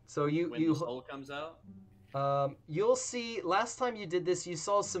So when you the soul comes out? you'll see. Last time you did this, you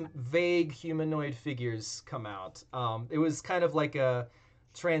saw some vague humanoid figures come out. It was kind of like a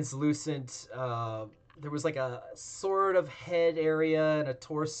translucent. There was like a sort of head area and a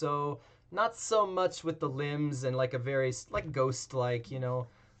torso. Not so much with the limbs and like a very like ghost-like, no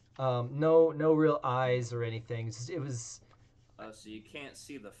real eyes or anything. It was. So you can't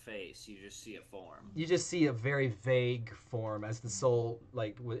see the face, you just see a form. You just see a very vague form as the soul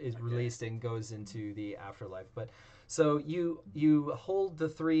is released and goes into the afterlife. But so you hold the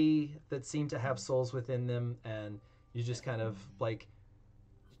 3 that seem to have souls within them, and you just kind of like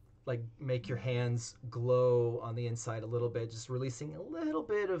make your hands glow on the inside a little bit, just releasing a little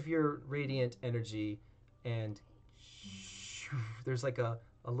bit of your radiant energy, and there's like a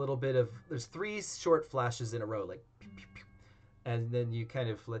little bit of there's 3 short flashes in a row, like pew, pew, pew, and then you kind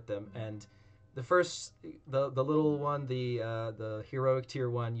of lit them. And the first, the little one, the heroic tier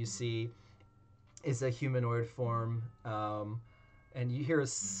 1 you see is a humanoid form, and you hear a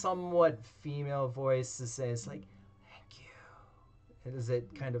somewhat female voice that says like, "Thank you," as it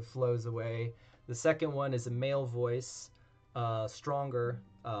kind of flows away. The second one is a male voice, stronger,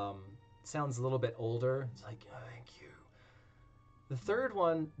 sounds a little bit older. It's like, "Oh, thank you." The third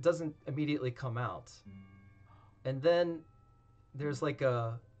one doesn't immediately come out, and then there's like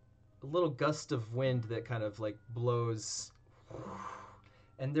a little gust of wind that kind of like blows,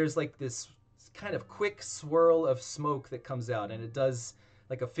 and there's like this kind of quick swirl of smoke that comes out, and it does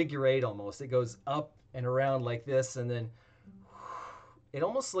like a figure 8 almost. It goes up and around like this, and then it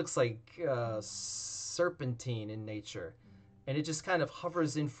almost looks like serpentine in nature, and it just kind of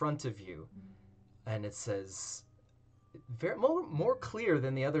hovers in front of you, and it says more clear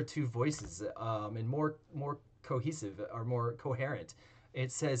than the other 2 voices, and more cohesive or more coherent.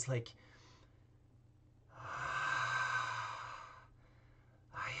 It says like,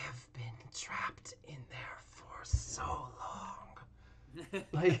 "I have been trapped in there for so long.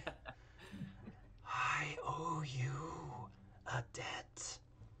 Like, I owe you a debt.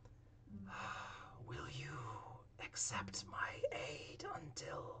 Will you accept my aid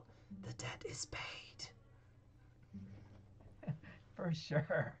until the debt is paid?" For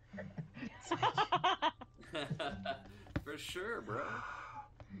sure. For sure, bro.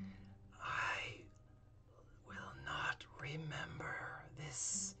 I will not remember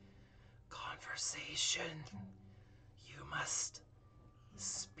this conversation. You must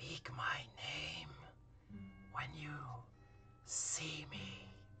speak my name when you see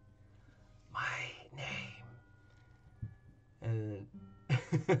me. My name. And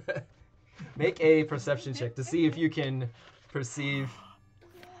make a perception check to see if you can perceive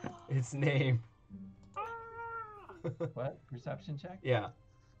its name. What? Perception check? Yeah.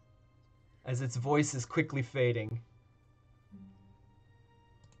 As its voice is quickly fading.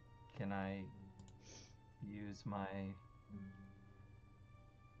 Can I use my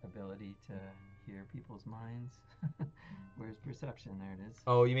ability to hear people's minds? Where's perception? There it is.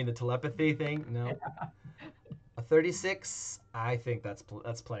 Oh, you mean the telepathy thing? No. A 36? I think that's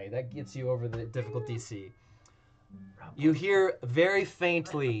plenty. That gets you over the difficult DC. You hear very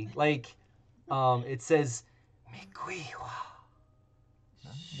faintly, like, it says, "Mequiwa."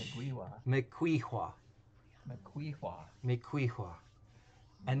 Mequiwa. Mequiwa. Mequiwa. Mequiwa.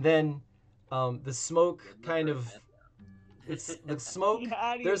 And then the smoke kind of, it's the smoke,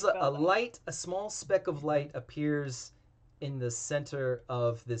 How do you there's a spell that? light, a small speck of light appears in the center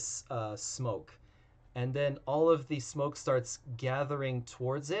of this smoke. And then all of the smoke starts gathering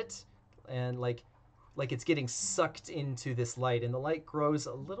towards it, and like it's getting sucked into this light, and the light grows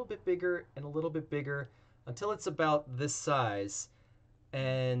a little bit bigger and a little bit bigger until it's about this size,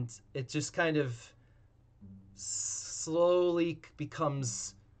 and it just kind of slowly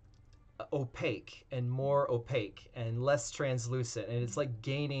becomes opaque and more opaque and less translucent, and it's like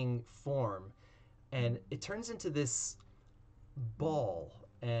gaining form, and it turns into this ball.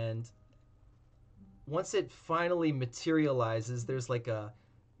 And once it finally materializes, there's like a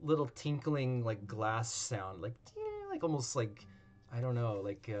little tinkling like glass sound, like almost like, I don't know,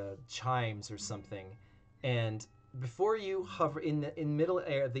 like chimes or something. And before you hover in the middle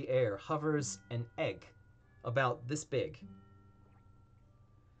air of the air hovers an egg about this big.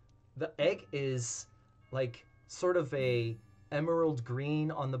 The egg is like sort of a emerald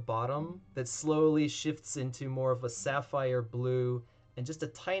green on the bottom that slowly shifts into more of a sapphire blue and just a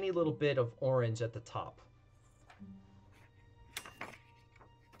tiny little bit of orange at the top.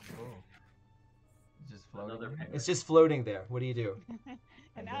 Oh. Just floating. there? It's just floating there. What do you do?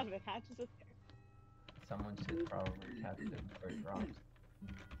 And out of it hatches a pear. Someone should probably catch it before it drops.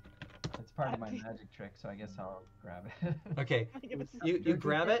 It's part of my magic trick, so I guess I'll grab it. Okay, Give it some you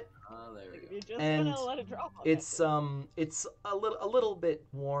grab it. Oh, there we go. You're just And gonna let it drop on it's a little bit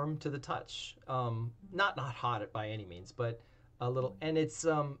warm to the touch. Not hot by any means, but a little, and it's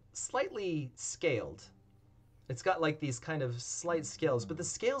slightly scaled. It's got like these kind of slight scales, but the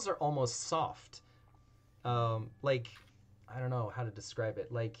scales are almost soft. Like, I don't know how to describe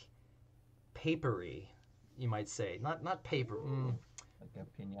it. Like papery, you might say. Not paper. Like a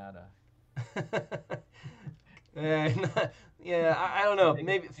piñata. I don't know.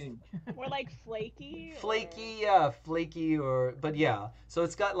 Maybe More like flaky. flaky, or but yeah. So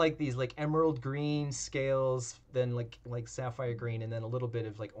it's got like these like emerald green scales, then like sapphire green, and then a little bit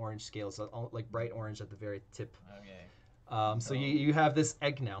of like orange scales, like bright orange at the very tip. Okay. So you have this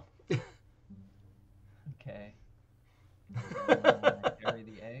egg now. Okay. So, carry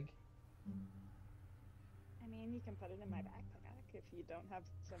the egg. I mean, you can put it in my backpack if you don't have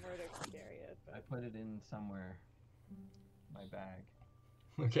somewhere to carry it. I But put it in somewhere. My bag.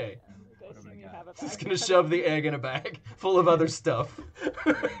 Okay. I What have assume I you got? have a Just bag. gonna shove the egg in a bag full of other stuff.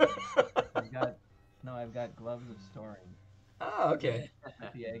 I've got gloves of storing. Oh, okay.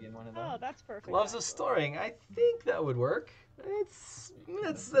 Put the egg in one of those. Oh, that's perfect. Gloves of actually. storing. I think that would work.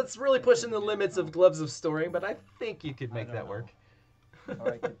 That's really pushing the limits of gloves of storing, but I think you could I make don't that know. work.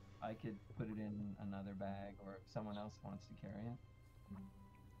 Or I could put it in another bag, or if someone else wants to carry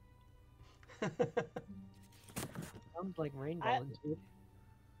it. Sounds like rainbow I- and shit.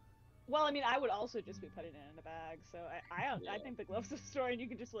 Well, I mean, I would also just be putting it in a bag. So I think the gloves of storing, you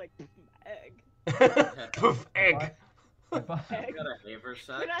could just like egg. Poof, egg. I bought, I got a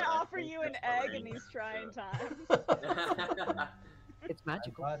haversack. Can I but offer think you an that's egg very in these much, trying times? It's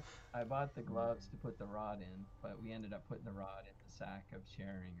magical. I bought the gloves to put the rod in, but we ended up putting the rod in the sack of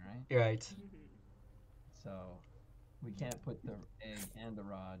sharing, right? Right. So we can't put the egg and the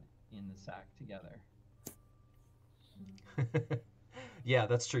rod in the sack together. Yeah,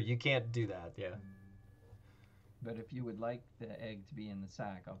 that's true. You can't do that. Yeah. But if you would like the egg to be in the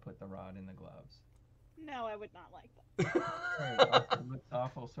sack, I'll put the rod in the gloves. No, I would not like that. It looks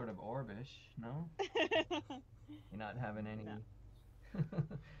awful sort of orbish, no? You're not having any... No.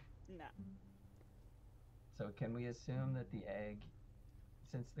 No. So can we assume that the egg,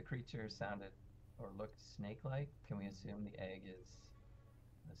 since the creature sounded or looked snake-like, can we assume the egg is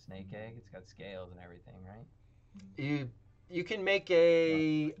a snake egg? It's got scales and everything, right? You can make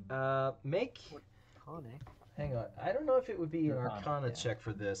a Iconic. Hang on. I don't know if it would be an Arcana, Arcana yeah. check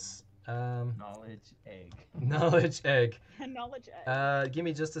for this. Knowledge egg. Knowledge egg. Knowledge egg. Give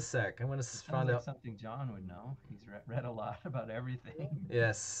me just a sec. I want to Sounds find like out. something John would know. He's read a lot about everything.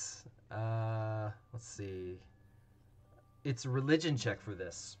 Yes. Let's see. It's a religion check for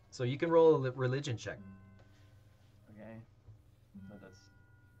this, so you can roll a religion check. Okay. So that's...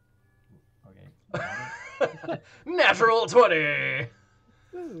 Okay. Natural 20.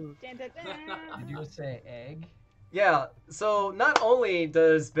 Ooh. Dun, dun, dun. Did you say egg? Yeah. So not only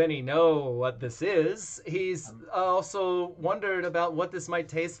does Beni know what this is, he's also wondered about what this might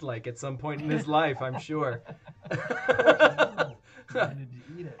taste like at some point in his life. I'm sure. Why did you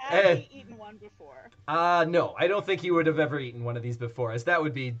eat it? Have you eaten one before? No, I don't think he would have ever eaten one of these before, as that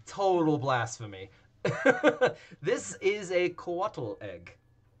would be total blasphemy. This is a coatl egg.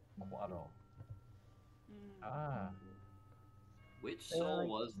 Quaddle. Mm. Ah. Which soul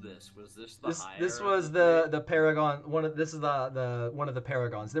was this? Was this the This higher? this of was the the paragon. This is the one of the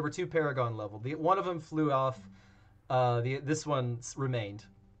paragons. There were two paragon level. One of them flew off. This one remained.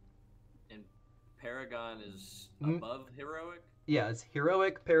 three? And Paragon is Mm. above heroic. Yeah, it's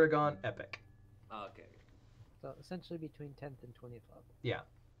heroic, paragon, epic. Oh, okay. So essentially between 10th and 20th level. Yeah.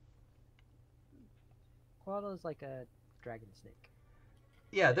 Quaddle is like a dragon snake.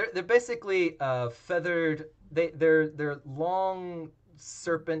 Yeah, they're basically feathered. They're long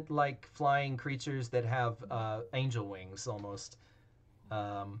serpent-like flying creatures that have angel wings almost.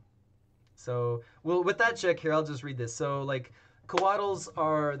 So, well, with that check here, I'll just read this. So, like, coatls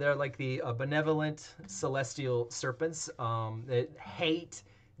they're like the benevolent celestial serpents that hate.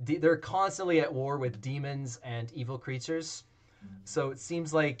 They're constantly at war with demons and evil creatures. So it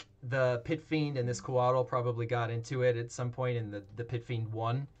seems like the Pit Fiend and this coatl probably got into it at some point, and the Pit Fiend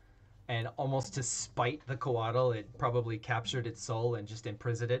won. And almost to spite the coatl, it probably captured its soul and just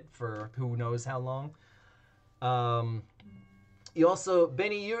imprisoned it for who knows how long. You also,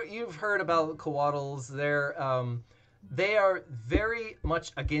 Beni, you've heard about coatls. They are very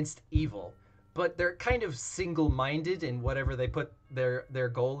much against evil, but they're kind of single-minded in whatever they put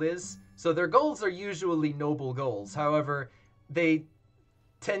their goal is. So their goals are usually noble goals. However, they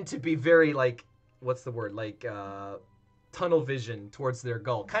tend to be very, like, what's the word? Like, tunnel vision towards their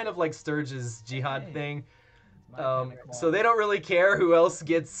goal. Kind of like Sturge's jihad thing. So they don't really care who else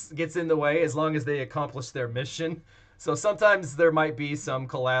gets in the way as long as they accomplish their mission. So sometimes there might be some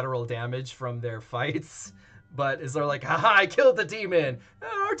collateral damage from their fights. But is they're like, haha, I killed the demon.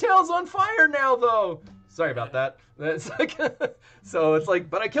 Our tail's on fire now, though. Sorry about that. That's like, so it's like,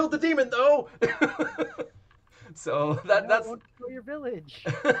 but I killed the demon, though. So that's. Won't kill your village.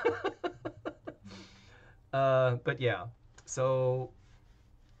 But yeah, so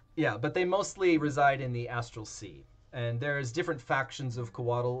yeah, but they mostly reside in the astral sea, and there's different factions of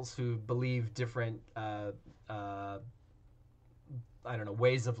coatls who believe different, I don't know,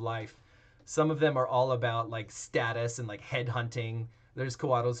 ways of life. Some of them are all about like status and like head hunting. There's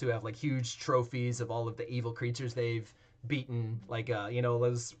coatls who have like huge trophies of all of the evil creatures they've beaten, like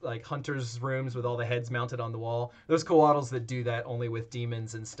those like hunters' rooms with all the heads mounted on the wall. Those coatls that do that only with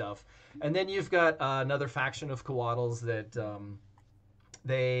demons and stuff. And then you've got another faction of coatls that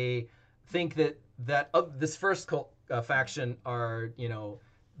they think that of this first faction are,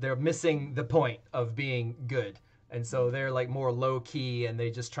 they're missing the point of being good. And so they're like more low key and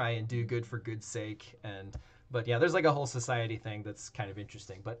they just try and do good for good's sake. But yeah, there's like a whole society thing that's kind of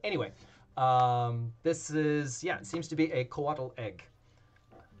interesting. But anyway, this is, it seems to be a coatl egg.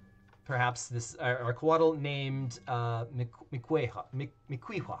 Perhaps this a coatl named Miquihua.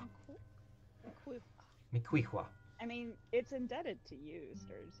 I mean, it's indebted to you,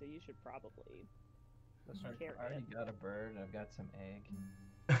 Sturge, so you should probably carry I already it. got a bird. I've got some egg.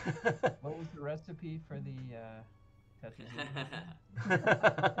 What was the recipe for the tetrazzini?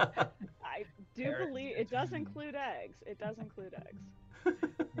 I do Parrot believe it does tetrazzini. include eggs. It does include eggs.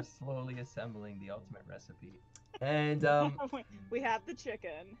 We're slowly assembling the ultimate recipe. And we have the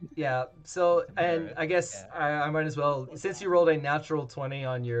chicken. yeah, so, and I guess I might as well, since you rolled a natural 20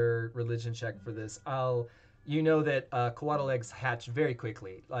 on your religion check for this, you know that coatl eggs hatch very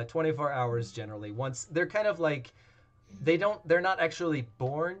quickly, 24 hours generally. Once they're kind of like, they're not actually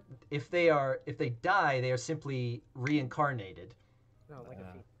born. If they die, they are simply reincarnated. No, like a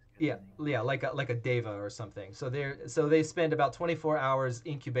fetus. Yeah, like a deva or something. So they spend about 24 hours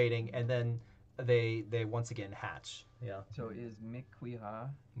incubating, and then they once again hatch. Yeah. So is Miquihua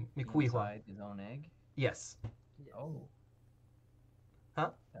Miquihua. inside his own egg? Yes. Oh.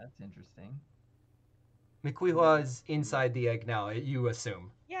 Huh? That's interesting. Miquihua is inside the egg now, you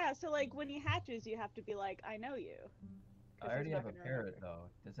assume. Yeah, so like when he hatches, you have to be like, I know you. 'Cause I already he's not have a gonna parrot, remember.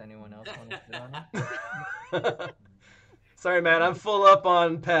 though. Does anyone else want to sit on it? Sorry, man, I'm full up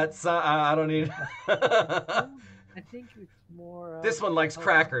on pets. I don't need. I think it's more. This one likes a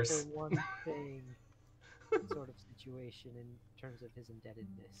crackers. one thing sort of situation in terms of his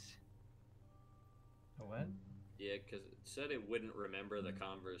indebtedness. A what? Yeah, because it said it wouldn't remember the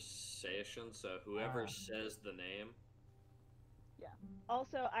conversation, so whoever says the name.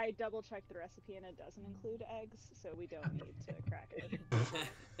 Also, I double checked the recipe and it doesn't include eggs, so we don't need to crack it.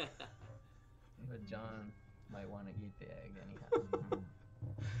 But John might want to eat the egg anyhow.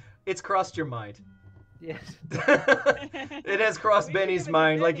 It's crossed your mind. Yes. It has crossed We should Benny's give it to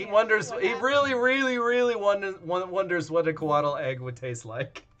mind. Like he Benny, wonders. what He happened. really wonders what a coatl egg would taste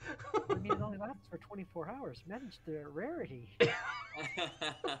like. I mean, it only lasts for 24 hours. Manage the rarity.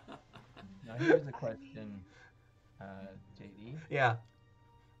 Now here's a question, JD. Yeah.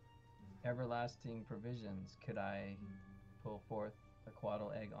 Everlasting provisions. Could I pull forth a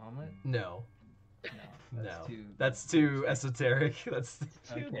coatl egg omelet? No. No. No. Too, That's too esoteric. That's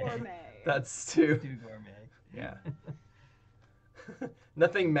Too Okay. gourmet. too. too gourmet. Yeah.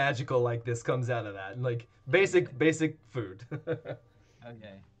 Nothing magical like this comes out of that. Like basic food.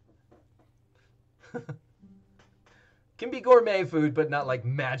 Okay. Can be gourmet food, but not like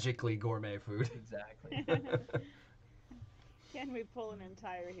magically gourmet food. Exactly. Can we pull an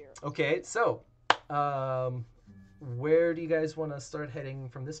entire hero? Okay, so where do you guys want to start heading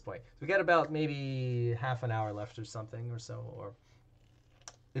from this point? We got about maybe half an hour left or something or so. Or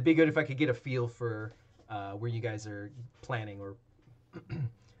it'd be good if I could get a feel for where you guys are planning. Or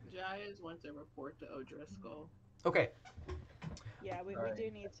Jaez wants to report to O'Driscoll. okay. Yeah, we Alright. do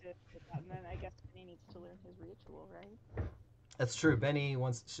need to put that, and then I guess Beni needs to learn his ritual, right? That's true. Beni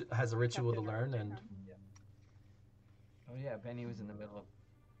has a ritual to Kept it learn, around and him. Oh yeah, Benny was in the middle of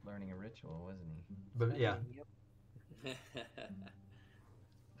learning a ritual, wasn't he? but yeah. Yep. Do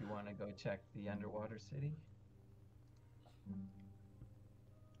you want to go check the underwater city?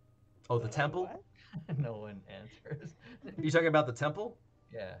 Oh, the temple. What? No one answers. You talking about the temple?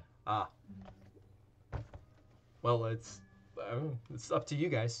 Yeah. Ah. Well, it's up to you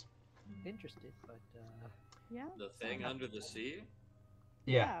guys. Interested, but Yeah. The thing under the sea?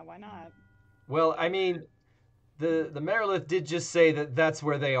 Yeah. Why not? Well, I mean, the Merilith did just say that that's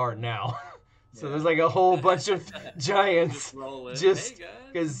where they are now. So Yeah. there's like a whole bunch of giants. Just roll in. Just Hey, guys.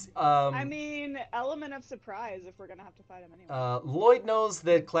 because I mean, element of surprise if we're gonna have to fight him anyway. Lloyd knows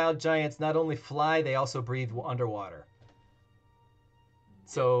that cloud giants not only fly, they also breathe underwater.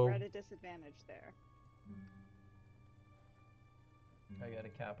 So We're at a disadvantage there. I got a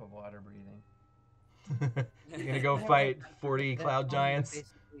cap of water breathing. you're gonna go fight 40 that cloud tome giants.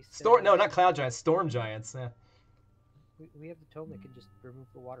 basically Storm? No, says- not cloud giants. Storm giants. Yeah. We have the tome that can just remove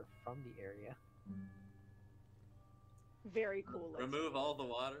the water from the area. Very cool. let's Remove do all it. the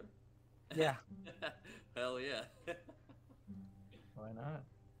water? Yeah, Hell yeah. Why not?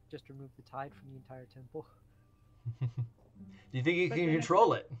 just remove the tide from the entire temple. Do you think you But can then if-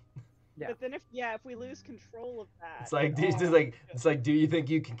 control it? Yeah. But then if we lose control of that, It's like, then all- it's like, do you think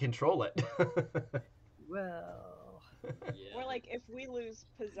you can control it? Well, Yeah. or like if we lose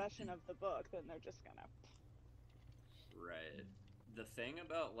possession of the book, then they're just gonna. Right. The thing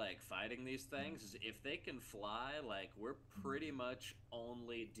about like fighting these things is if they can fly, like we're pretty much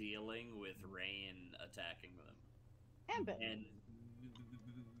only dealing with rain attacking them. And Beni. And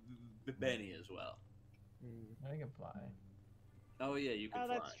Beni as well. I can fly. Oh yeah, you can Oh,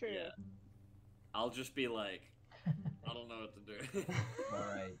 fly. that's true. Yeah. I'll just be like, I don't know what to do. All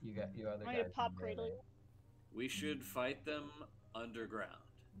right, you got you other Want guys. me to pop can go cradle then. you? We should fight them underground.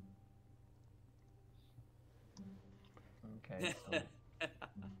 Okay. So,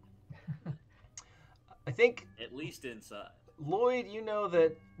 I think At least inside. Lloyd, you know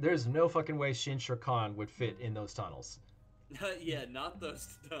that there's no fucking way Shinshir Khan would fit in those tunnels. Yeah, not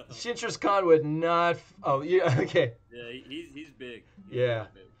those tunnels. Shinshir Khan would not. Oh yeah, okay. Yeah, he's big. He's Yeah. really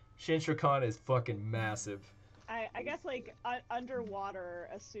big. Shinshir Khan is fucking massive. I guess like underwater,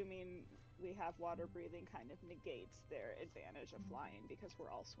 assuming we have water breathing, kind of negates their advantage of flying because we're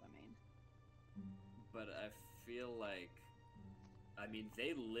all swimming. But I feel like, I mean,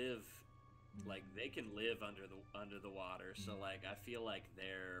 they live, like they can live under the water. So like, I feel like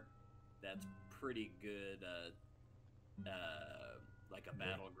that's pretty good. Like a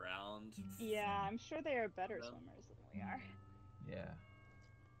battleground. Yeah, I'm sure they are better Yeah. swimmers than we are. yeah.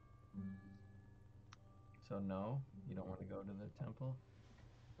 So no, you don't want to go to the temple.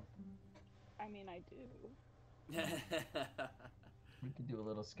 I mean, I do. We could do a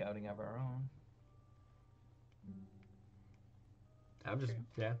little scouting of our own. I'm just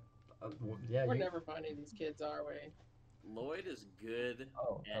True. yeah, yeah. We're You, never finding these kids, are we? Lloyd is good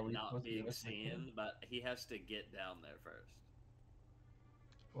Oh, are at we not supposed to being listen to seen, kids? but he has to get down there first.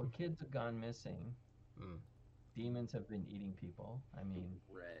 Well, kids have gone missing. Mm. Demons have been eating people. I mean,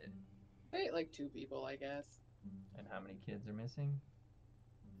 Right. They ate like 2 people, I guess. and how many kids are missing?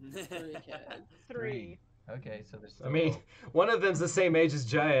 3 kids. 3. Okay, so there's. I mean, one of them's the same age as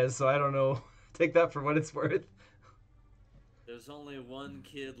Jaez, so I don't know. Take that for what it's worth. There's only one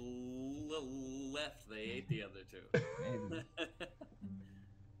kid left. They ate the other 2. Maybe.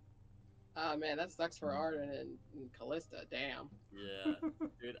 Oh man, that sucks for Arden and Callista. Damn. Yeah,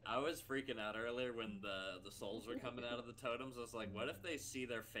 dude, I was freaking out earlier when the souls were coming out of the totems. I was like, what if they see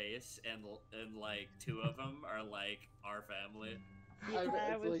their face and like 2 of them are like our family? I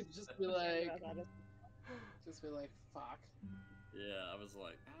I would was like, just be like, about that. fuck. Yeah, I was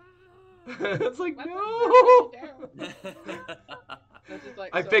like, It's like Let them no. down. That's just like,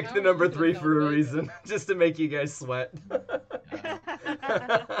 I so picked how the are number you gonna 3 tell for a Vega? reason, just to make you guys sweat. I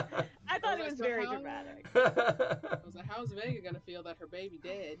thought it like, was so very how- dramatic. I was like, how's Vega gonna feel that her baby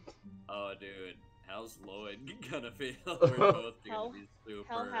dead? oh, dude, how's Lloyd gonna feel? We're both Hell- gonna be super.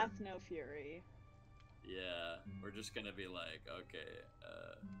 Hell hath no fury. Yeah, we're just gonna be like, okay,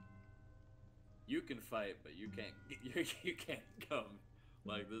 you can fight, but you can't. You can't come.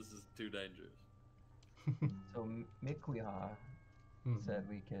 Like this is too dangerous. So Mikliha Hmm. said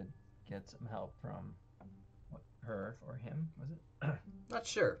we could get some help from Her or him, was it? Not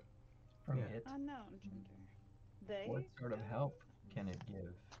sure. From Yeah. it. Unknown gender. They. What sort of help can it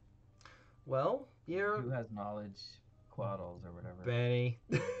give? Well, you're Who has knowledge, quaddles or whatever? Benny.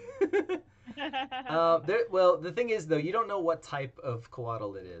 Well, the thing is, though, you don't know what type of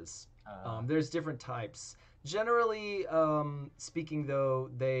coatl it is. There's different types. Generally speaking, though,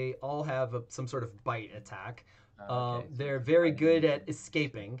 they all have some sort of bite attack. Okay, so They're it's very biting. good at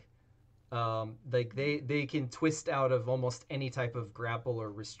escaping. Like they can twist out of almost any type of grapple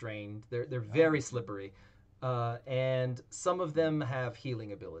or restrained. They're very slippery, and some of them have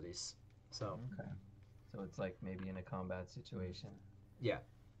healing abilities. So Okay. So it's like maybe in a combat situation. yeah.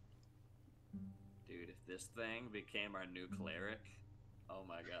 Dude, if this thing became our new cleric, oh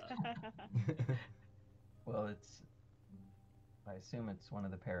my god. Well, I assume it's one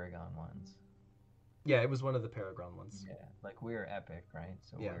of the Paragon ones. Yeah, it was one of the Paragon ones. Yeah, like we're epic, right?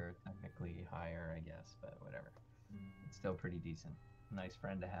 So Yeah. we're technically higher, I guess, but whatever. It's still pretty decent. Nice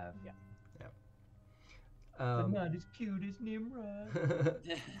friend to have. Yeah. But not as cute as Nimrod.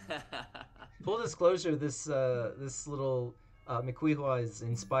 Full disclosure: this little Miquihua is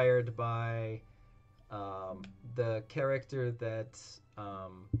inspired by the character that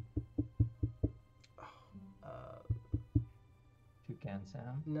Toucan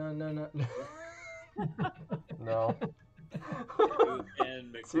Sam. no.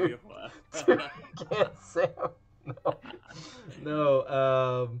 And McQueen. Can't say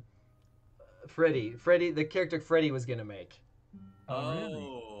no. Freddy, the character Freddy was gonna make. Oh, really?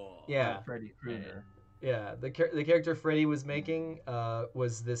 Oh. Yeah. Freddy Krueger. Yeah, the character Freddy was making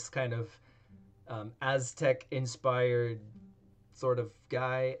was this kind of Aztec-inspired sort of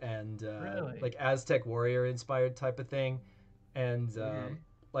guy, and Really? like Aztec warrior-inspired type of thing, and Okay.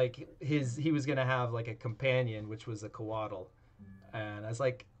 like he was gonna have like a companion, which was a coatl, and I was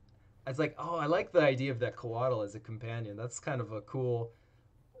like, oh, I like the idea of that coatl as a companion. That's kind of a cool,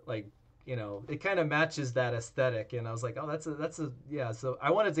 like, you know, it kind of matches that aesthetic, and I was like, oh, that's a yeah. So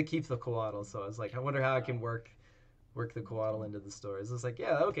I wanted to keep the coatl, so I was like, I wonder how I can work the coatl into the stories. I was like,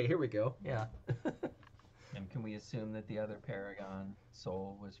 yeah, okay, here we go, yeah. And can we assume that the other Paragon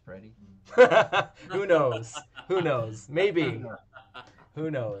soul was Freddy? Who knows? Who knows? Maybe.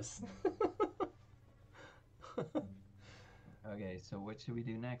 Who knows? Okay, so what should we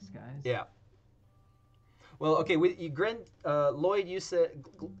do next, guys? Yeah. Well, okay. Lloyd, you said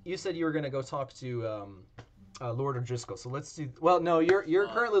you were gonna go talk to Lord O'Driscoll. So let's do. Well, no, you're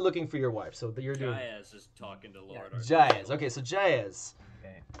currently looking for your wife. So you're doing. Jaez is talking to Lord. Jaez. Okay, so Jaez.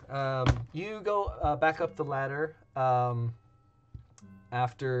 Okay. You go back up the ladder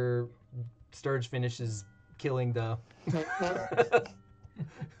after Sturge finishes killing the.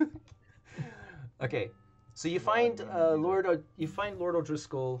 Okay, so you find Lord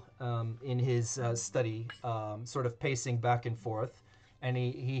O'Driscoll in his study, sort of pacing back and forth, and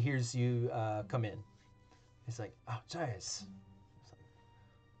he hears you come in. He's like, "Oh, Jaez.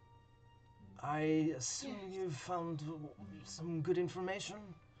 I assume you've found some good information."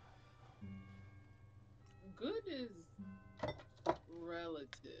 Good is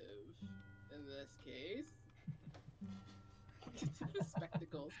relative in this case. The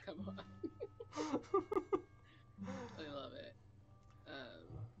spectacles, come on. I love it.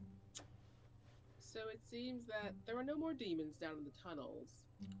 So it seems that there are no more demons down in the tunnels,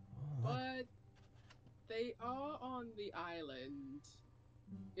 but they are on the island.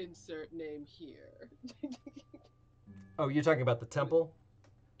 Insert name here. Oh, you're talking about the temple?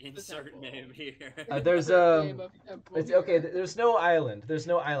 Insert temple. name here. There's Name of temple it's, here. okay. There's no island.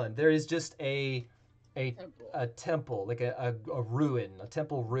 There is just a Temple. temple, like a ruin, a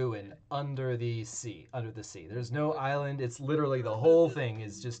temple ruin under the sea. There's no island. It's literally the whole thing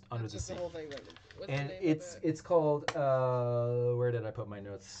is just under That's the just sea. the whole thing. Right? What's And the name of it? it's called where did I put my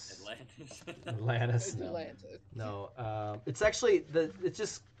notes? Atlantis. Atlantis. It's No. Atlantis. No. It's actually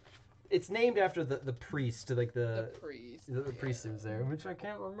it's named after the priest, like The priest. the priest who was there, which I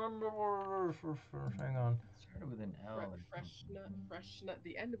can't remember. Hang on. Started with an L. or something. Freshna.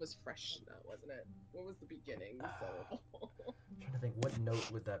 The end was Freshna, wasn't it? What was the beginning syllable? I'm trying to think, what note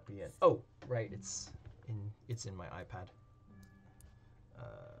would that be in? Oh, right, it's in my iPad.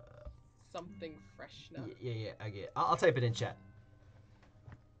 Something Freshna. Yeah, I get it. I'll type it in chat.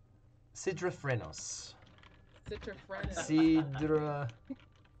 Sidrafrenos. Citrafrena. Sidra.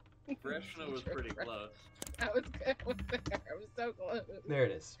 Freshna was pretty close. I was there. I was so close. There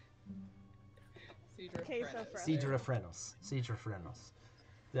it is. Queso Sidrafrenos. Sidrafrenos.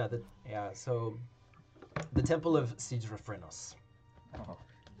 Yeah, so the Temple of Sidrafrenos. Oh,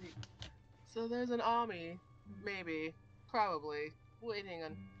 So there's an army, maybe, probably, waiting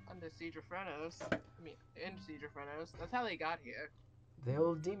Under Siege of Phrenos. I mean, in Siege of Phrenos. That's how they got here. The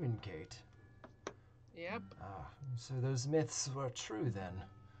old demon gate. Yep. Ah, so those myths were true then.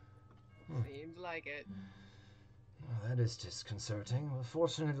 Seems like it. Well, that is disconcerting. Well,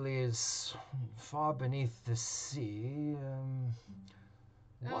 fortunately, it's far beneath the sea.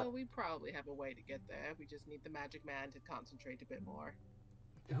 What? We probably have a way to get there. We just need the magic man to concentrate a bit more.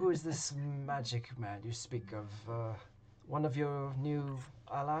 Who is this magic man you speak of? One of your new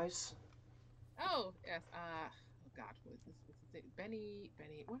allies? Oh, yes. Oh God, what is this? What's his name? Beni.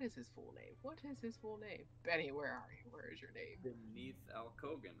 What is his full name? Beni, where are you? Where is your name? Beneath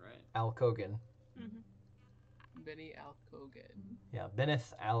Alcogan, right? Alcogan. Beni Alcogan. Yeah,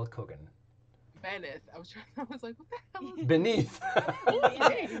 Beneth Alcogan. Beneth. I was like, what the hell is Beneath.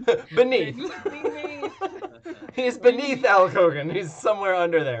 Beneath. Beneath. He's beneath Alcogan. He's somewhere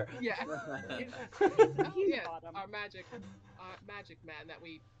under there. Yeah. Yes, bottom. our magic man that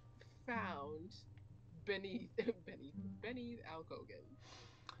we found beneath Alcogan.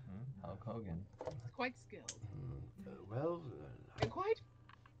 Hulk Hogan. Quite skilled Well, and quite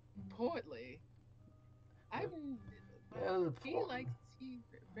portly. He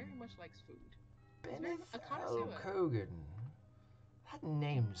very much likes food. Beneth A connoisseur. Alcogan. That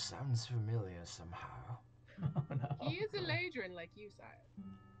name sounds familiar somehow. Oh, no. He is a Ladrin like you, sire.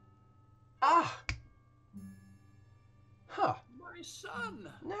 Ah! Huh. My son!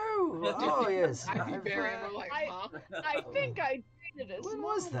 No! Oh, yes. I'd be I've, very like, huh? I think I dated his When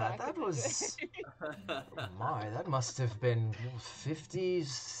was mom that? back That in the was... day. Oh my, that must have been 50,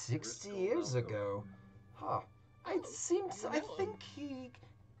 60 years ago. Huh. It seems... I think he...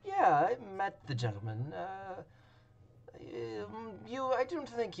 Yeah, I met the gentleman. I don't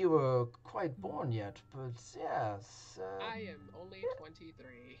think you were quite born yet, but yes. I am only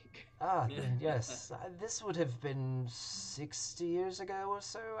 23. Then yes. This would have been 60 years ago or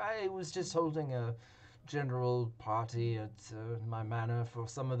so. I was just holding a general party at my manor for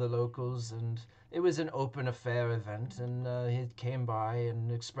some of the locals, and it was an open affair event, and he came by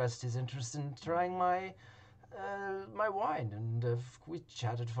and expressed his interest in trying my wine, and we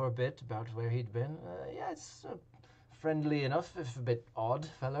chatted for a bit about where he'd been. Yes, friendly enough, if a bit odd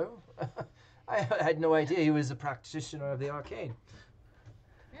fellow. I had no idea he was a practitioner of the arcane.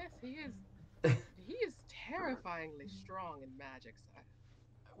 Yes, he is. He is terrifyingly strong in magic, sire.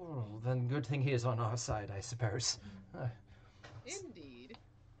 Well, then good thing he is on our side, I suppose. Indeed.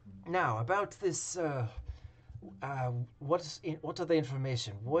 Now, about this, what are the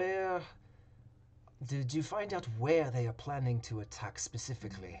information? Where... Did you find out where they are planning to attack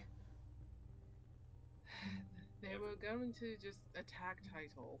specifically? They were going to just attack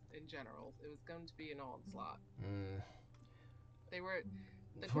Tytol in general. It was going to be an onslaught. They were...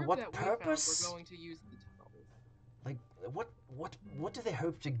 The For group what that purpose? we found were going to use the tunnels. Like, what do they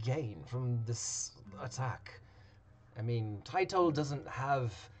hope to gain from this attack? I mean, Tytol doesn't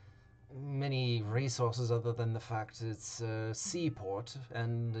have many resources other than the fact it's a seaport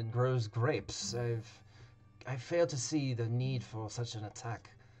and it grows grapes. I fail to see the need for such an attack.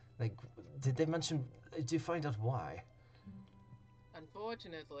 Like, did they mention... Did you find out why?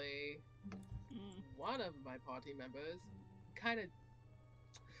 Unfortunately, one of my party members kind of...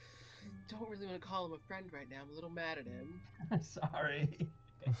 Don't really want to call him a friend right now. I'm a little mad at him. Sorry.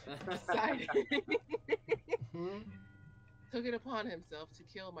 Decided... took it upon himself to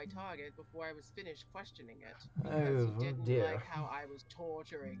kill my target before I was finished questioning it. Because he didn't like how I was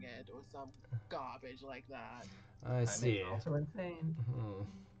torturing it or some garbage like that. I see. Also insane.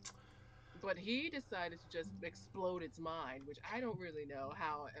 But he decided to just explode its mind, which I don't really know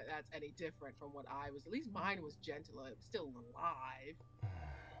how that's any different from what I was. At least mine was gentler. It was still alive.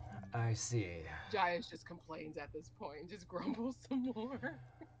 I see. Jaez just complains at this point, just grumbles some more.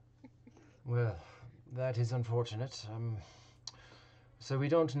 Well, that is unfortunate. So we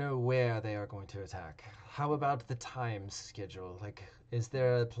don't know where they are going to attack. How about the time schedule? Like, is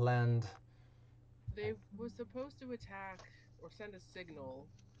there a planned... They were supposed to attack or send a signal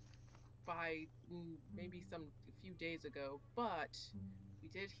by maybe a few days ago, but we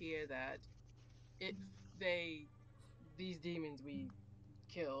did hear that if these demons we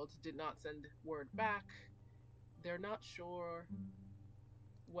killed did not send word back, they're not sure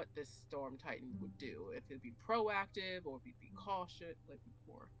what this Storm Titan would do. If it'd be proactive or if he'd be cautious, like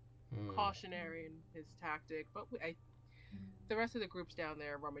more cautionary in his tactic. But the rest of the group's down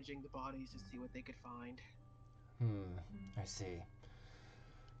there rummaging the bodies to see what they could find. I see.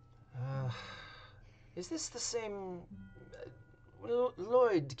 Is this the same... When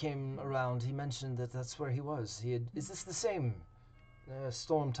Lloyd came around, he mentioned that that's where he was. Is this the same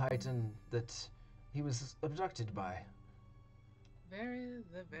Storm Titan that he was abducted by?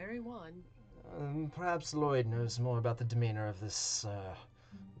 The very one. Perhaps Lloyd knows more about the demeanor of this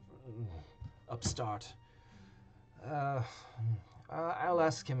upstart. I'll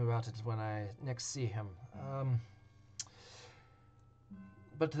ask him about it when I next see him.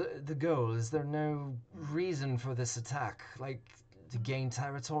 But the goal, is there no reason for this attack? Like, to gain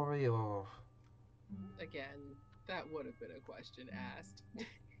territory, or... Again, that would have been a question asked.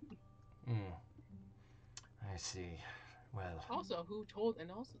 I see. Well... Also, who told them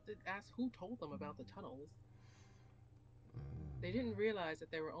about the tunnels? They didn't realize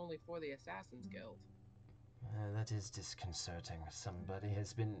that they were only for the Assassin's Guild. That is disconcerting. Somebody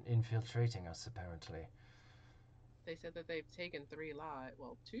has been infiltrating us, apparently. They said that they've taken 3 lives.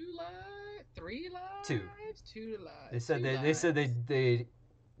 Well, 2 lives? 3 lives? 2. 2 lives. They said they'd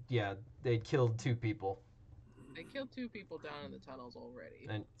killed 2 people. They killed 2 people down in the tunnels already.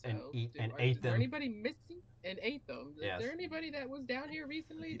 And ate them. Is there anybody missing? And ate them. Yes. Is there anybody that was down here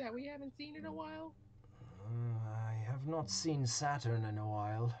recently that we haven't seen in a while? I have not seen Saturn in a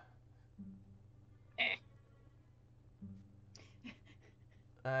while.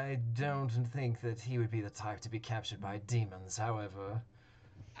 I don't think that he would be the type to be captured by demons, however.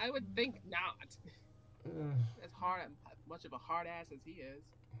 I would think not. As much of a hard ass as he is.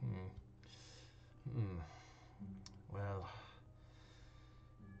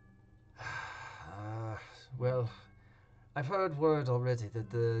 Well, I've heard word already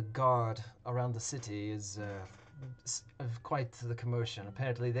that the guard around the city is of quite the commotion.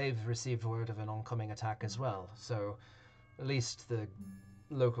 Apparently they've received word of an oncoming attack as well, so at least the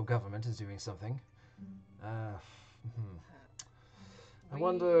local government is doing something. I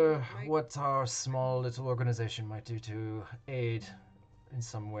wonder what our small little organization might do to aid in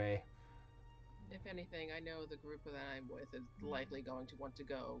some way. If anything, I know the group that I'm with is likely going to want to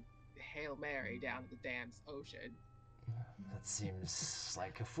go Hail Mary down to the damn ocean. That seems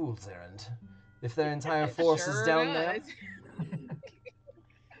like a fool's errand. If their entire force is down there.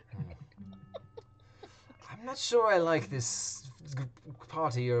 I'm not sure I like this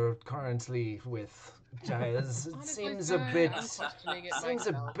party you're currently with, Jaez. It Honestly, seems sir, a bit... I'm questioning it Seems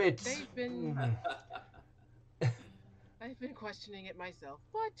myself. a bit... I've been questioning it myself,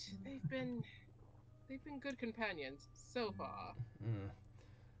 but they've been good companions so far.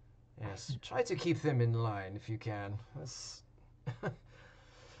 Yes, try to keep them in line if you can. It's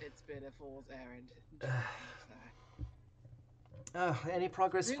been a fool's errand. Any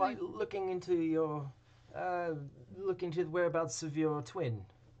progress Really? looking into the whereabouts of your twin?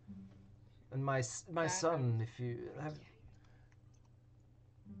 And my son, if you have...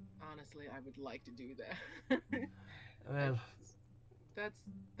 Honestly, I would like to do that. Well... That's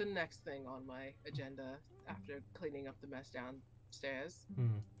the next thing on my agenda after cleaning up the mess downstairs.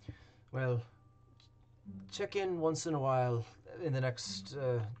 Well, check in once in a while in the next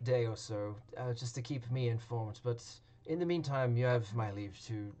day or so, just to keep me informed. But in the meantime, you have my leave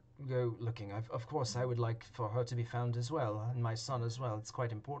to go looking. Of course, I would like for her to be found as well, and my son as well. It's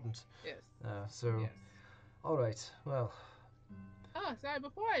quite important. Yes. Yes. All right. Well. Sorry.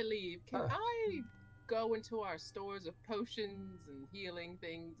 Before I leave, can I go into our stores of potions and healing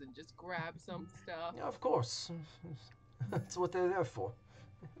things and just grab some stuff? Yeah, of course. That's what they're there for.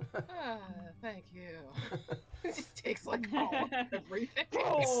 Thank you. It just takes like all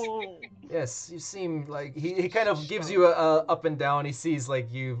everything. Yes, you seem like he kind of gives you a up and down. He sees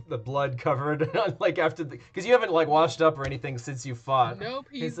like the blood covered like after because you haven't like washed up or anything since you fought. Nope,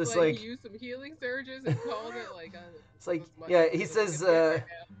 he's just like he used some healing surges and called it like it's like he says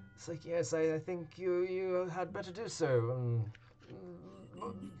it's like yes, I think you had better do so.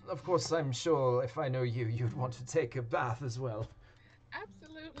 Of course, I'm sure if I know you, you'd want to take a bath as well.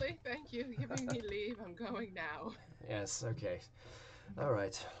 Absolutely, thank you. Giving me leave. I'm going now. Yes, okay. All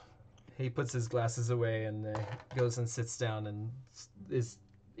right. He puts his glasses away and goes and sits down and is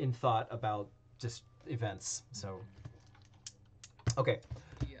in thought about just events. So, okay.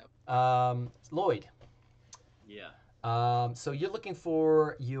 Yep. Lloyd. Yeah. So you're looking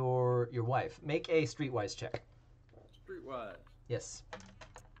for your wife. Make a streetwise check. Streetwise. Yes.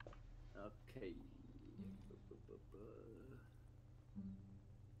 Okay.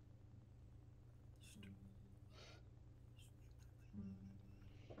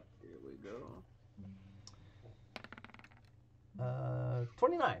 Here we go.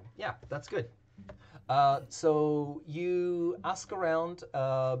 29. Yeah, that's good. So you ask around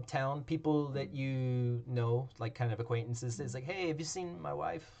town, people that you know, like kind of acquaintances. It's like, hey, have you seen my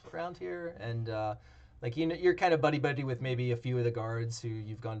wife around here? And like you're kind of buddy with maybe a few of the guards who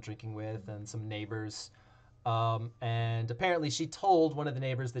you've gone drinking with, and some neighbors. And apparently, she told one of the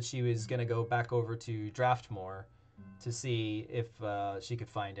neighbors that she was gonna go back over to Draftmoore to see if she could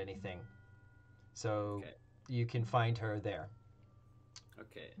find anything. So Okay. you can find her there.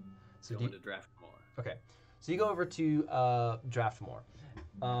 Okay. So Going to Draftmoore. okay. So you go over to Draftmoore.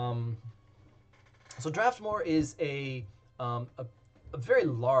 So Draftmoore is a very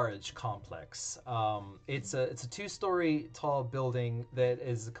large complex. It's a 2-story tall building that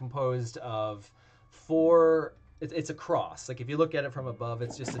is composed of 4. It's a cross. Like if you look at it from above,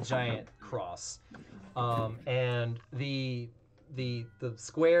 it's just a giant cross. And the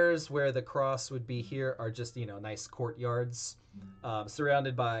squares where the cross would be here are just nice courtyards,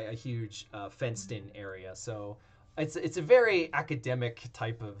 surrounded by a huge fenced-in area. So it's a very academic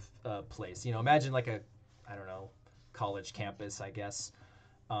type of place. Imagine like a, I don't know, college campus, I guess.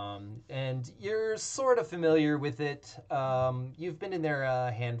 And you're sort of familiar with it. You've been in there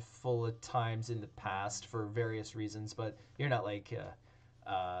a handful of times in the past for various reasons, but you're not like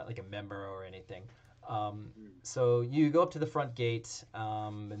a member or anything. So you go up to the front gate,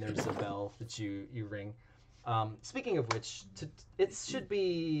 and there's a bell that you ring. Speaking of which, it should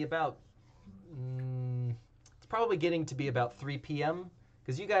be about. It's probably getting to be about 3 p.m.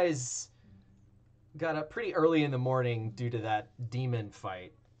 because you guys got up pretty early in the morning due to that demon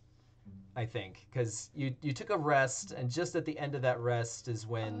fight, I think, because you took a rest, and just at the end of that rest is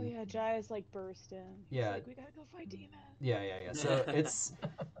when... Oh yeah, Jaez like burst in. He's like, we gotta go fight demons. Yeah. So it's...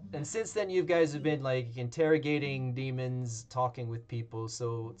 And since then, you guys have been, like, interrogating demons, talking with people,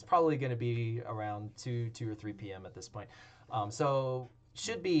 so it's probably going to be around 2 or 3 p.m. at this point. So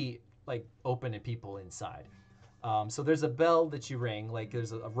should be, like, open and people inside. So there's a bell that you ring, like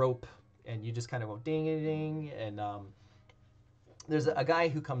there's a rope, and you just kind of go ding-a-ding, and there's a guy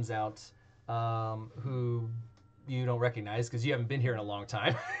who comes out who you don't recognize because you haven't been here in a long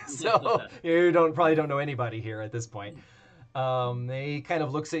time. So you probably don't know anybody here at this point. He kind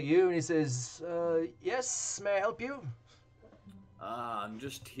of looks at you and he says, yes, may I help you? I'm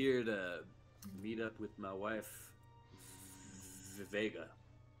just here to meet up with my wife, Vega.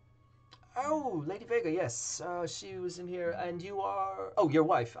 Oh, Lady Vega, yes. She was in here, and you are... Oh, your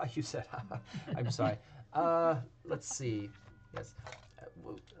wife, you said. I'm sorry. Let's see. Yes.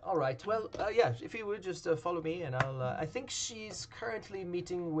 All right. Well, yeah, if you would just follow me, and I'll... I think she's currently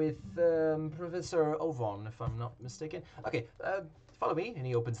meeting with Professor Ovon, if I'm not mistaken. Okay, follow me, and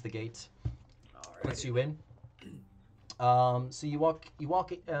he opens the gate. All right. Lets you in. So you walk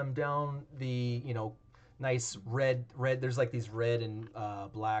down the, nice red. There's like these red and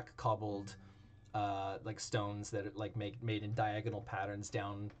black cobbled like stones that are like made in diagonal patterns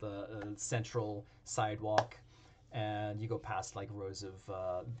down the central sidewalk, and you go past like rows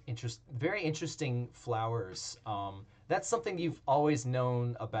of very interesting flowers. That's something you've always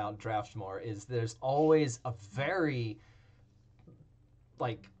known about Draftmoore, is there's always a very,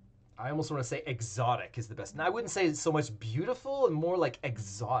 like, I almost want to say exotic is the best. Now I wouldn't say it's so much beautiful, and more like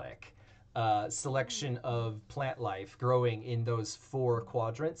exotic selection of plant life growing in those 4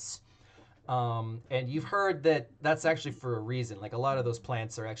 quadrants. And you've heard that that's actually for a reason. Like a lot of those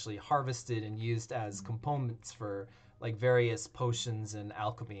plants are actually harvested and used as components for like various potions and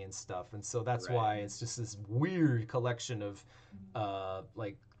alchemy and stuff. And so that's why it's just this weird collection of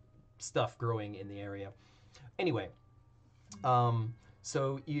like stuff growing in the area. Anyway,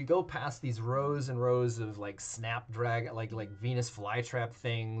 so you go past these rows and rows of like snapdragon, like Venus flytrap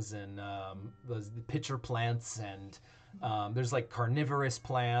things, and those pitcher plants, and there's like carnivorous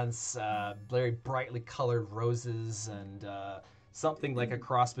plants, very brightly colored roses, and something like a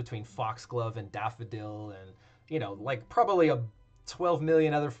cross between foxglove and daffodil, and like probably a 12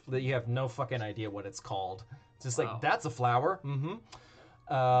 million other that you have no fucking idea what it's called. It's just like, that's a flower.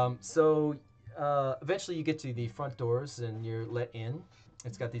 So eventually you get to the front doors and you're let in.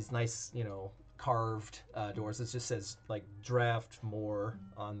 It's got these nice, carved doors. It just says like Draftmoore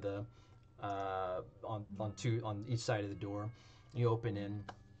on the on each side of the door. You open in.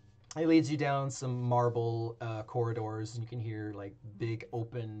 It leads you down some marble corridors, and you can hear like big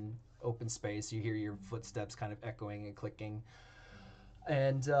open space. You hear your footsteps kind of echoing and clicking.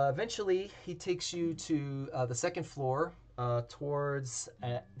 And eventually he takes you to the second floor, towards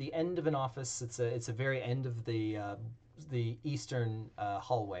the end of an office. It's a very end of the eastern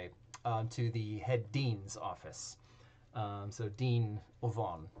hallway, to the head dean's office. So Dean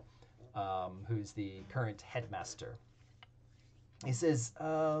Ovon, who's the current headmaster. He says,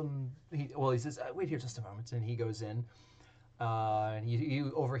 he says, wait here just a moment, and he goes in. And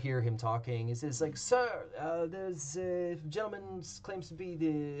you overhear him talking. He says, like, sir, there's a gentleman claims to be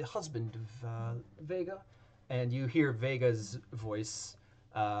the husband of Vega. And you hear Vega's voice,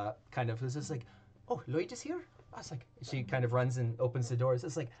 kind of, it's just like, oh, Lloyd is here? I was like, she kind of runs and opens the door. It's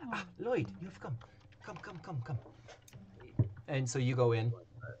just like, Lloyd, you've come. Come. and so you go in.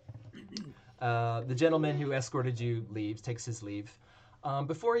 The gentleman who escorted you leaves, takes his leave.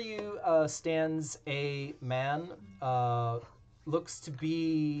 Before you stands a man. Looks to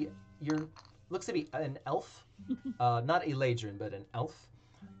be an elf, not a Ladrin, but an elf.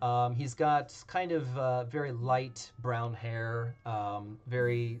 He's got kind of very light brown hair,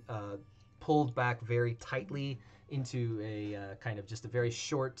 very pulled back very tightly into a kind of just a very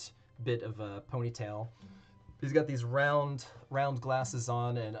short bit of a ponytail. He's got these round glasses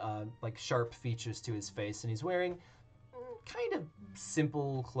on and like sharp features to his face, and he's wearing kind of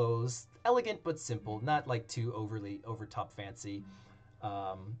simple clothes, elegant but simple, not like too over top fancy.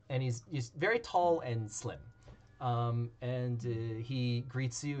 And he's very tall and slim. And he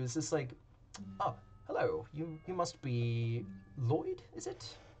greets you. Is this like, oh, hello, you must be Lloyd, is it?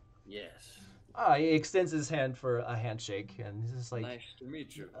 Yes. He extends his hand for a handshake, and he's just like, nice to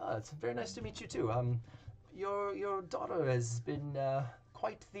meet you. It's very nice to meet you too. Your daughter has been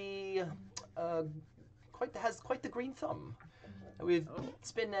has quite the green thumb.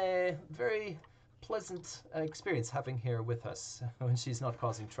 It's been a very pleasant experience having her with us when she's not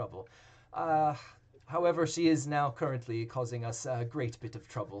causing trouble. However, she is now currently causing us a great bit of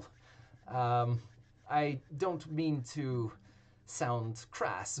trouble. I don't mean to sound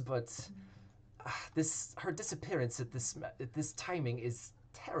crass, but her disappearance at this timing is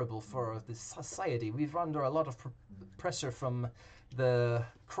terrible for the society. We're under a lot of pressure from the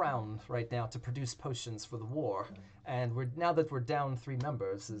crown right now to produce potions for the war, and now that we're down 3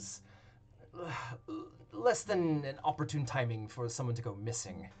 members is less than an opportune timing for someone to go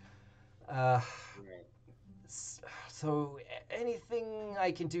missing. So anything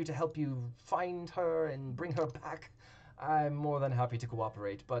I can do to help you find her and bring her back, I'm more than happy to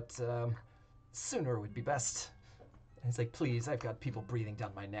cooperate, but sooner would be best. And it's like, please, I've got people breathing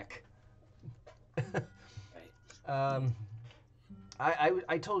down my neck.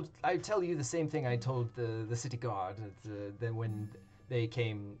 I tell you the same thing I told the city guard then when they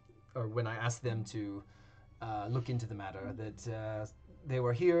came, or when I asked them to look into the matter, that they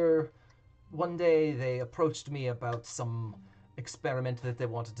were here one day. They approached me about some experiment that they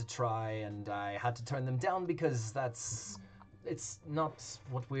wanted to try, and I had to turn them down because it's not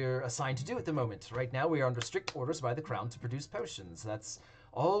what we're assigned to do at the moment. Right now we are under strict orders by the crown to produce potions. That's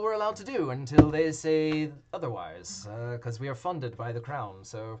all we're allowed to do until they say otherwise, because we are funded by the crown.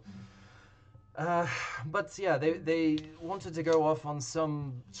 So, but yeah, they wanted to go off on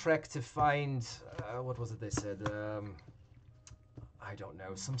some trek to find, what was it they said? I don't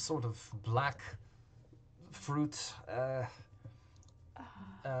know, some sort of black fruit.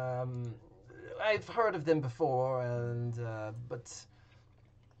 I've heard of them before, and but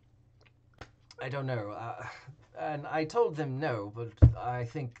I don't know. And I told them no, but I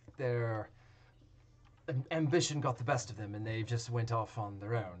think their ambition got the best of them, and they just went off on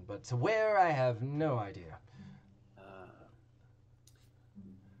their own. But to where, I have no idea.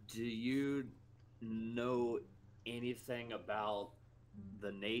 Do you know anything about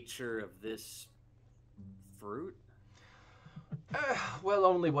the nature of this fruit? Well,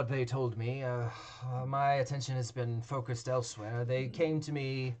 only what they told me. My attention has been focused elsewhere. They came to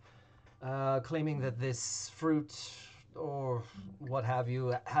me claiming that this fruit, or what have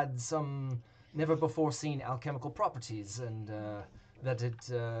you, had some never-before-seen alchemical properties, and that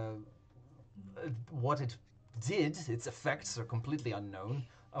what it did, its effects are completely unknown,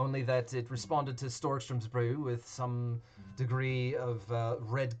 only that it responded to Storgstrom's brew with some degree of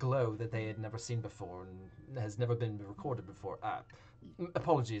red glow that they had never seen before and has never been recorded before.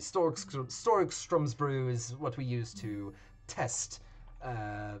 Apologies, Storgstrom's brew is what we use to test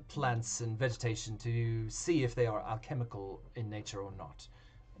plants and vegetation to see if they are alchemical in nature or not.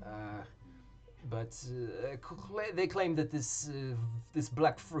 But they claim that this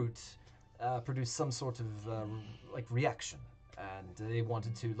black fruit produced some sort of like reaction, and they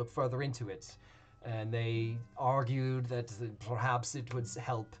wanted to look further into it. And they argued that perhaps it would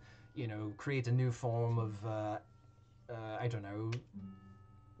help, create a new form of, I don't know,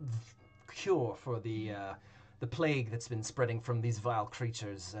 cure for the plague that's been spreading from these vile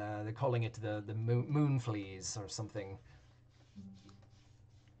creatures. They're calling it the moon fleas or something.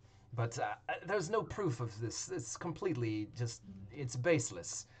 But there's no proof of this. It's completely it's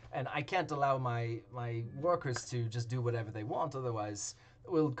baseless. And I can't allow my workers to just do whatever they want, otherwise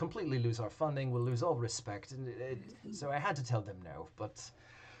we'll completely lose our funding, we'll lose all respect. So I had to tell them no, but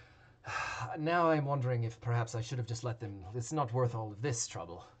now I'm wondering if perhaps I should have just let them. It's not worth all of this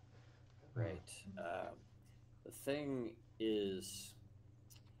trouble. Right. The thing is,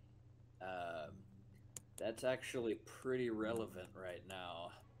 that's actually pretty relevant right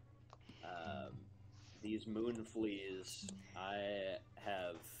now. these moon fleas, I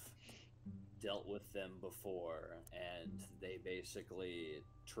have dealt with them before, and they basically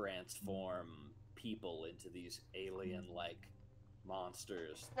transform people into these alien-like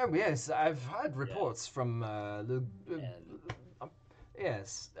monsters. Oh yes, I've had reports from the.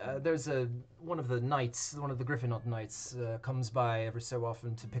 Yes, there's one of the knights, one of the Gryffindor knights, comes by every so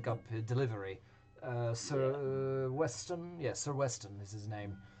often to pick up a delivery. Sir Weston, yes, Sir Weston is his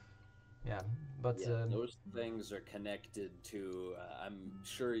name. Yeah, but those things are connected to. I'm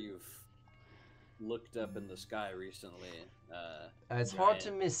sure you've looked up in the sky recently. It's hard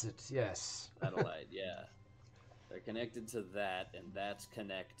to miss it. Yes. Satellite, yeah. They're connected to that, and that's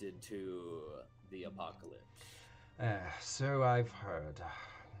connected to the apocalypse. So I've heard.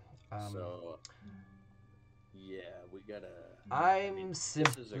 So, yeah, we gotta.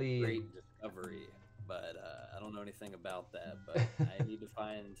 Simply. This is a great discovery, but I don't know anything about that. But I need to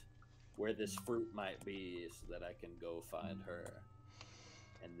find where this fruit might be so that I can go find her,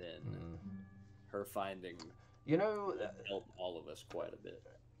 and then her finding. Help all of us quite a bit.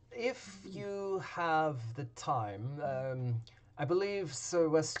 If you have the time, I believe Sir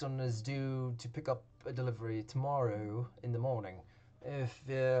Weston is due to pick up a delivery tomorrow in the morning. If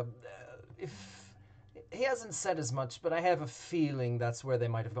he hasn't said as much, but I have a feeling that's where they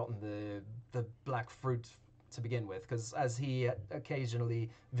might have gotten the black fruit to begin with, because as he occasionally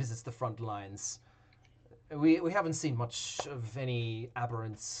visits the front lines, we haven't seen much of any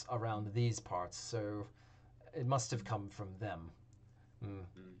aberrants around these parts, so it must have come from them.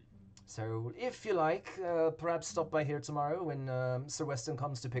 So, if you like, perhaps stop by here tomorrow when Sir Weston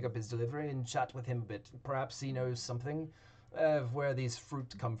comes to pick up his delivery and chat with him a bit. Perhaps he knows something of where these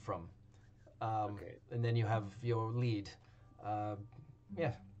fruit come from. Okay. And then you have your lead. Other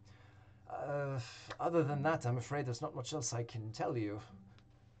than that, I'm afraid there's not much else I can tell you.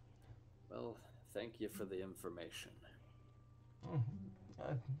 Well, thank you for the information.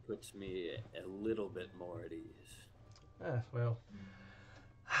 Mm-hmm. Puts me a little bit more at ease. Well,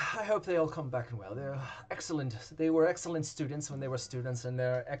 I hope they all come back and well. They're excellent. They were excellent students when they were students, and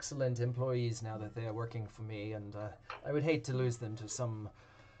they're excellent employees now that they are working for me, and I would hate to lose them to some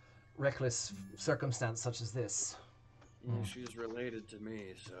reckless circumstance such as this. Yeah, she's related to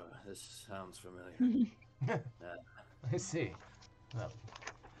me, so this sounds familiar. I see. Well.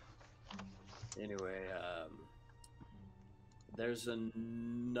 Anyway, there's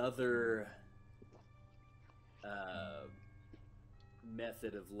another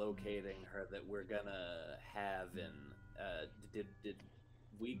method of locating her that we're gonna have in. Did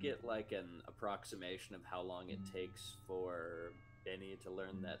we get like an approximation of how long it takes for Beni to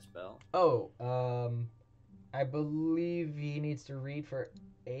learn that spell? I believe he needs to read for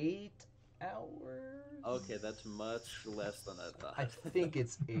 8 hours. Okay, that's much less than I thought. I think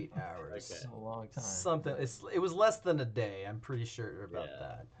it's 8 hours. Okay. A long time. It was less than a day. I'm pretty sure about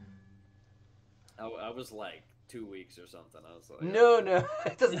that. I was like 2 weeks or something. I was like, no,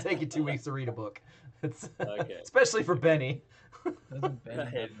 it doesn't take you 2 weeks to read a book. It's okay. Especially for Beni. Doesn't Beni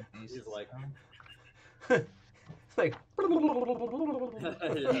have a He's thesis like, It's like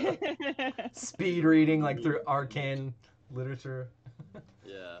speed reading, like through arcane literature.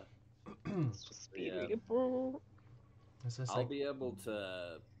 Yeah. Speed Yeah. reading. I'll be able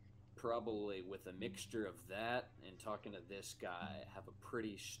to probably, with a mixture of that and talking to this guy, have a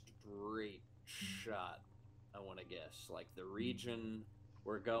pretty straight shot. I want to guess, like the region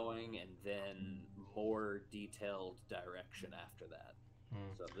we're going, and then more detailed direction after that.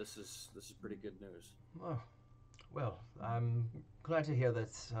 So this is pretty good news. Oh, well, I'm glad to hear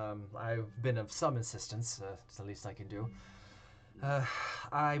that I've been of some assistance. It's the least I can do.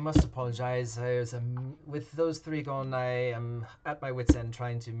 I must apologize. With those 3 gone, I am at my wit's end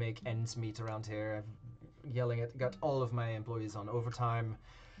trying to make ends meet around here. I'm got all of my employees on overtime.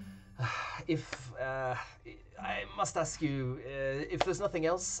 I must ask you, if there's nothing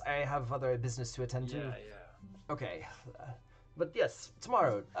else, I have other business to attend to. Yeah. Okay. But yes,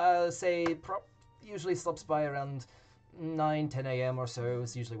 tomorrow, usually stops by around 9, 10 a.m. or so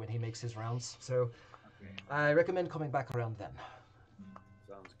is usually when he makes his rounds. So I recommend coming back around then.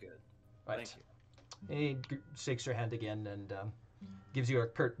 Sounds good. Right. Thank you. He shakes your hand again and gives you a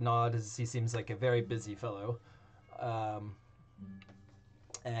curt nod as he seems like a very busy fellow.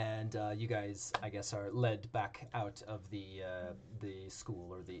 And you guys, I guess, are led back out of the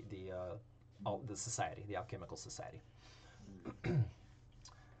school or the society, the alchemical society.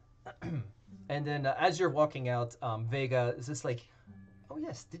 And then as you're walking out, Vega is just like, "Oh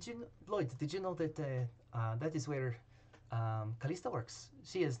yes, Lloyd? Did you know that that is where Callista works?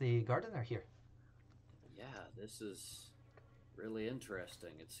 She is the gardener here." Yeah, this is really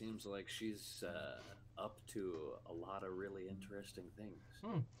interesting. It seems like she's up to a lot of really interesting things.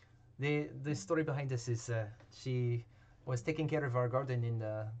 The story behind this is she was taking care of our garden and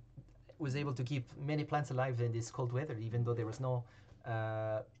was able to keep many plants alive in this cold weather, even though there was no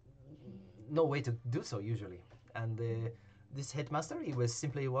way to do so usually. And this headmaster, he was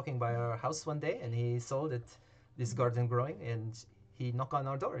simply walking by our house one day, and he saw that this garden growing, and he knocked on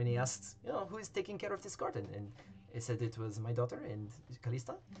our door and he asked, who is taking care of this garden? And he said it was my daughter and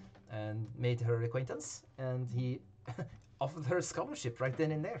Callista, and made her acquaintance, and he offered her a scholarship right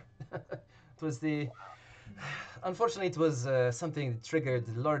then and there. It was unfortunately, it was something that triggered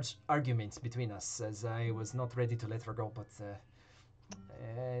large arguments between us, as I was not ready to let her go, but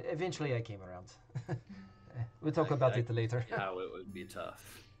eventually I came around. We'll talk about it later. How it would be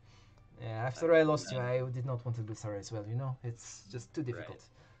tough. Yeah, after I lost you, I did not want to lose her as well. It's just too difficult.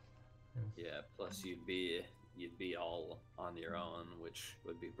 Right. Yeah. Plus, you'd be all on your own, which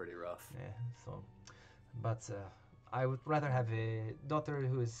would be pretty rough. Yeah. So, but I would rather have a daughter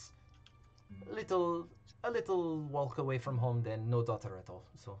who is a little walk away from home than no daughter at all.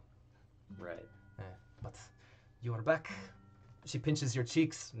 So. Right. But you are back. She pinches your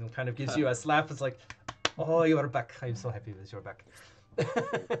cheeks and kind of gives you a slap. It's like, oh, you are back. I'm so happy that you're back.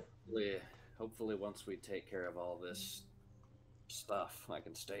 Hopefully, once we take care of all this stuff, I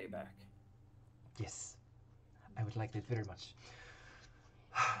can stay back. Yes, I would like that very much.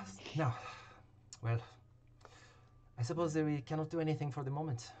 Now, well, I suppose that we cannot do anything for the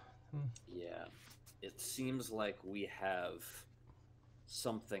moment. Yeah, it seems like we have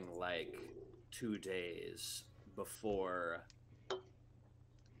something like 2 days before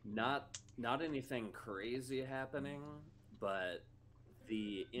not anything crazy happening, but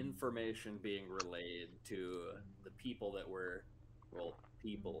the information being relayed to the people that we're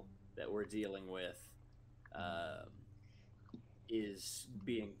dealing with is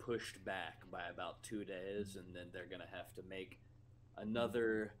being pushed back by about 2 days, and then they're gonna have to make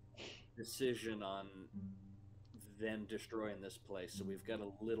another decision on them destroying this place. So we've got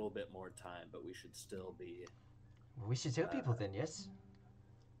a little bit more time, but we should still be. We should tell people then, yes?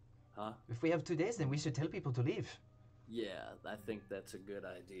 Huh? If we have 2 days, then we should tell people to leave. Yeah, I think that's a good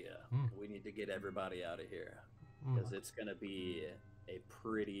idea. We need to get everybody out of here, because it's going to be a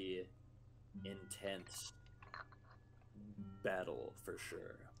pretty intense battle for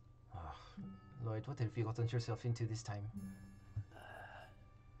sure. Oh, Lloyd, what have you gotten yourself into this time?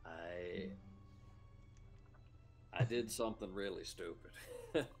 I did something really stupid.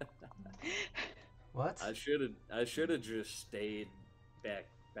 What? I should have just stayed back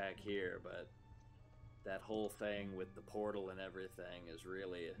here, but that whole thing with the portal and everything has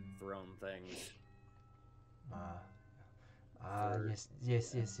really thrown things.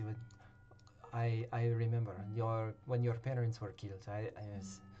 Yes. You would. I remember when your parents were killed. I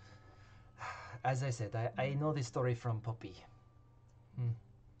was, as I said, I know this story from Poppy.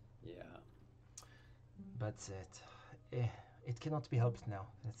 Yeah. But it cannot be helped now.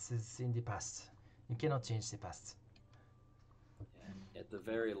 It's in the past. You cannot change the past. Yeah. At the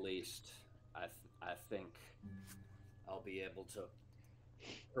very least, I think I'll be able to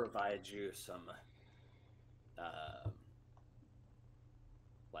provide you some,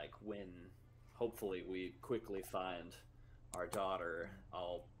 like when hopefully we quickly find our daughter,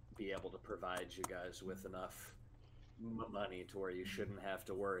 I'll be able to provide you guys with enough money to where you shouldn't have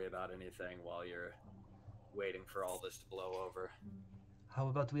to worry about anything while you're waiting for all this to blow over. How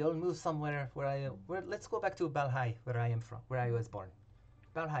about we all move somewhere where let's go back to Balhai, where I am from, where I was born.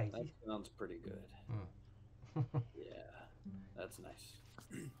 Balhai. That sounds pretty good. Yeah, that's nice.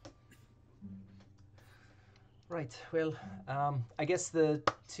 Right. Well, I guess the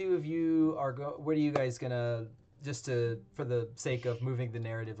two of you are. What are you guys gonna? For the sake of moving the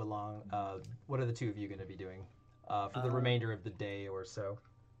narrative along, what are the two of you gonna be doing for the remainder of the day or so?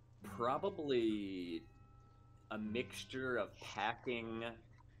 Probably a mixture of packing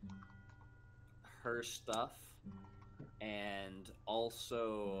her stuff and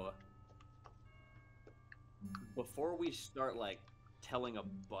also before we start like telling a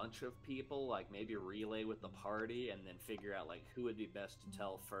bunch of people, like maybe relay with the party and then figure out like who would be best to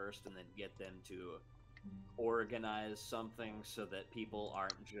tell first and then get them to organize something so that people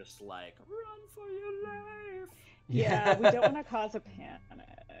aren't just like run for your life. Yeah, we don't want to cause a panic.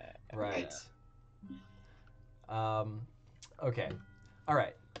 Right. Okay. All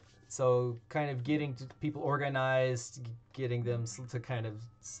right. So kind of getting people organized, getting them to kind of,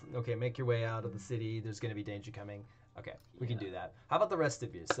 okay, make your way out of the city. There's going to be danger coming. Okay, we can do that. How about the rest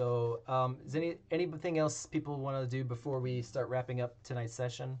of you? So is anything else people want to do before we start wrapping up tonight's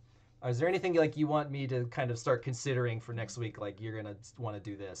session? Is there anything like you want me to kind of start considering for next week? Like you're gonna want to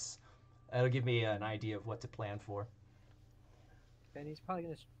do this. That'll give me an idea of what to plan for. Benny's probably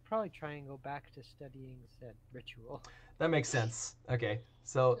gonna try and go back to studying said ritual. That makes sense. Okay.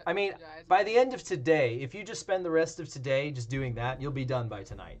 So, I mean, Jaez, by the end of today, if you just spend the rest of today just doing that, you'll be done by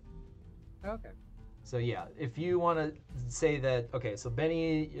tonight. Okay. So, yeah, if you want to say that, okay, so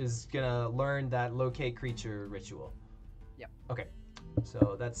Beni is going to learn that locate creature ritual. Yep. Okay.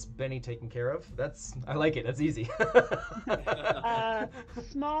 So that's Beni taken care of. I like it. That's easy.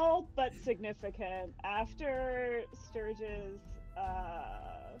 Small but significant. After Sturge's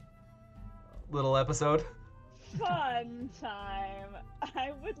Little episode. fun time,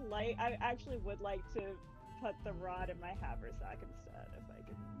 I actually would like to put the rod in my haversack instead, if I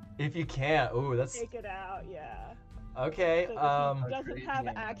can If you can't. Ooh, that's take it out. Yeah. okay. So How doesn't crazy have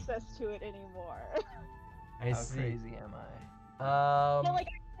am I? access to it anymore. I How see. crazy am I? No, like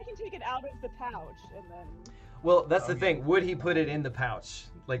I can take it out of the pouch and then. Well, that's the Okay. thing. Would he put it in the pouch?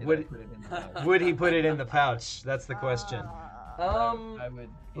 Like, Did I would put it in the pouch? would he put it in the pouch? That's the question. I would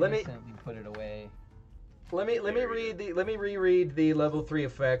let me- innocently put it away. Let me reread the level 3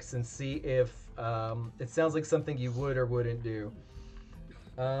 effects and see if it sounds like something you would or wouldn't do.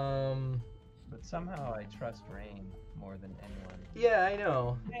 But somehow I trust Rain more than anyone. Yeah, I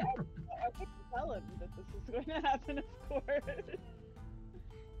know. I can tell him that this is going to happen, of course.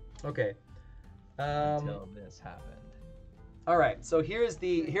 Okay. Until this happened. All right. So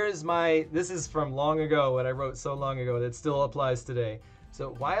here's my. This is from long ago, what I wrote so long ago that still applies today.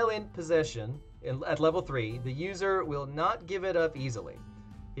 So while in possession, at level 3, the user will not give it up easily.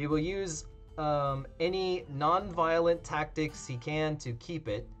 He will use any non-violent tactics he can to keep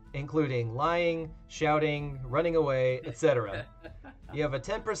it, including lying, shouting, running away, etc. You have a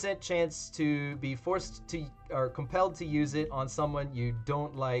 10% chance to be forced to or compelled to use it on someone you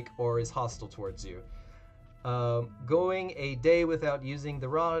don't like or is hostile towards you. Going a day without using the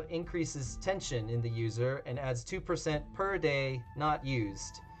rod increases tension in the user and adds 2% per day not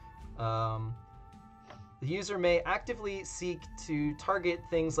used. The user may actively seek to target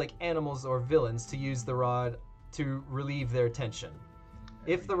things like animals or villains to use the rod to relieve their tension.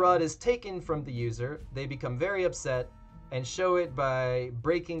 If the rod is taken from the user, they become very upset and show it by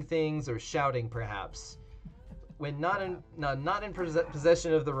breaking things or shouting, perhaps. When not in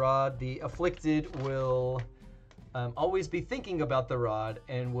possession of the rod, the afflicted will always be thinking about the rod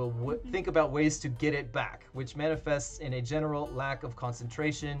and will think about ways to get it back, which manifests in a general lack of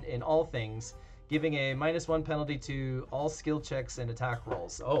concentration in all things, giving a -1 penalty to all skill checks and attack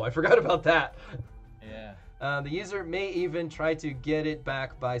rolls. Oh, I forgot about that. Yeah. The user may even try to get it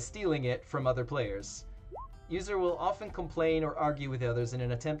back by stealing it from other players. User will often complain or argue with others in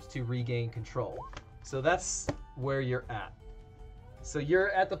an attempt to regain control. So that's where you're at. So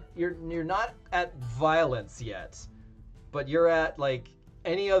you're not at violence yet, but you're at like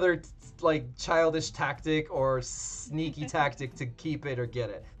any other like childish tactic or sneaky tactic to keep it or get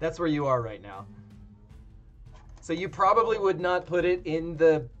it. That's where you are right now. So you probably would not put it in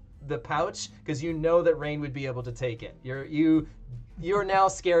the pouch because you know that Rain would be able to take it. You're now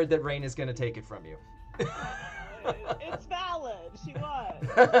scared that Rain is going to take it from you. It's valid. She was.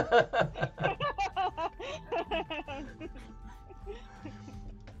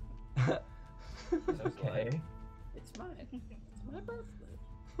 Okay. It's mine. It's my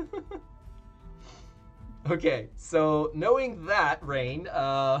birthday. Okay, so knowing that, Rain,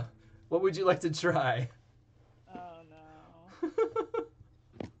 what would you like to try? Oh no.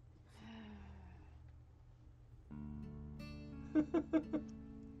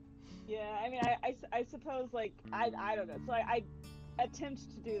 Yeah, I mean, I suppose, like, I don't know. So I attempt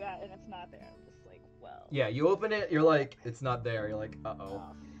to do that, and it's not there. I'm just like, well. Yeah, you open it, you're like, it's not there. You're like, uh-oh.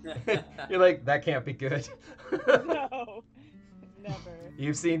 Oh, You're like, that can't be good. no, never.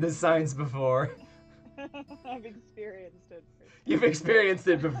 You've seen the signs before. I've experienced it. You've experienced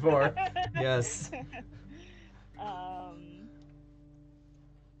it before. Yes. I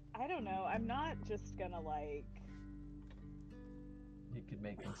don't know. I'm not just gonna like. You could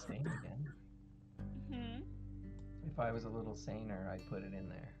make me sane again. Hmm? If I was a little saner, I'd put it in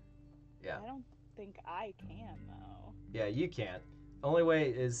there. Yeah. I don't think I can though. Yeah, you can't. Only way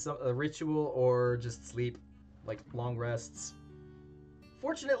is a ritual or just sleep, like long rests.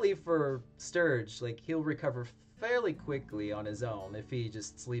 Fortunately for Sturge, like he'll recover fairly quickly on his own if he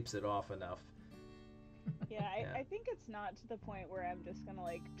just sleeps it off enough. Yeah, Yeah. I think it's not to the point where I'm just gonna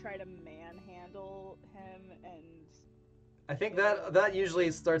like try to manhandle him and. I think that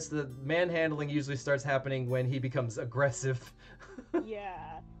usually starts, the manhandling usually starts happening when he becomes aggressive.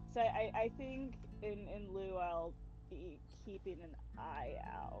 Yeah. So I think in lieu I'll be keeping an eye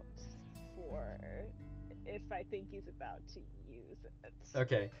out. for if I think he's about to use it.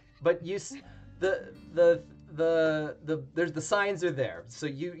 Okay, but there's the signs are there, so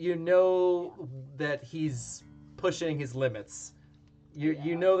you know that he's pushing his limits.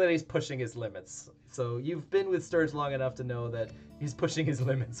 You know that he's pushing his limits. So you've been with Sturge long enough to know that he's pushing his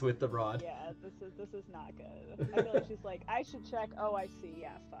limits with the rod. Yeah, this is not good. I feel like she's like, I should check. Oh, I see.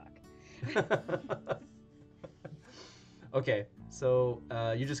 Yeah, fuck. Okay, so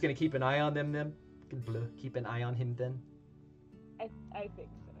you're just gonna keep an eye on them then? Keep an eye on him then? I think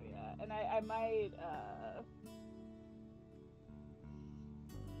so, yeah. And I might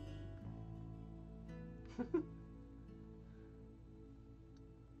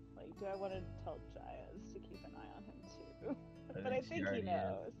like, do I want to tell Jaez to keep an eye on him too? But I think he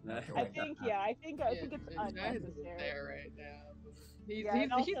knows. I think it's unnecessary. There right now. He's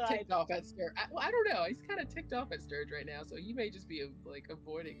also ticked off at Sturge. I don't know. He's kind of ticked off at Sturge right now, so you may just be like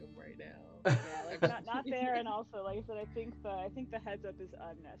avoiding him right now. Yeah, like not there, and also like I said, I think the heads up is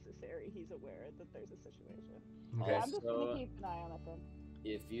unnecessary. He's aware that there's a situation. Okay. Yeah, I'm just gonna keep an eye on it then.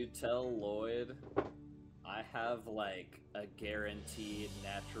 If you tell Lloyd, I have like a guaranteed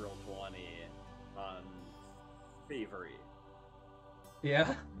natural 20 on thievery.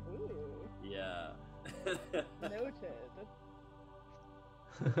 Yeah? Ooh, Yeah. noted.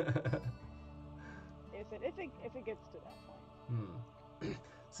 If it gets to that point.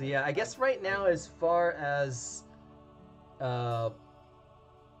 So yeah, I guess right now, as far as Lloyd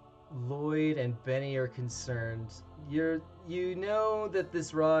and Beni are concerned, you know that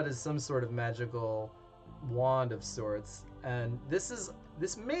this rod is some sort of magical wand of sorts, and this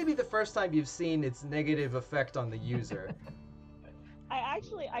may be the first time you've seen its negative effect on the user. I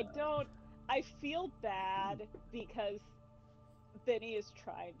feel bad because Beni is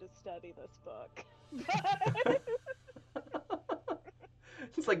trying to study this book.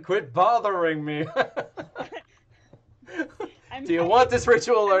 It's like, quit bothering me. Do you want this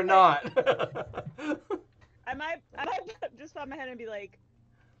ritual or not? I might just pop my head and be like,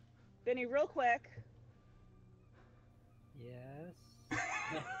 Beni, real quick. Yes.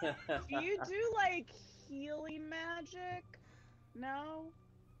 Do you do like healing magic? No?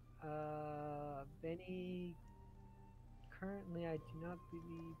 Beni. Currently, I do not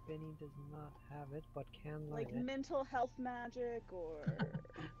believe Beni does not have it, but can learn like it. mental health magic or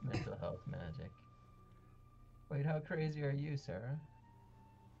Mental health magic. Wait, how crazy are you, Sarah?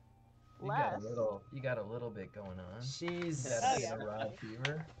 You less. got a little bit going on. She's yeah. A rod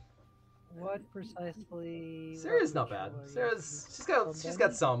fever. What precisely? Sarah's not bad. She's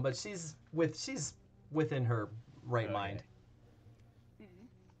got some, but she's within her right mind. Mhm.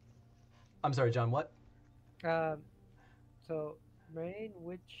 I'm sorry, John. What? So, Rain,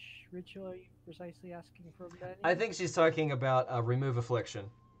 which ritual are you precisely asking for, Beni? I think she's talking about remove affliction.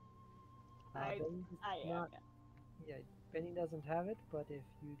 Beni I does not. Yeah, Beni doesn't have it, but if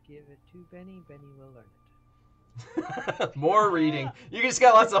you give it to Beni, Beni will learn it. More reading. You just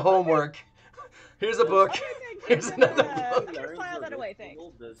got lots of homework. Here's a book. Here's another book. Just file that away, thanks.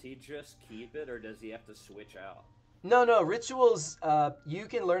 Does he just keep it, or does he have to switch out? No, rituals, you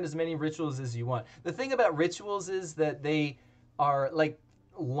can learn as many rituals as you want. The thing about rituals is that they are like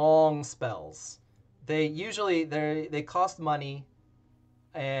long spells. They usually, they cost money,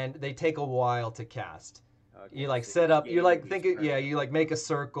 and they take a while to cast. Okay, You like so set up, he's you like getting think, these you like make a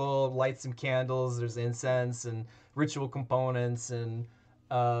circle, light some candles, there's incense and ritual components, and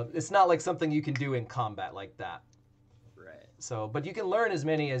it's not like something you can do in combat like that. Right. So, but you can learn as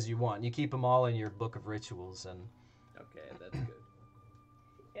many as you want. You keep them all in your book of rituals, and Okay, that's good.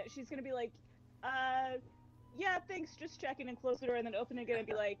 Yeah, she's gonna be like, yeah, thanks, just checking, and close the door and then open it again and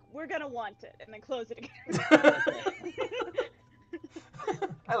be like, we're gonna want it, and then close it again.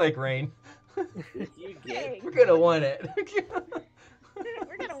 I like rain. If you get, We're gonna want it.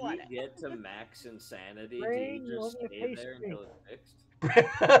 We're gonna want if it. you get to max insanity, Rain, do you just you want me to stay face there me? until it's fixed?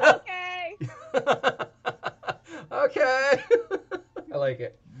 Okay. Okay. I like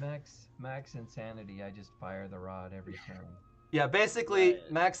it. Max insanity. I just fire the rod every turn. Yeah, basically,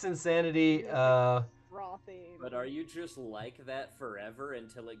 Right. max insanity. Frothing. But are you just like that forever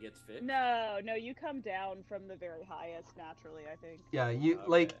until it gets fixed? No, you come down from the very highest naturally, I think. Yeah, you Okay.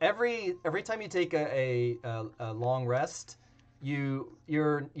 like every time you take a long rest, your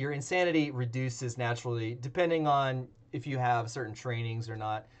insanity reduces naturally depending on if you have certain trainings or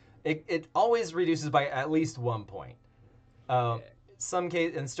not. It always reduces by at least 1 point. Okay. Some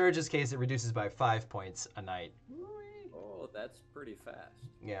case, in Sturge's case, it reduces by 5 points a night. Oh, that's pretty fast.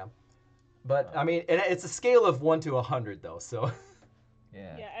 Yeah, but I mean, it's a scale of 1 to 100 though. So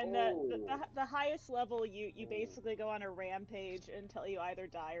Yeah. Yeah, and the highest level, you basically go on a rampage until you either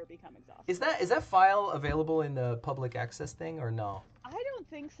die or become exhausted. Is that file available in the public access thing or no? I don't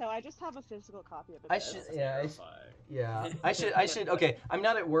think so. I just have a physical copy of it. I should, Terrifying. I should. Okay, I'm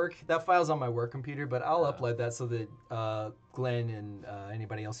not at work. That file's on my work computer, but I'll upload that so that Glenn and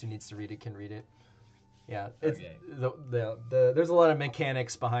anybody else who needs to read it can read it. Yeah, it's Okay. there's a lot of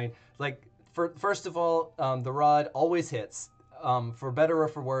mechanics behind. Like, first of all, the rod always hits. For better or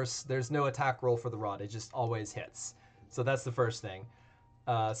for worse, there's no attack roll for the rod. It just always hits. So that's the first thing.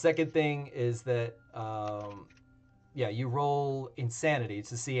 Second thing is that you roll insanity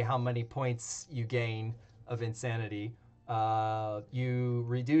to see how many points you gain of insanity. You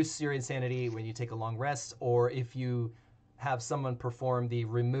reduce your insanity when you take a long rest, or if you have someone perform the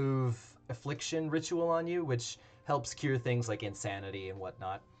remove affliction ritual on you, which helps cure things like insanity and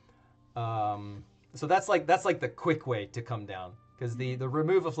whatnot. So that's like the quick way to come down, because the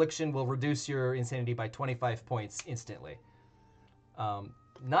remove affliction will reduce your insanity by 25 points instantly.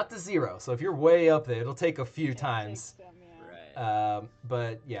 Not to 0. So if you're way up there, it'll take a few times. Them, Right.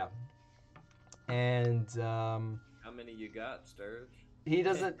 But yeah. And How many you got, Sturge? he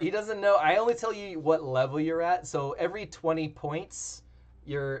doesn't know. I only tell you what level you're at. So every 20 points,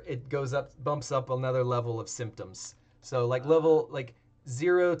 it bumps up another level of symptoms. So level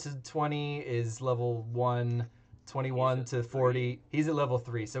 0 to 20 is level 1, 21 to 40. He's at level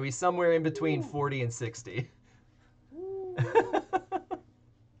 3. So he's somewhere in between 40 and 60.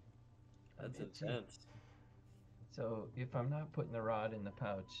 That's intense. So if I'm not putting the rod in the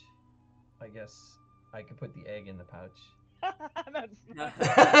pouch, I guess I could put the egg in the pouch. That's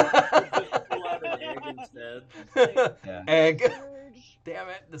Just pull out an egg instead. Yeah. Egg. Sturge. Damn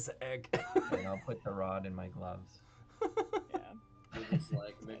it, this egg. And I'll put the rod in my gloves. Yeah. You're just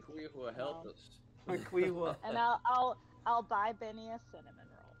like, McQueen will help us. McQueen. And I'll buy Beni a cinnamon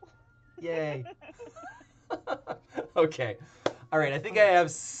roll. Yay. Okay. All right. I think I have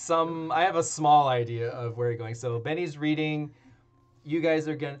a small idea of where you're going. So Benny's reading. You guys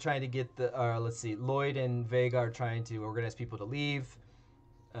are trying to get let's see. Lloyd and Vega are trying to organize people to leave.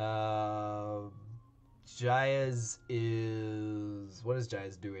 Jaez is... What is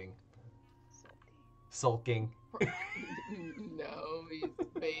Jaez doing? Sulking. No, he's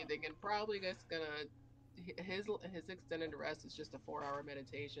bathing and probably just gonna. His extended rest is just a 4-hour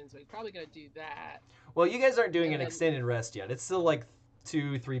meditation, so he's probably gonna do that. Well, you guys aren't doing an And then- extended rest yet. It's still like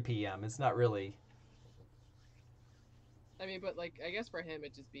 2-3 p.m. It's not really... I mean, but like, I guess for him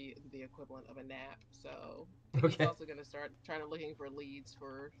it'd just be the equivalent of a nap. So Okay. he's also gonna start looking for leads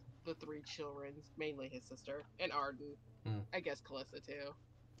for the 3 children, mainly his sister and Arden. I guess Callista too.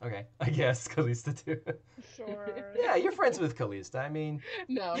 Okay, I guess Callista too. Sure. Yeah, you're friends with Callista. I mean,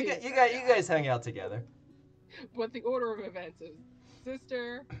 No, you he's- guys hang out together. But the order of events is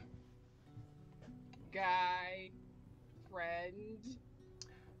sister, guy, friend.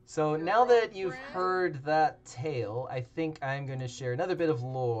 So now that Girlfriend? you've heard that tale, I think I'm going to share another bit of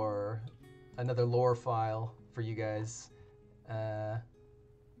lore, another lore file for you guys. Nice.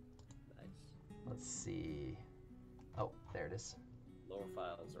 Let's see. Oh, there it is. Lower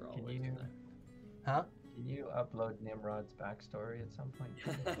files are Can always you- nice. Huh? Can you upload Nimrod's backstory at some point?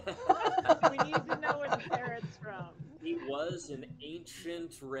 We need to know where the parrot's from. He was an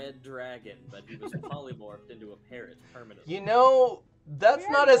ancient red dragon, but he was polymorphed into a parrot permanently. You know, that's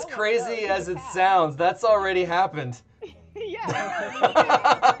We not already as know crazy what as the it cat. sounds. That's already happened.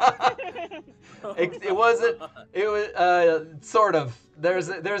 Yeah. It wasn't. It was sort of. There's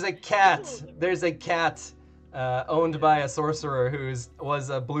a cat. There's a cat owned by a sorcerer was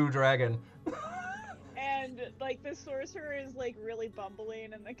a blue dragon. And like the sorcerer is like really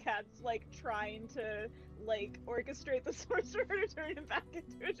bumbling, and the cat's like trying to like orchestrate the sorcerer to turn him back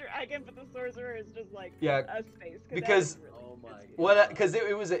into a dragon, but the sorcerer is just like Yeah, a space cadet. because- Really Oh my god. What? Because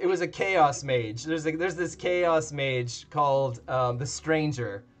it was a chaos mage. There's this chaos mage called the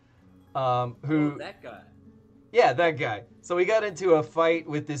Stranger, who Oh, that guy. yeah, that guy. So he got into a fight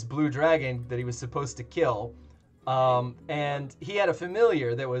with this blue dragon that he was supposed to kill, and he had a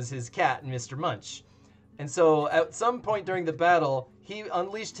familiar that was his cat, Mr. Munch. And so at some point during the battle, he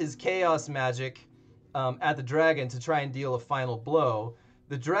unleashed his chaos magic at the dragon to try and deal a final blow.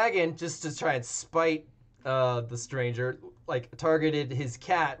 The dragon, just to try and spite the stranger, like targeted his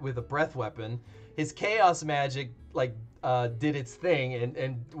cat with a breath weapon. His chaos magic did its thing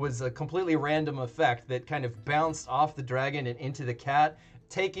and was a completely random effect that kind of bounced off the dragon and into the cat,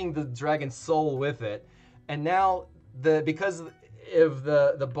 taking the dragon's soul with it. And now because of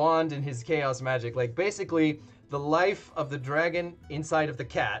the bond in his chaos magic, like basically the life of the dragon inside of the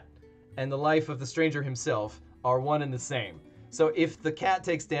cat and the life of the stranger himself are one and the same. So if the cat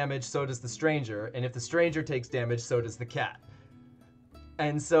takes damage, so does the stranger. And if the stranger takes damage, so does the cat.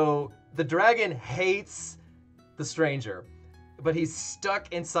 And so the dragon hates the stranger, but he's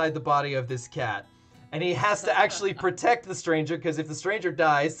stuck inside the body of this cat. And he has to actually protect the stranger, because if the stranger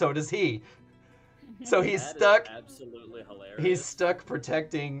dies, so does he. So he's stuck. Absolutely hilarious. He's stuck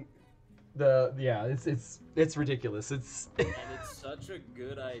protecting the. Yeah, it's ridiculous. And it's such a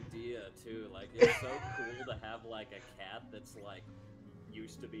good idea too. Like, it's so cool to have like a cat that's like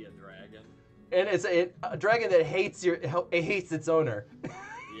used to be a dragon. And it's a dragon that hates its owner.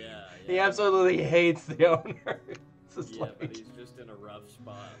 Yeah. He absolutely hates the owner. But he's just in a rough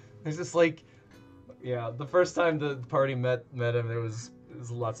spot. He's just like, yeah. The first time the party met him, it was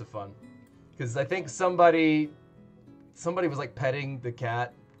lots of fun. Because I think somebody was like petting the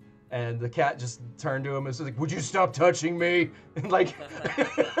cat, and the cat just turned to him and was like, "Would you stop touching me?" And like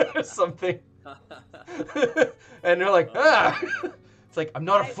something. And they're like, "Ah!" It's like, I'm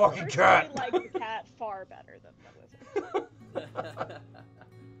not a fucking cat. I like the cat far better than the wizard.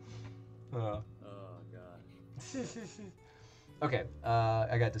 Oh god. Okay,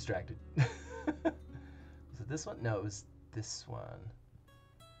 I got distracted. Was it this one? No, it was this one.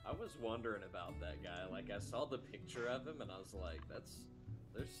 I was wondering about that guy. Like, I saw the picture of him, and I was like,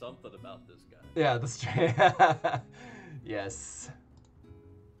 there's something about this guy. Yeah, yes.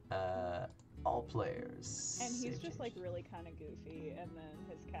 All players. And he's just like really kind of goofy, and then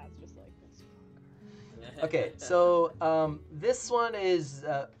his cat's just like this fucker. Okay, so this one is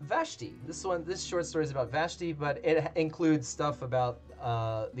Vashti. This short story is about Vashti, but it includes stuff about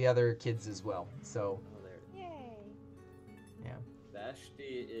the other kids as well. So. Yay. Yeah.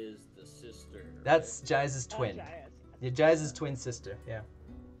 Vashti is the sister. That's Jaez's twin. Jaez. Yeah, Jaez's twin sister. Yeah.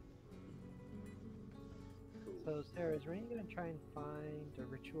 So Sarah, is Rain gonna try and find a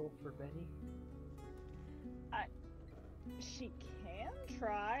ritual for Beni? She can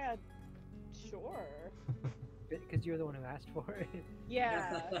try. Sure. Because you're the one who asked for it.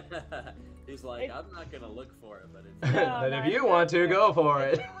 Yeah. He's like, I'm not gonna look for it, but if you want to, go for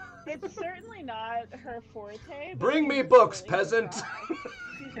it. It's certainly not her forte. Bring me books, peasant.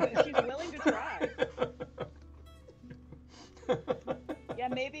 She's willing to try. Yeah,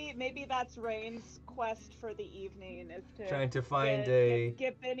 maybe that's Rain's quest for the evening, is to trying to find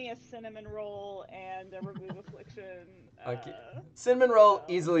get Beni a cinnamon roll and a remove affliction. Okay. Cinnamon roll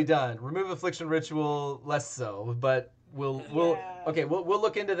easily done. Remove affliction ritual less so, but we'll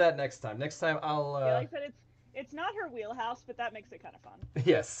look into that next time. Next time I'll. Yeah, like I said, it's not her wheelhouse, but that makes it kind of fun.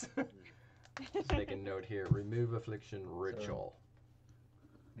 Yes. Just make a note here. Remove affliction ritual.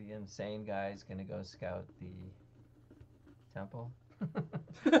 So, the insane guy's gonna go scout the temple.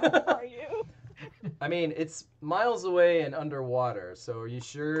 Are you? I mean, it's miles away and underwater, so are you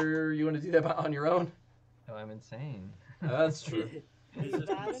sure you want to do that on your own? Oh, I'm insane. That's true. He's just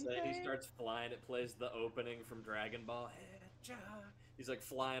insane. He starts flying. It plays the opening from Dragon Ball. He's like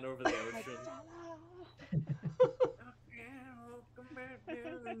flying over the ocean.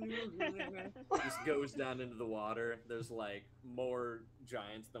 Just goes down into the water. There's like more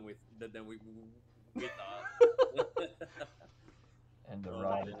giants than we thought. And the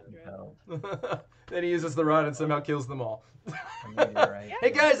rod is compelled. Then he uses the rod and somehow kills them all. Right.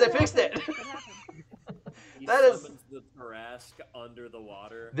 Hey guys, I fixed it! He That summons the Tarrasque under the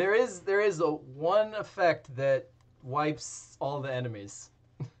water. There is a one effect that wipes all the enemies.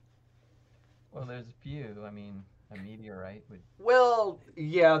 Well, there's a few. I mean, a meteorite would. Well,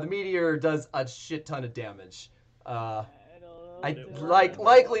 yeah, the meteor does a shit ton of damage.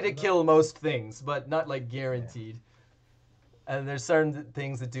 Likely to kill most things, but not like guaranteed. And there's certain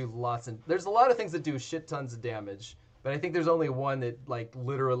things that do there's a lot of things that do shit tons of damage, but I think there's only one that like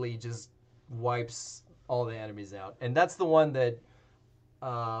literally just wipes all the enemies out, and that's the one that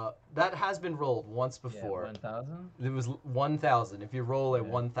that has been rolled once before. 1,000? It was 1,000. If you roll at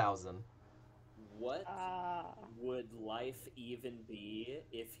 1,000. What would life even be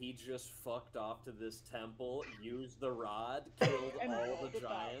if he just fucked off to this temple, used the rod, killed all the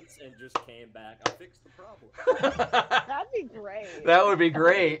giants, and just came back? I fixed the problem. That'd be great. That would be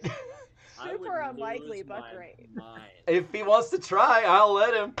great. Super unlikely, but great. If he wants to try, I'll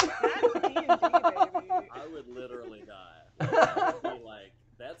let him. That's D&D, baby. I would literally die. I would be like,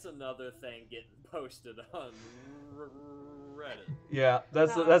 that's another thing getting posted on Reddit. Yeah,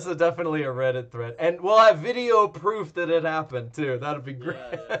 that's definitely a Reddit thread, and we'll have video proof that it happened too. That'd be great.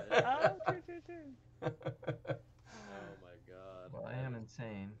 Yeah. Oh, true. Oh my god. Well, I am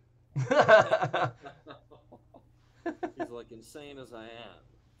insane. He's like, insane as I am.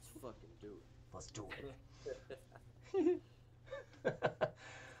 Let's fucking do it. Let's do it.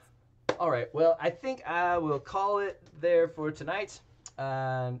 All right. Well, I think I will call it there for tonight.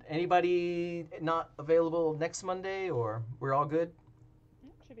 Anybody not available next Monday, or we're all good?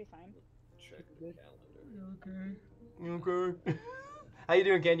 Should be fine. Check the calendar. Okay. How you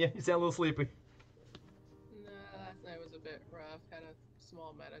doing, Kenya? You sound a little sleepy. Nah, last night was a bit rough. Had a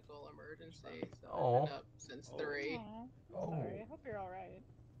small medical emergency, so Aw. I've been up since 3. Aw, Oh. sorry. I hope you're all right.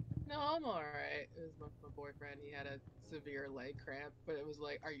 No, I'm alright. It was my boyfriend. He had a severe leg cramp, but it was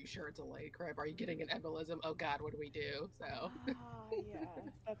like, are you sure it's a leg cramp? Are you getting an embolism? Oh God, what do we do? So, Yeah,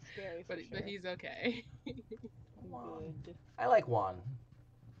 that's scary. For but sure. he's okay. Good. I like Juan.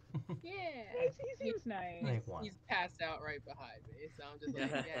 Yeah. He seems nice. I like Juan. He's passed out right behind me, so I'm just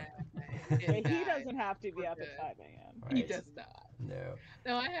like, yeah. But he doesn't have to be up at 5 a.m. Right. He does not. No.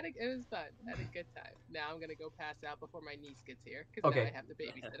 No, it was fun. I had a good time. Now I'm gonna go pass out before my niece gets here, because Okay. now I have to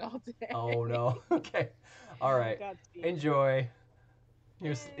babysit all day. Oh no. Okay. All right. Godspeed. Enjoy.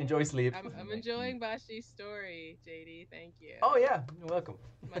 Enjoy sleep. I'm enjoying Bashi's story, JD. Thank you. Oh yeah. You're welcome.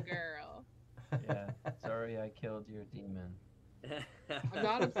 My girl. Yeah. Sorry, I killed your demon. I'm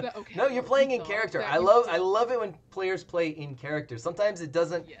not upset. Okay. No, you're playing in not character. upset I you love killed- it when players play in character. Sometimes it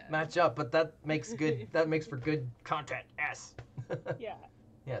doesn't Yeah. match up, but that makes for good content. Yes. Yeah.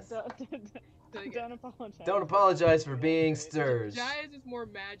 Yes. Don't apologize. Don't apologize for being Sturge. Jaez is more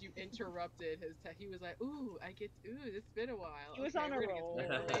mad you interrupted his. He was like, "Ooh, it's been a while." He was Okay, on a we're gonna get roll.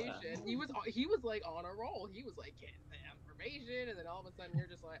 some information. He was like on a roll. He was like getting the information, and then all of a sudden you're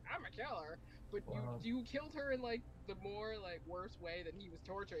just like, "I'm a killer," but Wow. you killed her in like the more like worse way than he was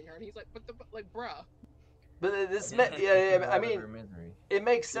torturing her, and he's like, "But bruh." But this, Get I out of mean, her misery. it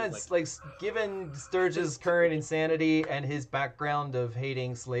makes sense. Like, given Sturge's current insanity and his background of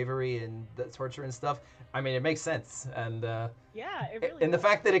hating slavery and the torture and stuff, I mean, it makes sense. And Yeah, it really. and the does.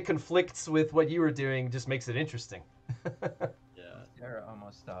 fact that it conflicts with what you were doing just makes it interesting. Yeah. Sarah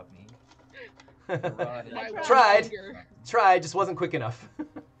almost stopped me. I My Tried. finger. Try, just wasn't quick enough. You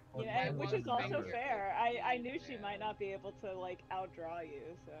know, My which one is also finger. fair. I knew she might not be able to like outdraw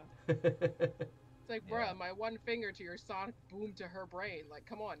you, so. It's like, bruh, Yeah. my one finger to your sonic boom to her brain. Like,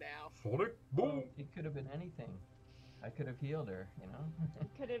 come on now. Sonic Well, it could have been anything. I could have healed her, you know?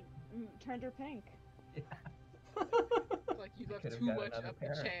 Could have turned her pink. It's like you left Could've too got much another up the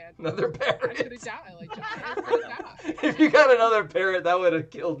parrot. chance. Another I could have parrot. died. Like, Jaez could have died. If you got another parrot, that would have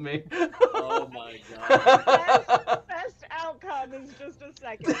killed me. Oh my god. Best outcome is just a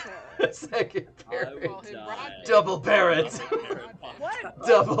second parrot. Second I parrot. would Call him die. Rodney. Double parrot. Double parrot. What?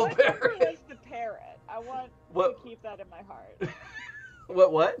 Double what number parrot. was the parrot? I want What? to keep that in my heart.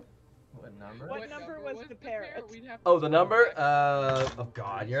 What? What number? What number was the parrot? We'd have to Oh, the go number? back. Oh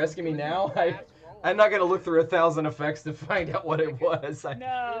god, you're asking me now? Last roll. I'm not gonna look through 1,000 effects to find out what it was.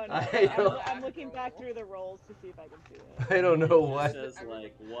 No, I don't- I'm looking back through the rolls to see if I can see it. I don't know It what. says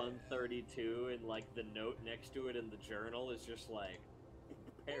like 132, and like the note next to it in the journal is just like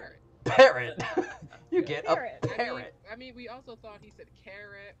parrot. Parrot. You get a Parrot. parrot. I mean, we also thought he said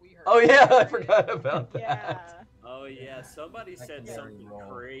carrot. We heard. Oh yeah, I parrot. forgot about Yeah. that. Oh yeah, somebody I said can something roll.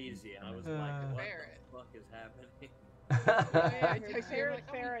 crazy, and I was Uh. like, what Parrot. the fuck is happening? Oh, yeah, I Your texted him, parrot, like,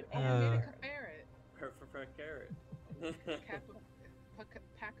 ferret, oh, and we made a parrot. ferret. For carrot. Pack a ferret. Puck a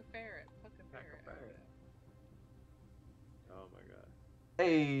Pack a ferret. ferret. Oh my god. That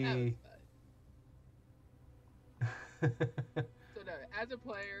Hey. was fun. So no, as a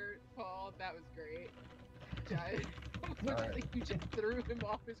player, Paul, that was great. Jaez, literally, you just threw him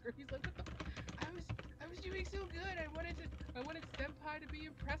off his group. He's like, what the? I was doing so good. I wanted Senpai to be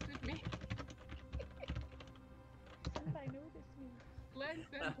impressed with me. Senpai noticed me. Glenn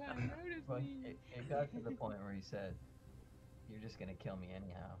Senpai noticed Well, me. it got to the point where he said, "You're just gonna kill me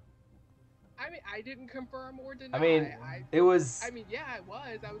anyhow." I mean, I didn't confirm or deny. I mean, it was. I mean, yeah, I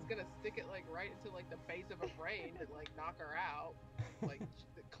was. I was gonna stick it like right into like the base of her brain and like knock her out, like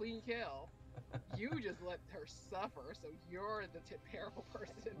clean kill. You just let her suffer, so you're the terrible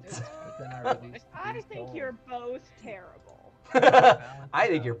person in this. But then I released I these think souls. you're both terrible. I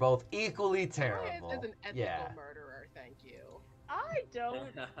think you're both equally Jaez terrible. is an ethical Yeah. murderer, thank you. I don't.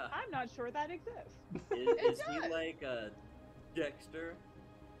 I'm not sure that exists. Is he does. like a Dexter?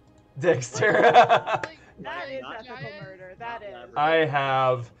 Dexter. Like, That is like, ethical Jaez- murder. That is. I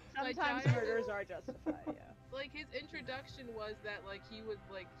have. Like, Sometimes Jaez- murders are justified. Yeah. Like his introduction was that like he was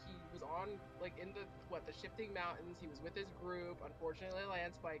on like in the shifting mountains. He was with his group. Unfortunately, a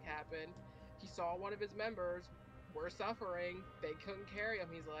land spike happened. He saw one of his members were suffering. They couldn't carry him.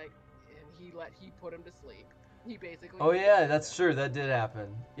 He's like, and he put him to sleep. He basically. Oh yeah, that's true. That did happen.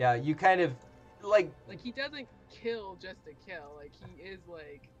 Yeah, you kind of like. Like he doesn't kill just to kill. Like he is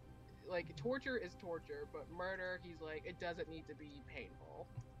like torture is torture, but murder, he's like, it doesn't need to be painful.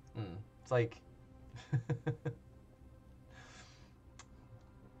 It's like.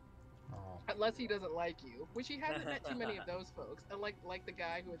 Oh. Unless he doesn't like you, which he hasn't met too many of those folks. And like the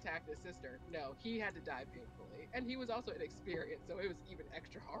guy who attacked his sister, no, he had to die painfully, and he was also inexperienced, so it was even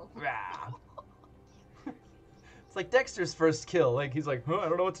extra horrible. Rah. It's like Dexter's first kill. Like he's like, I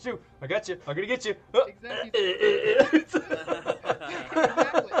don't know what to do. I got you. I'm gonna get you. Exactly. Exactly.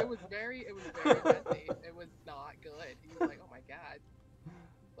 It was very messy. It was not good. He was like, oh my god.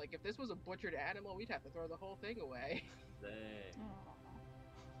 Like if this was a butchered animal, we'd have to throw the whole thing away. Dang.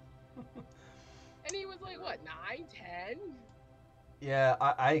 And he was like, what, 9, 10? Yeah,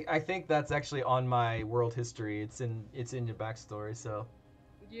 I think that's actually on my world history. It's in your backstory. So.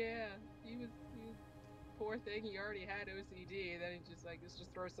 Yeah, he was poor thing. He already had OCD. Then he just like, let's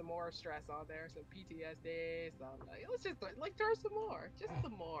just throw some more stress on there, some PTSD. Some like, let's just like throw some more, just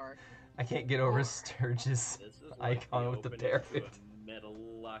some more. I can't get over Sturge's This is like icon with the opening parrot. to a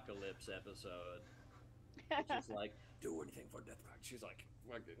Metalocalypse episode. She's like, do anything for Death Pact. She's like,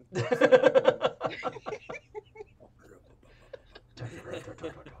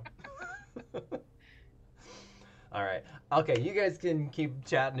 All right. Okay, you guys can keep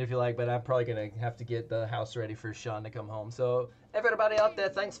chatting if you like, but I'm probably going to have to get the house ready for Sean to come home. So, everybody out there,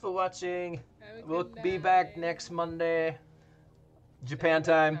 thanks for watching. We'll be back next Monday. Japan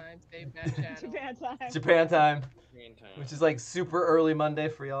time. Japan time. Japan time. Which is like super early Monday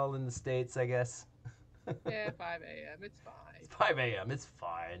for y'all in the States, I guess. Yeah, 5 a.m. It's fine. It's 5 a.m. It's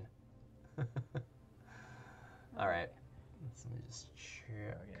fine. All right. Let me just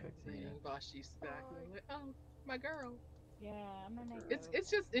check. Bashi's back. And I'm like, oh, my girl. Yeah, I'm gonna make It's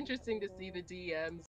just interesting to see the DMs